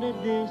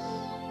wanted this?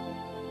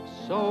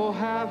 So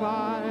have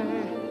I.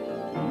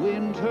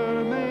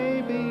 Winter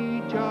may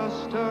be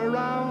just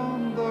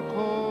around the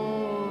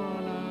corner.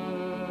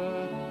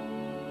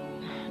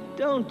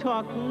 Don't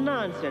talk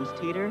nonsense,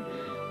 Teeter.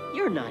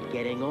 You're not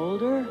getting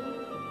older.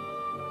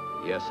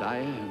 Yes, I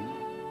am.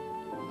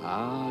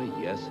 Ah,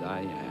 yes,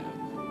 I am.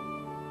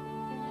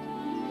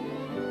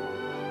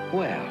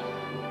 Well,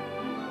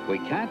 we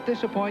can't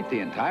disappoint the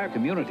entire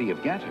community of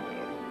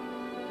Ganterville.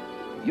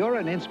 You're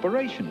an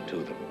inspiration to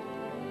them.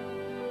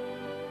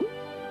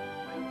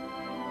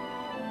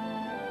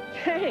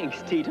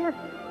 Thanks, Teeter.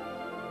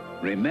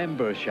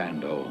 Remember,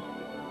 Shando,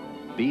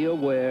 be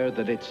aware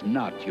that it's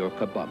not your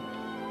kabump.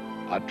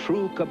 A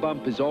true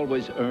kabump is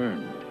always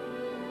earned.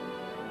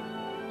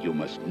 You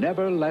must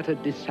never let a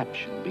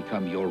deception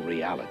become your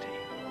reality.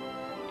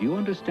 Do you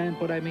understand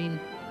what I mean?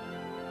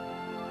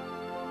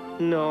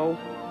 No.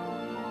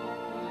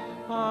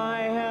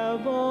 I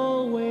have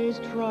always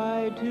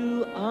tried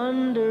to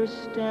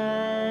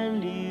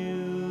understand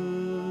you.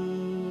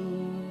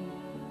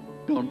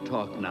 Don't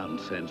talk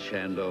nonsense,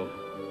 Shando.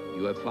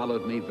 You have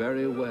followed me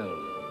very well.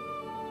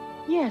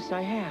 Yes,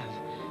 I have.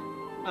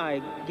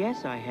 I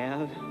guess I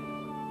have.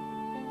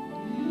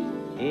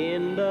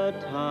 In the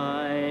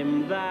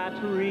time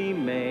that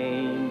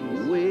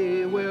remains,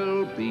 we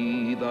will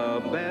be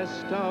the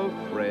best of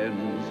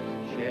friends,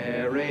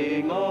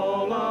 sharing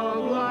all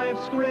of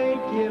life's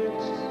great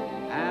gifts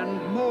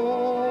and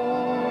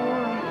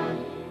more.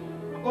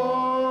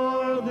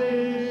 For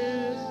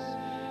this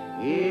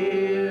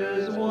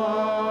is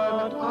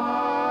what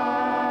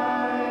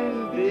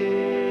I've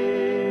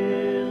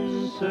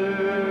been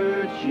searching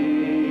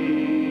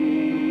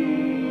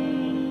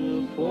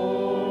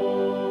for.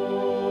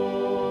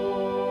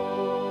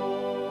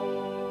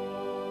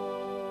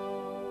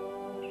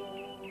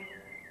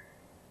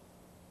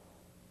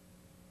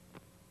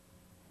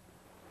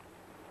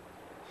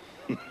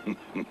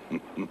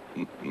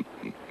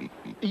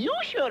 You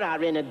sure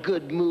are in a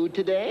good mood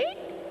today.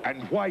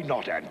 And why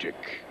not, Antic?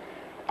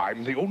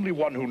 I'm the only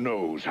one who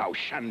knows how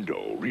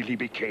Shando really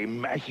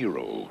became a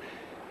hero.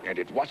 And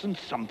it wasn't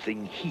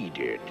something he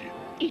did.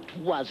 It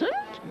wasn't?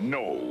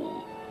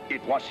 No,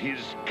 it was his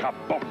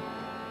kabump.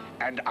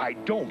 And I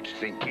don't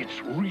think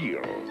it's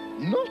real.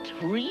 Not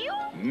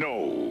real?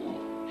 No,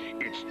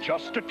 it's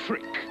just a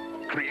trick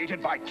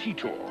created by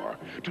Titor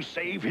to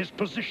save his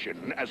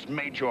position as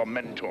Major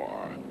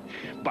Mentor.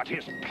 But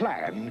his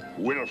plan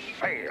will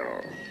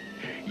fail.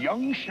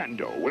 Young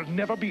Shando will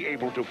never be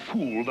able to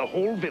fool the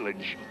whole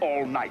village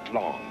all night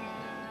long,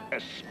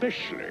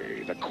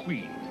 especially the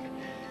Queen.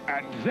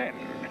 And then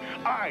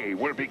I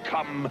will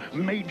become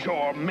Major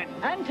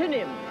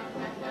Antonym,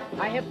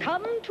 I have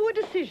come to a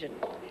decision.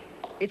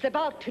 It's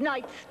about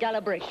tonight's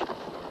celebration.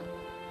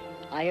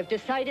 I have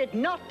decided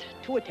not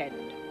to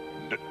attend.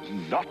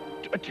 Not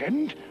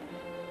attend?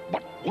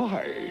 But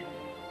why?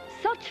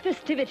 Such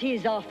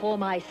festivities are for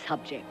my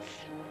subjects.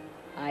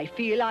 I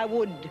feel I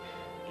would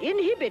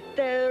inhibit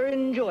their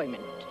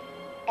enjoyment.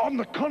 On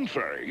the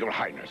contrary, Your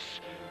Highness,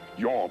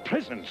 your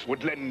presence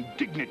would lend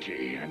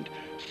dignity and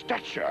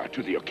stature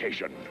to the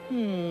occasion.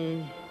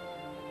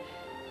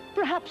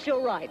 Perhaps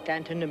you're right,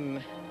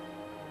 Antonym.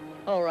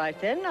 All right,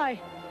 then,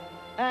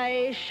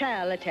 I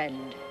shall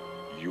attend.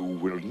 You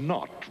will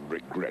not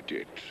regret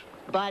it.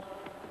 But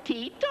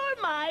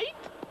Titor might.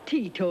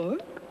 Titor?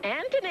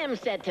 Antonym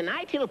said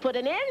tonight he'll put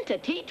an end to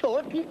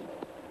Titor.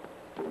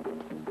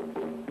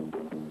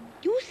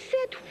 You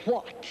said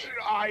what?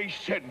 I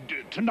said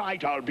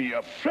tonight I'll be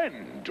a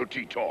friend to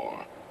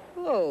Titor.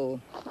 Oh,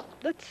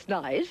 that's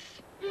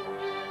nice.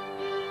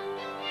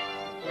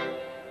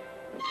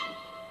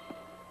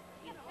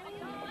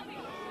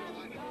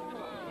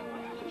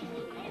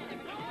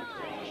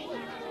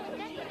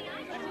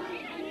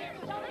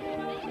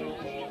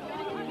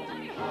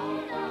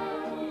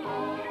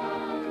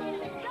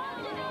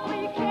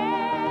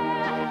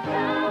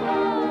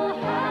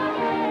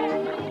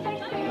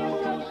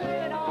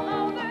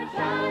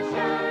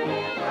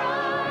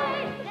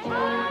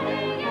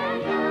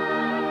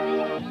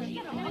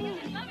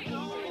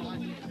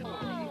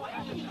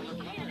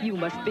 You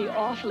must be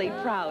awfully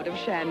proud of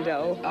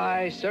Shando.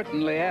 I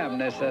certainly am,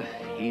 Nessa.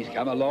 He's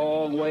come a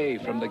long way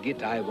from the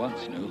Git I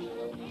once knew.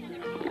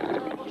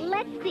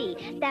 Let's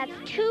see. That's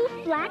 2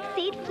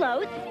 flaxseed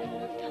floats,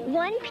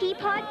 1 pea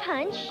pod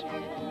punch,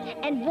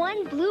 and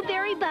 1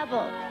 blueberry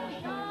bubble.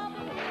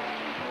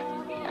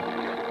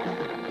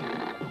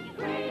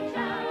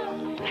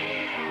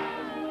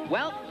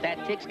 Well,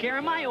 that takes care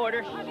of my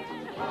order.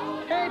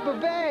 Hey,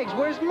 Bags,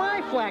 where's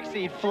my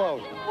flaxseed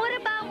float? What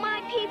about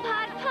my pea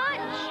pod punch?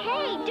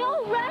 Hey,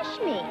 don't rush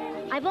me.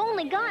 I've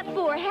only got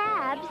 4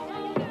 halves.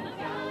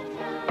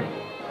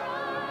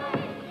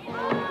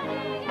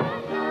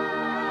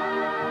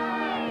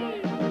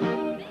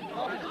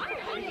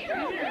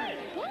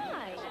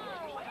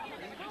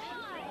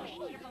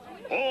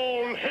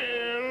 All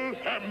hail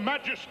Her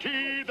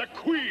Majesty the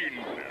Queen!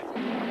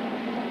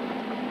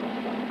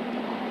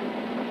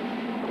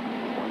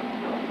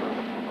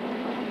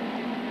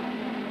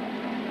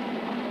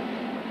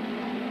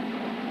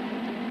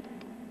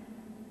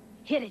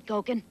 Hit it,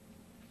 Goken.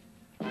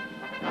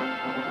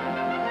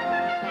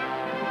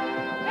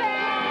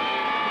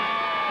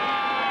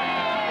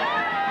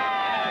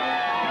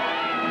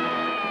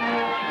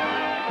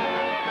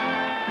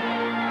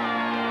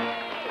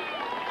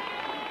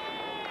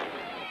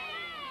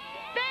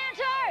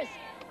 Banters!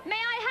 May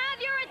I have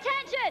your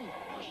attention?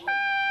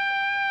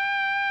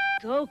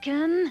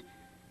 Goken?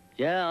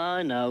 Yeah,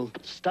 I know.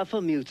 Stuff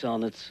a mutes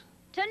on it.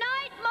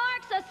 Tonight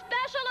marks a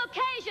special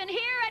occasion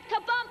here at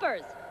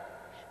Kabumpers.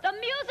 The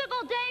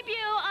musical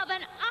debut of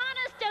an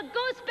honest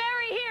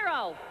gooseberry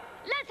hero.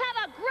 Let's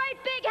have a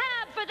great big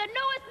hab for the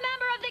newest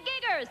member of the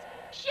Giggers,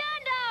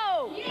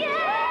 Shando!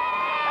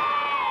 Yeah!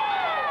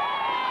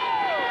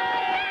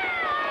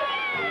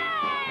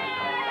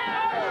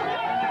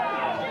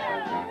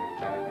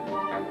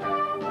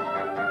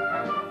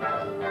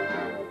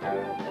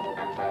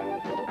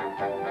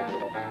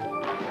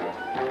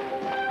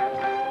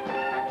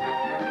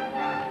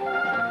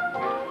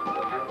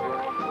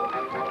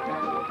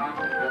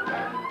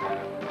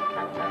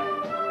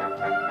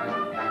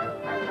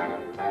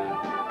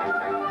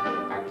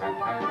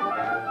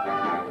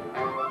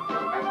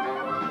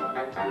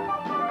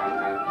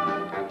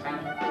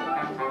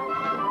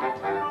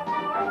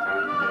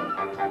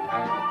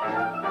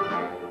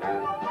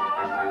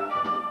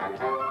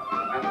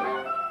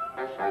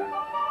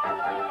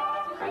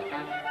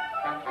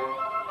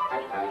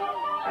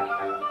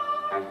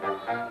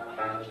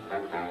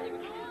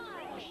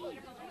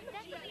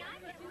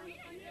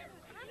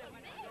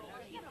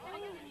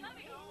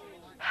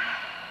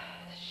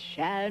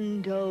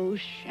 Shando,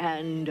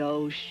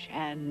 Shando,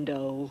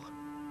 Shando.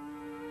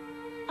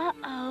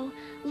 Uh-oh.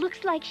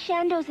 Looks like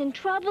Shando's in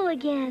trouble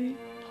again.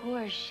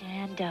 Poor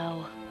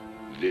Shando.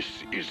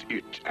 This is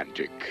it,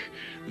 Antic.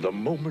 The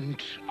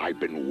moment I've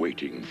been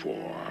waiting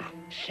for.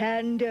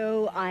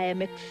 Shando, I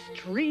am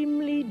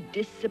extremely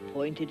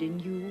disappointed in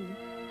you.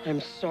 I'm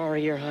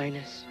sorry, Your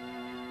Highness.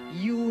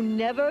 You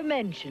never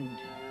mentioned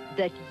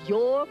that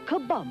your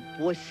kabump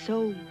was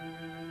so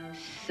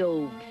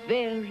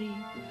very,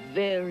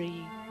 very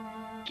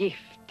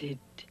gifted.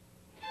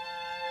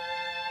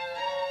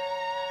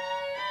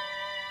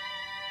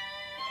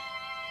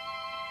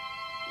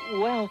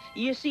 Well,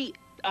 you see,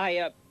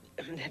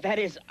 that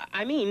is,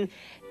 I mean...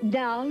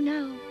 Now,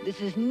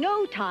 this is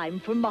no time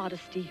for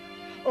modesty.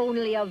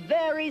 Only a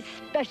very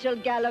special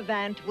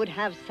Gallavant would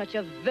have such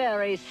a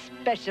very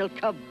special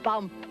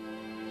kabump.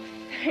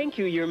 Thank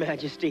you, Your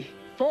Majesty.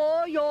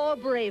 For your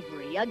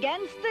bravery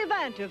against the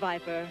Vanter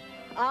Viper,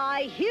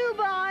 I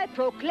hereby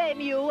proclaim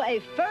you a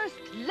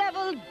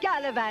first-level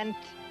Gallavant.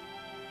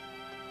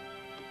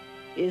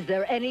 Is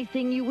there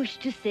anything you wish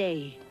to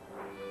say?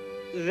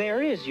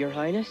 There is, Your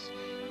Highness.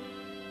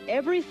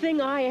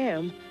 Everything I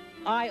am,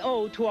 I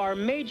owe to our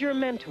major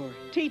mentor,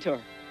 Titor.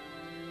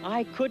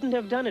 I couldn't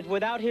have done it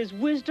without his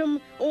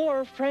wisdom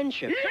or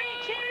friendship. Is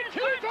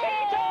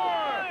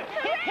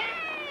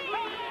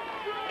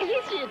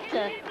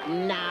it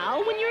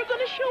now when you're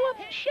going to show up,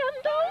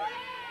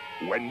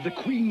 Shando? When the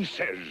Queen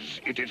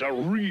says it is a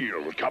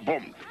real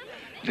kabump,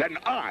 then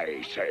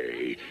I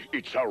say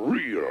it's a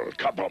real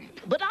kabump.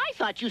 But I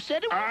thought you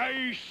said it was...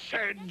 I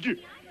said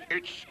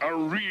it's a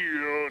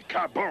real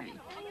kabump.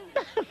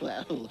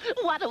 Well,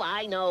 what do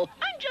I know?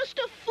 I'm just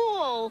a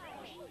fool.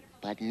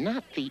 But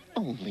not the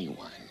only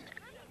one.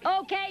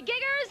 Okay,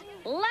 giggers,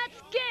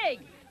 let's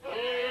gig!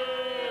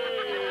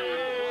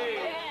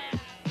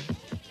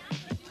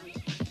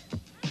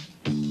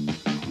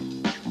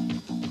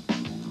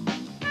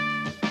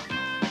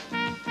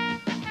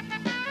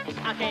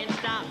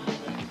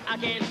 I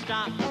can't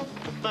stop.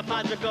 My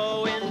pods are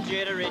going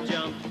jittery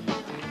jump.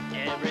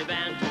 Every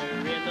banter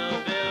in the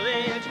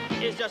village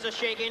is just a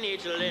shaking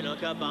each little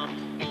kabump.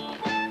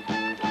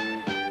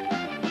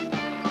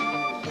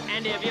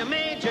 And if your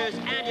majors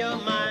and your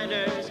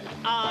minors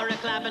are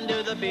a-clapping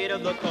to the beat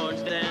of the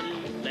chords,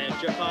 then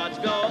let your pods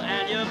go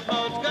and your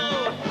pods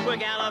go. We're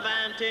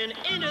gallivanting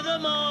into the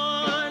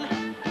morn.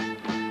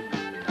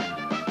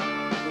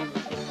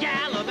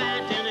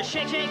 Gallivanting,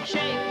 shake, shake,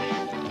 shake.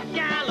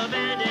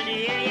 Gallivanting,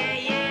 yeah, yeah,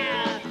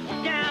 yeah.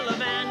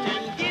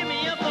 Gallivanting, give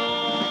me a pour.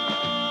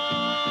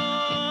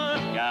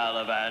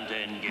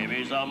 Gallivanting, give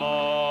me some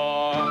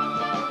more.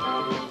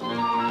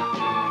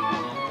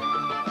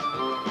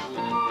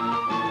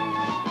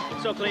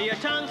 So clear your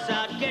tongues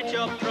out, get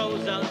your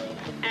prose up,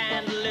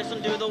 and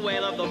listen to the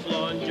wail of the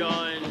floor and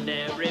join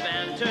every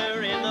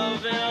banter in the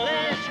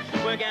village.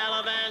 We're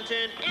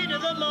gallivanting into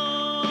the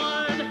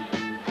morn.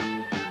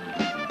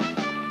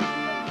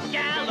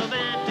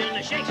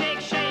 Gallivanting, shake,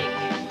 shake, shake.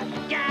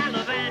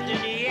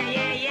 Gallivanting, yeah,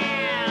 yeah,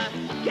 yeah.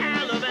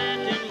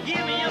 Gallivanting,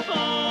 give me a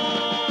pour.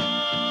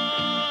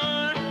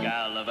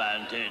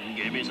 Gallivanting,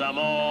 give me some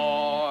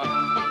more.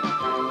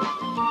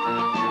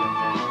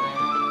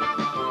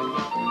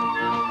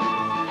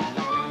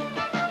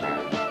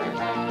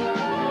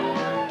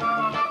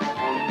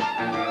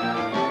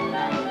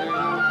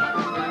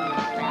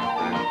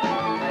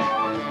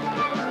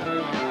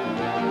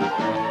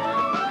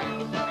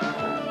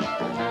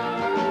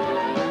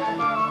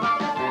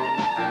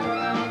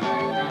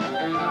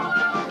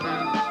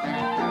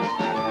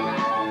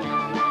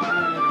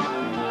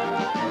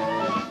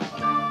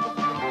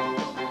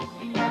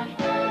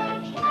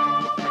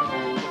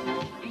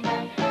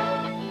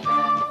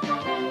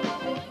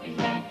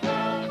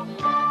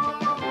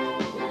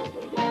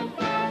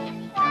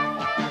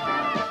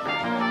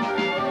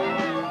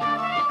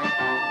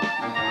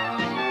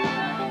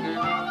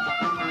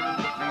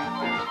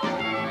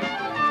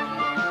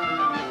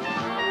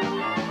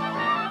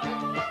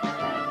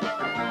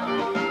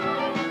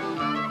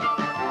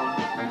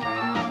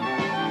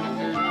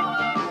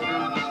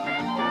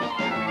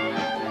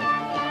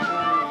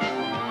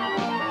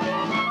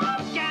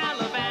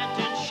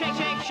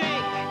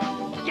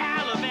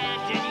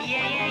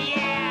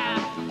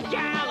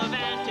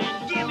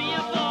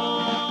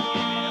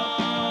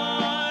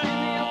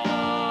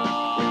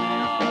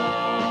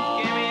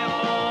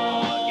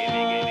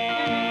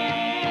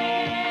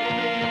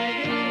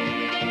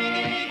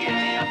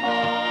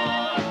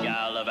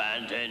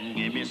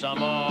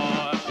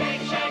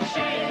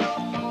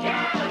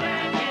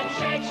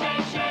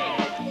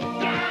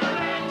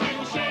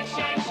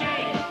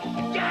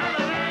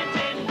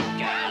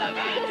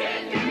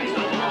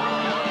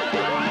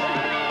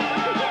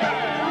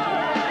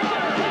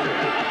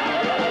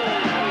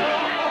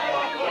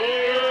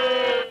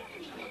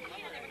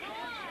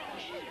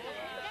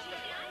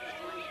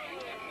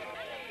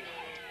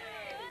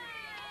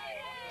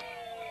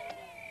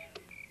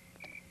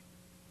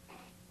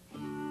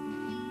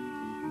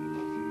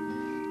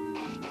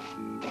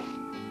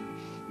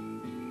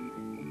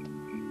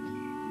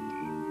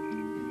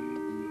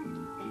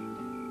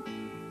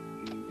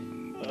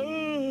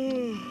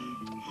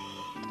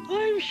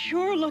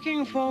 sure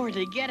looking forward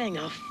to getting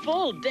a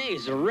full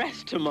day's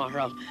rest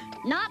tomorrow.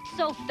 Not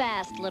so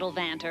fast, little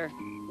Vanter.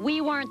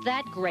 We weren't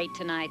that great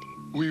tonight.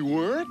 We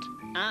weren't?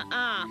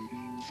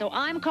 So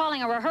I'm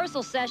calling a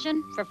rehearsal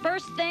session for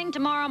first thing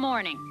tomorrow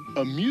morning.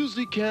 A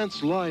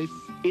musicant's life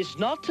is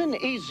not an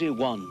easy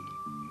one.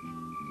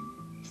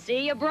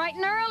 See you bright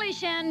and early,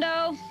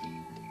 Shando.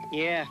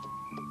 Yeah,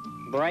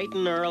 bright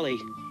and early.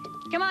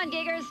 Come on,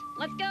 giggers,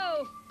 let's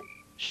go.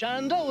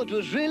 Shando, it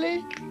was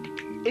really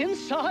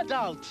inside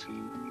out.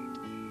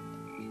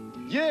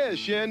 Yeah,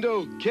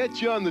 Shando,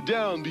 catch you on the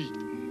downbeat.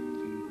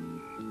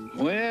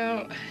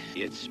 Well,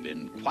 it's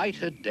been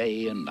quite a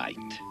day and night.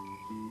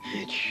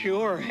 It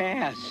sure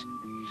has.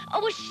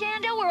 Oh,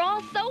 Shando, we're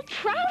all so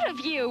proud of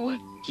you.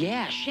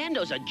 Yeah,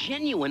 Shando's a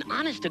genuine,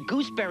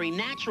 honest-to-gooseberry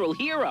natural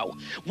hero.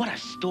 What a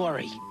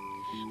story.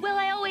 Well,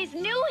 I always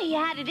knew he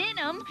had it in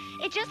him.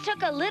 It just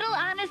took a little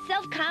honest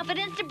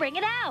self-confidence to bring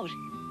it out.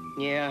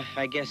 Yeah,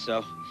 I guess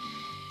so.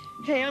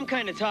 Hey, I'm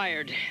kind of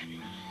tired.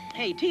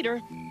 Hey,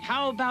 Teeter,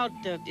 how about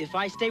if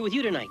I stay with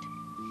you tonight?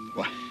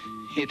 Well,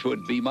 it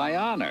would be my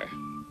honor.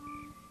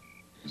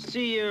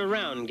 See you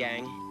around,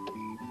 gang.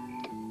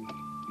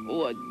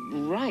 Oh,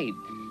 right.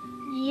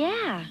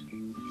 Yeah,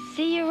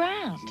 see you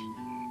around.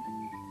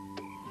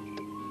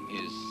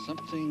 Is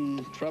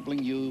something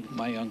troubling you,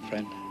 my young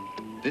friend?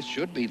 This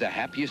should be the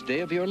happiest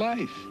day of your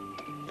life.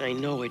 I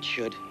know it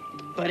should,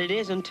 but it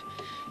isn't.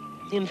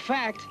 In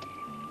fact,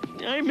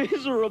 I'm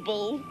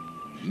miserable.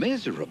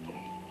 Miserable?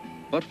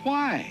 But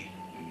why?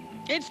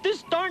 It's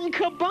this darn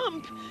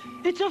kabump.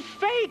 It's a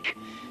fake.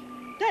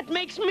 That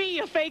makes me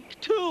a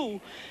fake, too.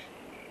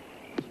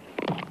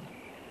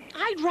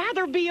 I'd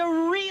rather be a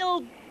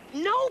real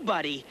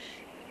nobody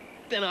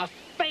than a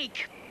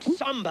fake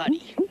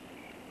somebody.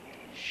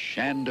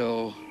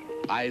 Shando,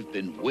 I've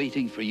been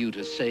waiting for you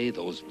to say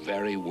those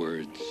very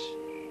words.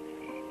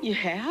 You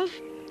have?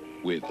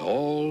 With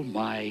all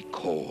my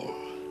core.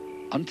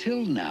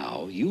 Until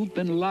now, you've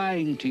been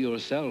lying to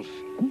yourself.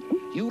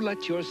 You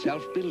let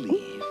yourself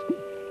believe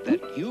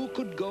that you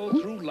could go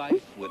through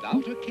life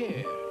without a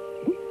care,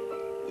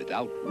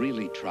 without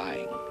really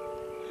trying.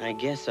 I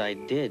guess I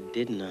did,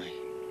 didn't I?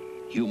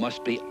 You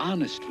must be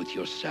honest with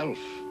yourself,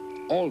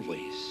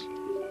 always.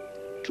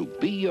 To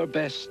be your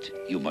best,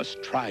 you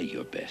must try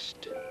your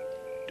best.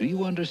 Do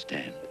you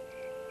understand?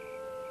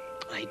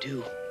 I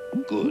do.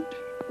 Good.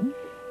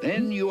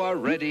 Then you are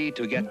ready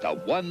to get the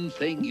one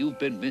thing you've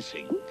been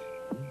missing.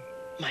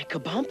 My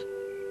kabump?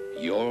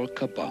 Your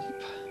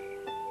kabump.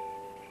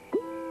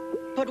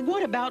 But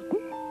what about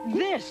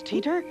this,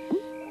 Teeter?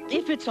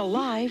 If it's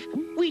alive,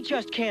 we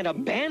just can't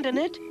abandon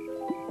it.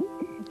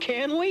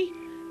 Can we?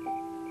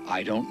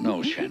 I don't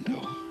know,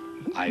 Shando.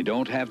 I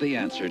don't have the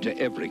answer to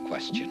every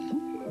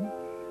question.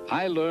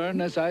 I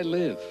learn as I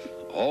live,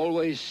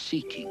 always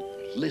seeking,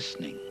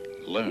 listening,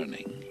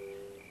 learning.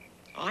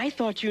 I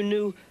thought you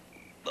knew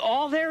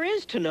all there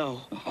is to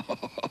know.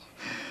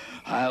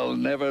 I'll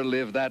never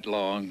live that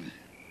long.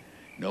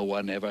 No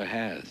one ever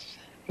has.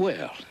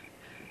 Well,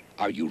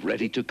 are you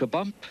ready to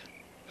kabump?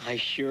 I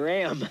sure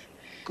am.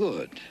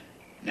 Good.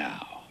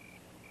 Now,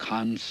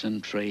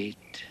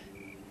 concentrate,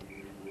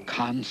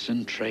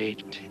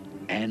 concentrate,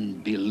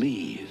 and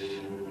believe.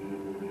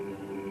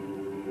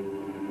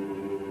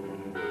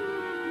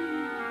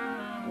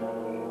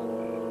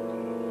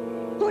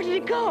 Where did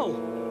it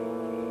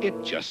go?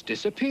 It just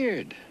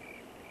disappeared.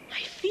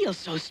 I feel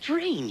so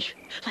strange,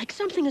 like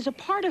something is a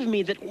part of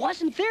me that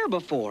wasn't there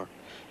before.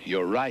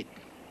 You're right.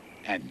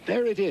 And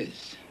there it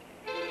is.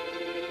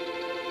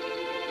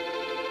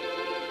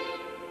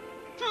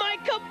 My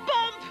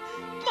kabump!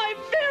 My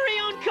very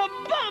own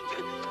kabump!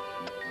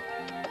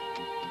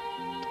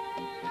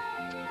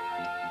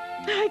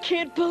 I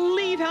can't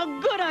believe how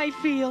good I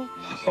feel.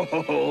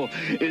 Oh,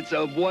 it's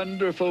a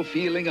wonderful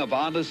feeling of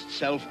honest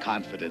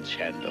self-confidence,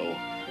 Shando.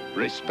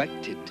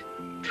 Respect it,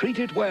 treat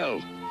it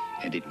well,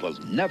 and it will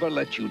never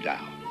let you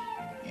down.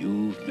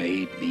 You've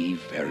made me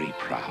very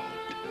proud.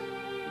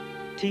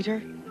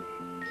 Teeter,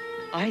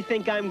 I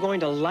think I'm going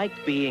to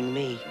like being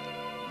me.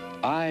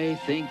 I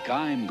think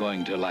I'm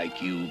going to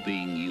like you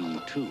being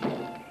you, too.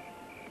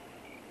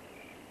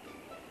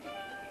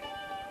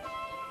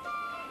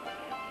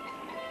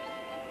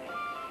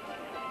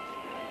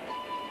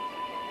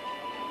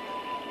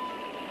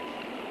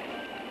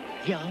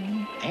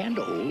 Young and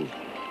old,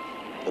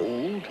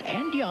 old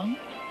and young,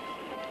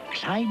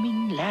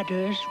 climbing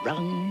ladders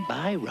rung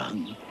by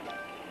rung,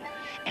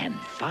 and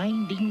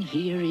finding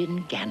here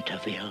in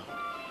Ganterville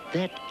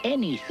that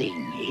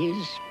anything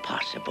is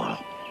possible.